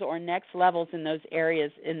beginnings or next levels in those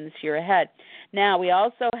areas in this year ahead. Now, we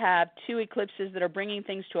also have 2 eclipses that are bringing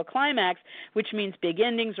things to a climax, which means big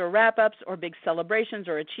endings or wrap-ups or big celebrations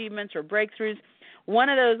or achievements or breakthroughs. One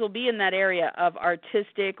of those will be in that area of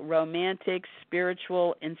artistic, romantic,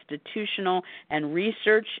 spiritual, institutional, and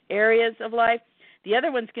research areas of life. The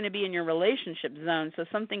other one's going to be in your relationship zone, so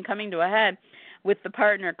something coming to a head with the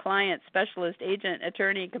partner, client, specialist, agent,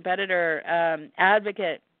 attorney, competitor,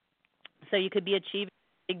 advocate. So you could be achieving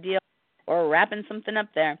a big deal or wrapping something up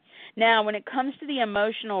there. Now, when it comes to the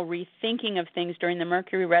emotional rethinking of things during the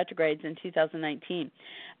Mercury retrogrades in 2019,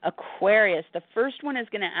 Aquarius, the first one is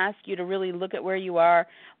going to ask you to really look at where you are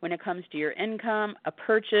when it comes to your income, a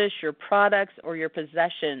purchase, your products, or your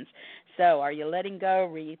possessions. So are you letting go,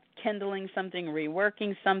 rekindling something,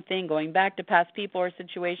 reworking something, going back to past people or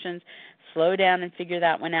situations? Slow down and figure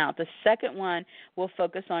that one out. The second one will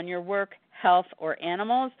focus on your work, health, or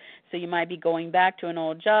animals. So you might be going back to an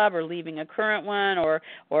old job or leaving a current one or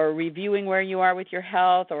reviewing where you are with your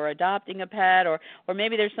health or adopting a pet or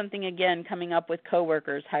maybe there's something, again, coming up with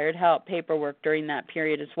coworkers, hired help, paperwork during that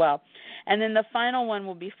period as well. And then the final one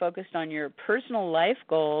will be focused on your personal life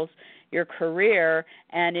goals, your career,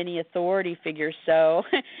 and any authority figures. So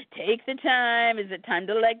take the time. Is it time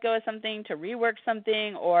to let go of something, to rework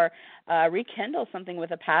something, or rekindle something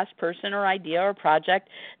with a past person or idea or project?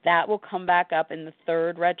 That will come back up in the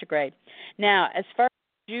 3rd retrograde. Now, as far as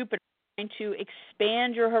Jupiter, trying to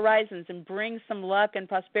expand your horizons and bring some luck and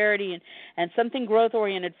prosperity and something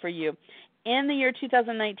growth-oriented for you. In the year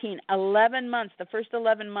 2019, 11 months, the first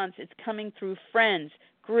 11 months, it's coming through friends,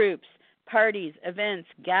 groups, parties, events,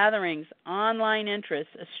 gatherings, online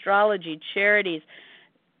interests, astrology, charities,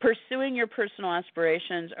 pursuing your personal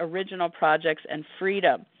aspirations, original projects, and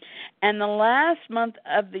freedom. And the last month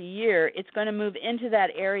of the year, it's going to move into that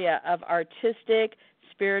area of artistic,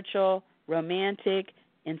 spiritual, romantic,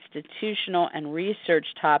 institutional, and research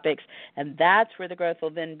topics, and that's where the growth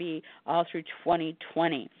will then be all through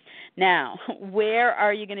 2020. Now, where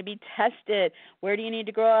are you going to be tested? Where do you need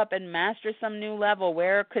to grow up and master some new level?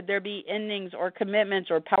 Where could there be endings or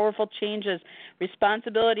commitments or powerful changes,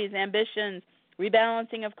 responsibilities, ambitions,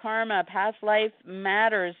 rebalancing of karma, past life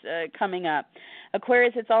matters coming up?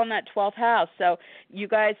 Aquarius, it's all in that 12th house. So you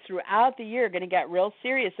guys throughout the year are going to get real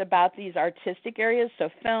serious about these artistic areas, so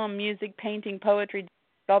film, music, painting, poetry,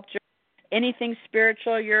 sculpture, anything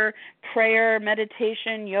spiritual, your prayer,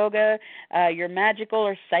 meditation, yoga, your magical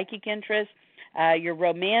or psychic interests, your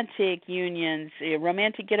romantic unions, your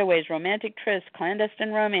romantic getaways, romantic trysts,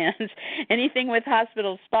 clandestine romance, anything with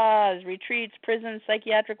hospitals, spas, retreats, prisons,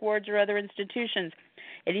 psychiatric wards, or other institutions,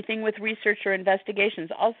 anything with research or investigations,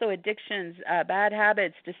 also addictions, bad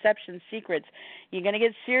habits, deception, secrets. You're going to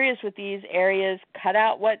get serious with these areas, cut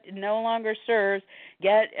out what no longer serves,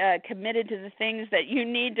 get committed to the things that you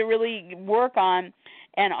need to really work on,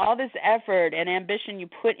 and all this effort and ambition you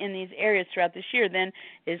put in these areas throughout this year then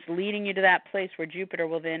is leading you to that place where Jupiter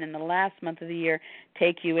will then, in the last month of the year,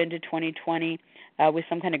 take you into 2020 with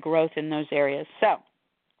some kind of growth in those areas. So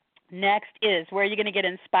next is, where are you going to get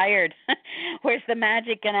inspired? Where's the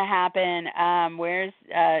magic going to happen? Where's,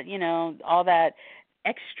 all that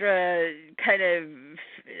extra kind of,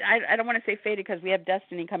 I don't want to say fated because we have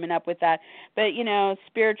destiny coming up with that, but,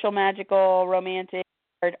 spiritual, magical, romantic,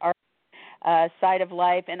 art, side of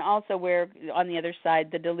life, and also where on the other side,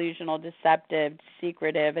 the delusional, deceptive,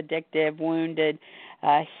 secretive, addictive, wounded,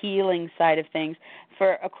 healing side of things.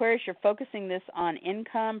 For Aquarius, you're focusing this on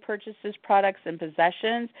income, purchases, products, and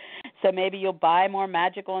possessions. So maybe you'll buy more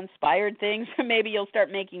magical, inspired things. Maybe you'll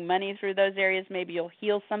start making money through those areas. Maybe you'll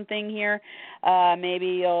heal something here. Maybe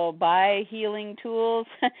you'll buy healing tools.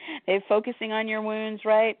 They're focusing on your wounds,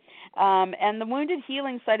 right? And the wounded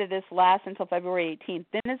healing side of this lasts until February 18th.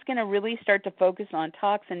 Then it's going to really start to focus on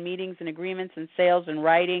talks and meetings and agreements and sales and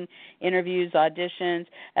writing, interviews, auditions,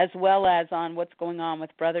 as well as on what's going on with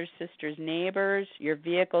brothers, sisters, neighbors, your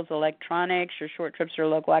vehicles, electronics, your short trips or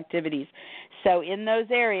local activities. So in those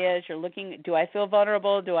areas, you're looking, do I feel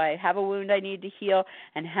vulnerable? Do I have a wound I need to heal?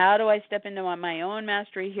 And how do I step into my own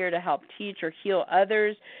mastery here to help teach or heal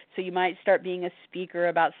others? So you might start being a speaker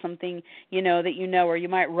about something, that you know, or you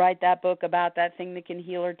might write that book about that thing that can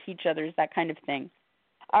heal or teach others, that kind of thing.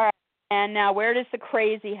 All right. And now where does the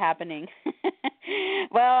crazy happening?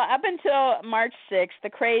 Well, up until March 6th, the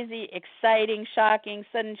crazy, exciting, shocking,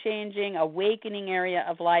 sudden changing, awakening area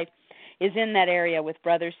of life is in that area with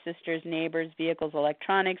brothers, sisters, neighbors, vehicles,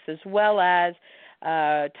 electronics, as well as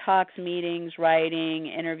talks, meetings, writing,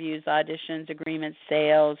 interviews, auditions, agreements,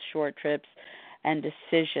 sales, short trips, and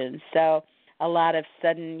decisions. So a lot of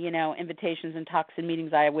sudden, invitations and talks and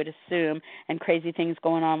meetings, I would assume, and crazy things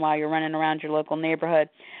going on while you're running around your local neighborhood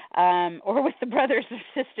or with the brothers or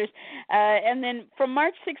sisters. And then from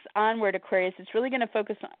March 6th onward, Aquarius, it's really going to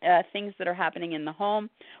focus on things that are happening in the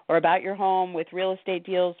home or about your home with real estate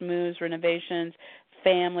deals, moves, renovations,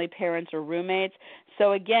 family, parents, or roommates.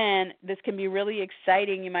 So again, this can be really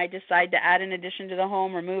exciting. You might decide to add an addition to the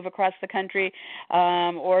home or move across the country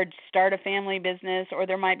or start a family business, or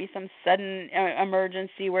there might be some sudden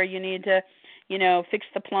emergency where you need to, fix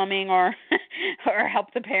the plumbing or or help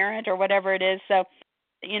the parent or whatever it is. So,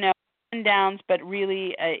 ups and downs, but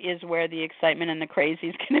really is where the excitement and the crazy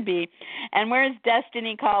is going to be. And where is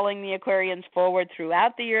destiny calling the Aquarians forward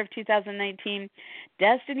throughout the year of 2019?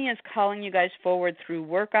 Destiny is calling you guys forward through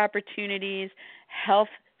work opportunities, health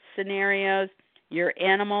scenarios, your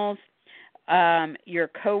animals, your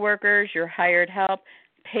coworkers, your hired help,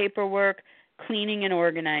 paperwork, cleaning and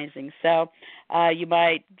organizing. So you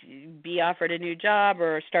might be offered a new job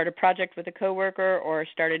or start a project with a coworker or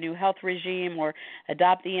start a new health regime or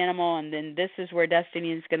adopt the animal, and then this is where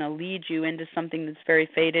destiny is going to lead you into something that's very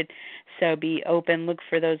fated. So be open, look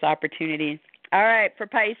for those opportunities. All right, for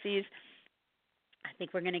Pisces, I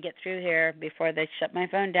think we're going to get through here before they shut my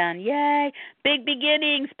phone down. Yay! Big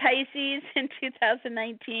beginnings, Pisces, in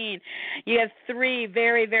 2019. You have 3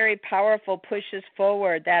 very, very powerful pushes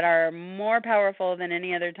forward that are more powerful than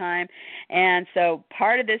any other time. And so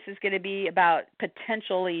part of this is going to be about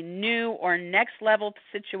potentially new or next level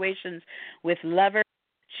situations with lovers,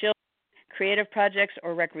 children, creative projects,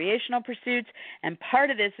 or recreational pursuits. And part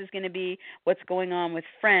of this is going to be what's going on with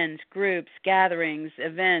friends, groups, gatherings,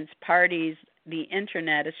 events, parties, the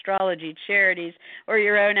internet, astrology, charities, or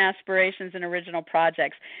your own aspirations and original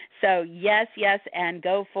projects. So yes, and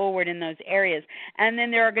go forward in those areas. And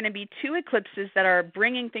then there are going to be 2 eclipses that are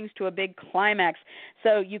bringing things to a big climax.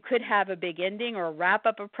 So you could have a big ending or a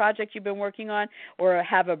wrap-up of a project you've been working on, or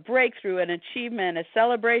have a breakthrough, an achievement, a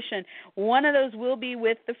celebration. One of those will be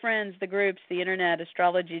with the friends, the groups, the internet,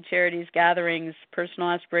 astrology, charities, gatherings,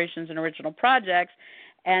 personal aspirations, and original projects.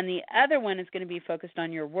 And the other one is going to be focused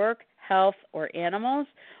on your work, health, or animals,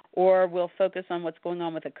 or we'll focus on what's going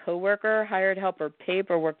on with a coworker, hired help, or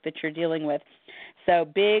paperwork that you're dealing with. So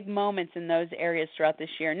big moments in those areas throughout this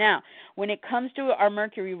year. Now, when it comes to our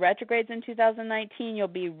Mercury retrogrades in 2019, you'll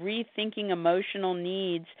be rethinking emotional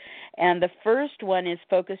needs. And the first one is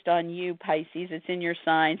focused on you, Pisces. It's in your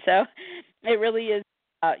sign. So it really is,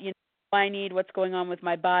 I need, what's going on with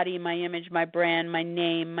my body, my image, my brand, my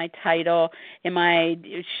name, my title. Am I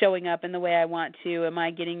showing up in the way I want to? Am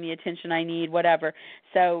I getting the attention I need? Whatever.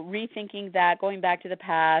 So rethinking that, going back to the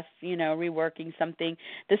past, reworking something.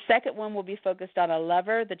 The second one will be focused on a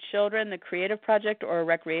lover, the children, the creative project, or a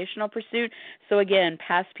recreational pursuit. So again,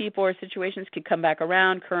 past people or situations could come back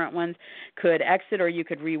around. Current ones could exit, or you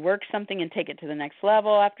could rework something and take it to the next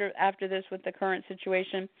level after this with the current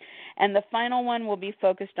situation. And the final one will be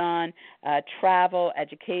focused on travel,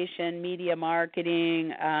 education, media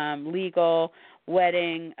marketing, legal,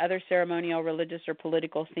 wedding, other ceremonial, religious, or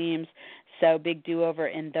political themes. So big do-over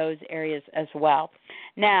in those areas as well.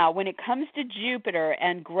 Now, when it comes to Jupiter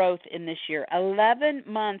and growth in this year, 11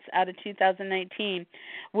 months out of 2019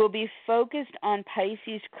 will be focused on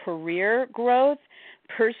Pisces career growth,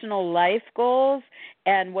 personal life goals,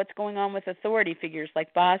 and what's going on with authority figures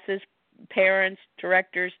like bosses, parents,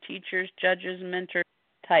 directors, teachers, judges, mentors,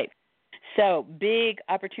 types. So big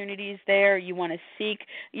opportunities there. You want to seek,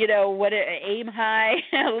 aim high,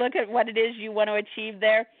 look at what it is you want to achieve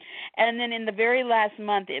there. And then in the very last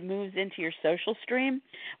month, it moves into your social stream,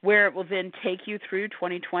 where it will then take you through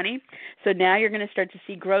 2020. So now you're going to start to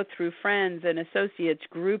see growth through friends and associates,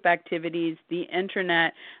 group activities, the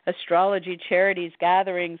internet, astrology, charities,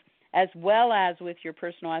 gatherings, as well as with your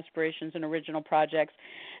personal aspirations and original projects.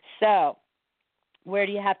 So where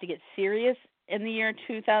do you have to get serious in the year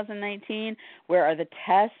 2019? Where are the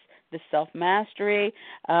tests, the self-mastery,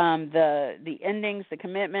 the endings, the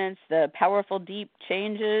commitments, the powerful, deep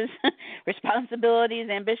changes, responsibilities,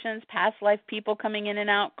 ambitions, past life people coming in and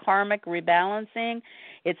out, karmic rebalancing?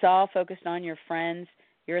 It's all focused on your friends,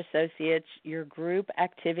 your associates, your group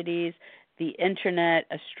activities, the internet,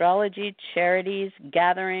 astrology, charities,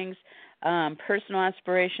 gatherings, personal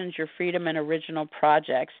aspirations, your freedom, and original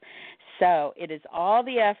projects. So it is all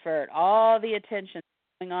the effort, all the attention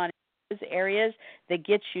going on in those areas that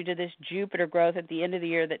gets you to this Jupiter growth at the end of the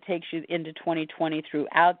year that takes you into 2020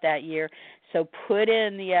 throughout that year. So put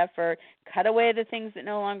in the effort, cut away the things that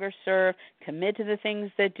no longer serve, commit to the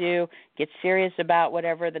things that do, get serious about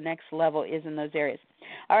whatever the next level is in those areas.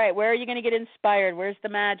 All right, where are you going to get inspired? Where's the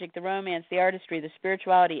magic, the romance, the artistry, the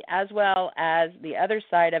spirituality, as well as the other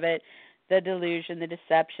side of it, the delusion, the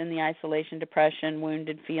deception, the isolation, depression,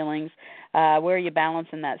 wounded feelings? Where are you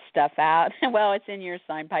balancing that stuff out? Well, it's in your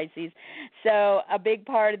sign, Pisces. So a big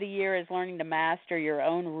part of the year is learning to master your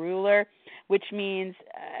own ruler, which means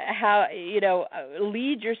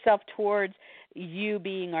lead yourself towards you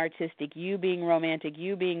being artistic, you being romantic,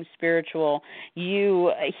 you being spiritual,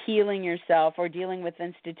 you healing yourself or dealing with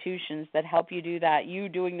institutions that help you do that, you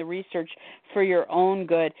doing the research for your own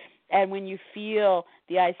good. And when you feel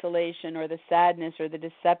the isolation or the sadness or the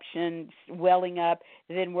deception welling up,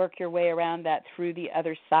 then work your way around that through the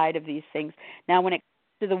other side of these things. Now, when it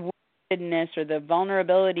comes to the woundedness or the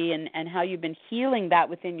vulnerability and how you've been healing that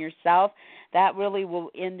within yourself, that really will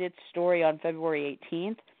end its story on February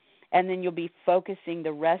 18th. And then you'll be focusing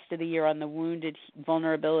the rest of the year on the wounded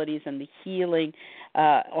vulnerabilities and the healing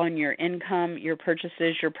on your income, your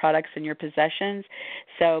purchases, your products, and your possessions.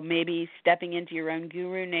 So maybe stepping into your own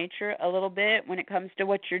guru nature a little bit when it comes to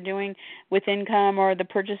what you're doing with income or the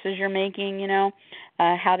purchases you're making,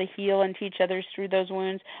 how to heal and teach others through those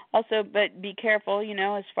wounds. Also, but be careful,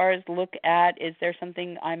 as far as look at, is there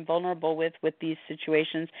something I'm vulnerable with these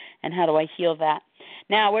situations, and how do I heal that?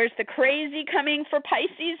 Now, where's the crazy coming for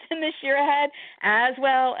Pisces in this year ahead, as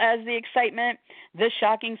well as the excitement, the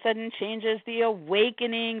shocking sudden changes, the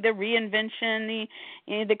awakening, the reinvention,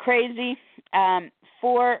 the crazy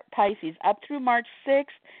for Pisces. Up through March 6th,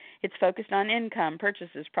 it's focused on income,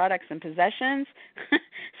 purchases, products, and possessions.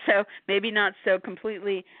 So maybe not so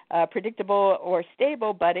completely predictable or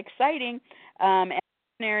stable, but exciting and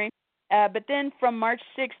extraordinary. But then from March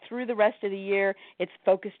 6th through the rest of the year, it's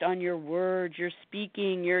focused on your words, your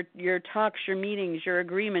speaking, your talks, your meetings, your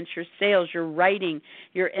agreements, your sales, your writing,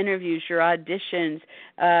 your interviews, your auditions,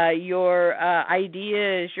 your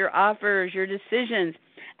ideas, your offers, your decisions,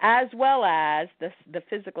 as well as the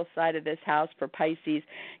physical side of this house for Pisces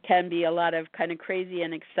can be a lot of kind of crazy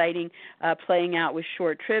and exciting playing out with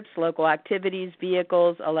short trips, local activities,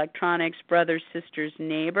 vehicles, electronics, brothers, sisters,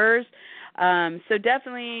 neighbors. So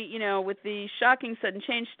definitely, with the shocking sudden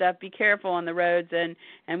change stuff, be careful on the roads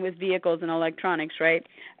and with vehicles and electronics, right?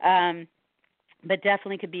 But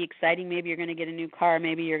definitely could be exciting. Maybe you're going to get a new car.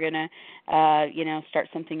 Maybe you're going to, start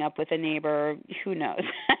something up with a neighbor. Who knows?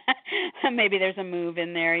 Maybe there's a move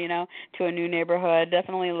in there, to a new neighborhood.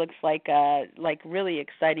 Definitely looks like really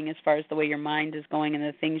exciting as far as the way your mind is going and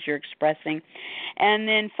the things you're expressing. And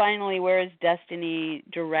then finally, where is destiny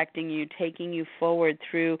directing you, taking you forward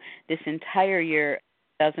through this entire year?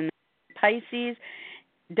 2019 Pisces.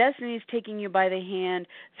 Destiny is taking you by the hand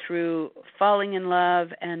through falling in love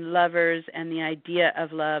and lovers and the idea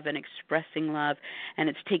of love and expressing love. And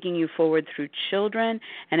it's taking you forward through children,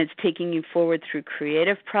 and it's taking you forward through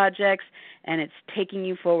creative projects, and it's taking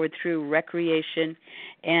you forward through recreation.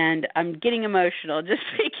 And I'm getting emotional just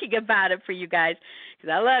thinking about it for you guys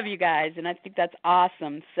because I love you guys, and I think that's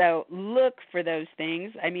awesome. So look for those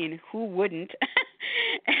things. I mean, who wouldn't?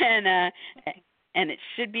 And it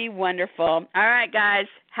should be wonderful. All right, guys,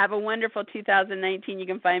 have a wonderful 2019. You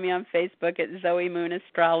can find me on Facebook at Zoe Moon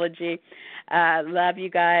Astrology. Love you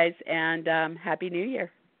guys, and Happy New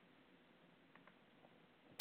Year.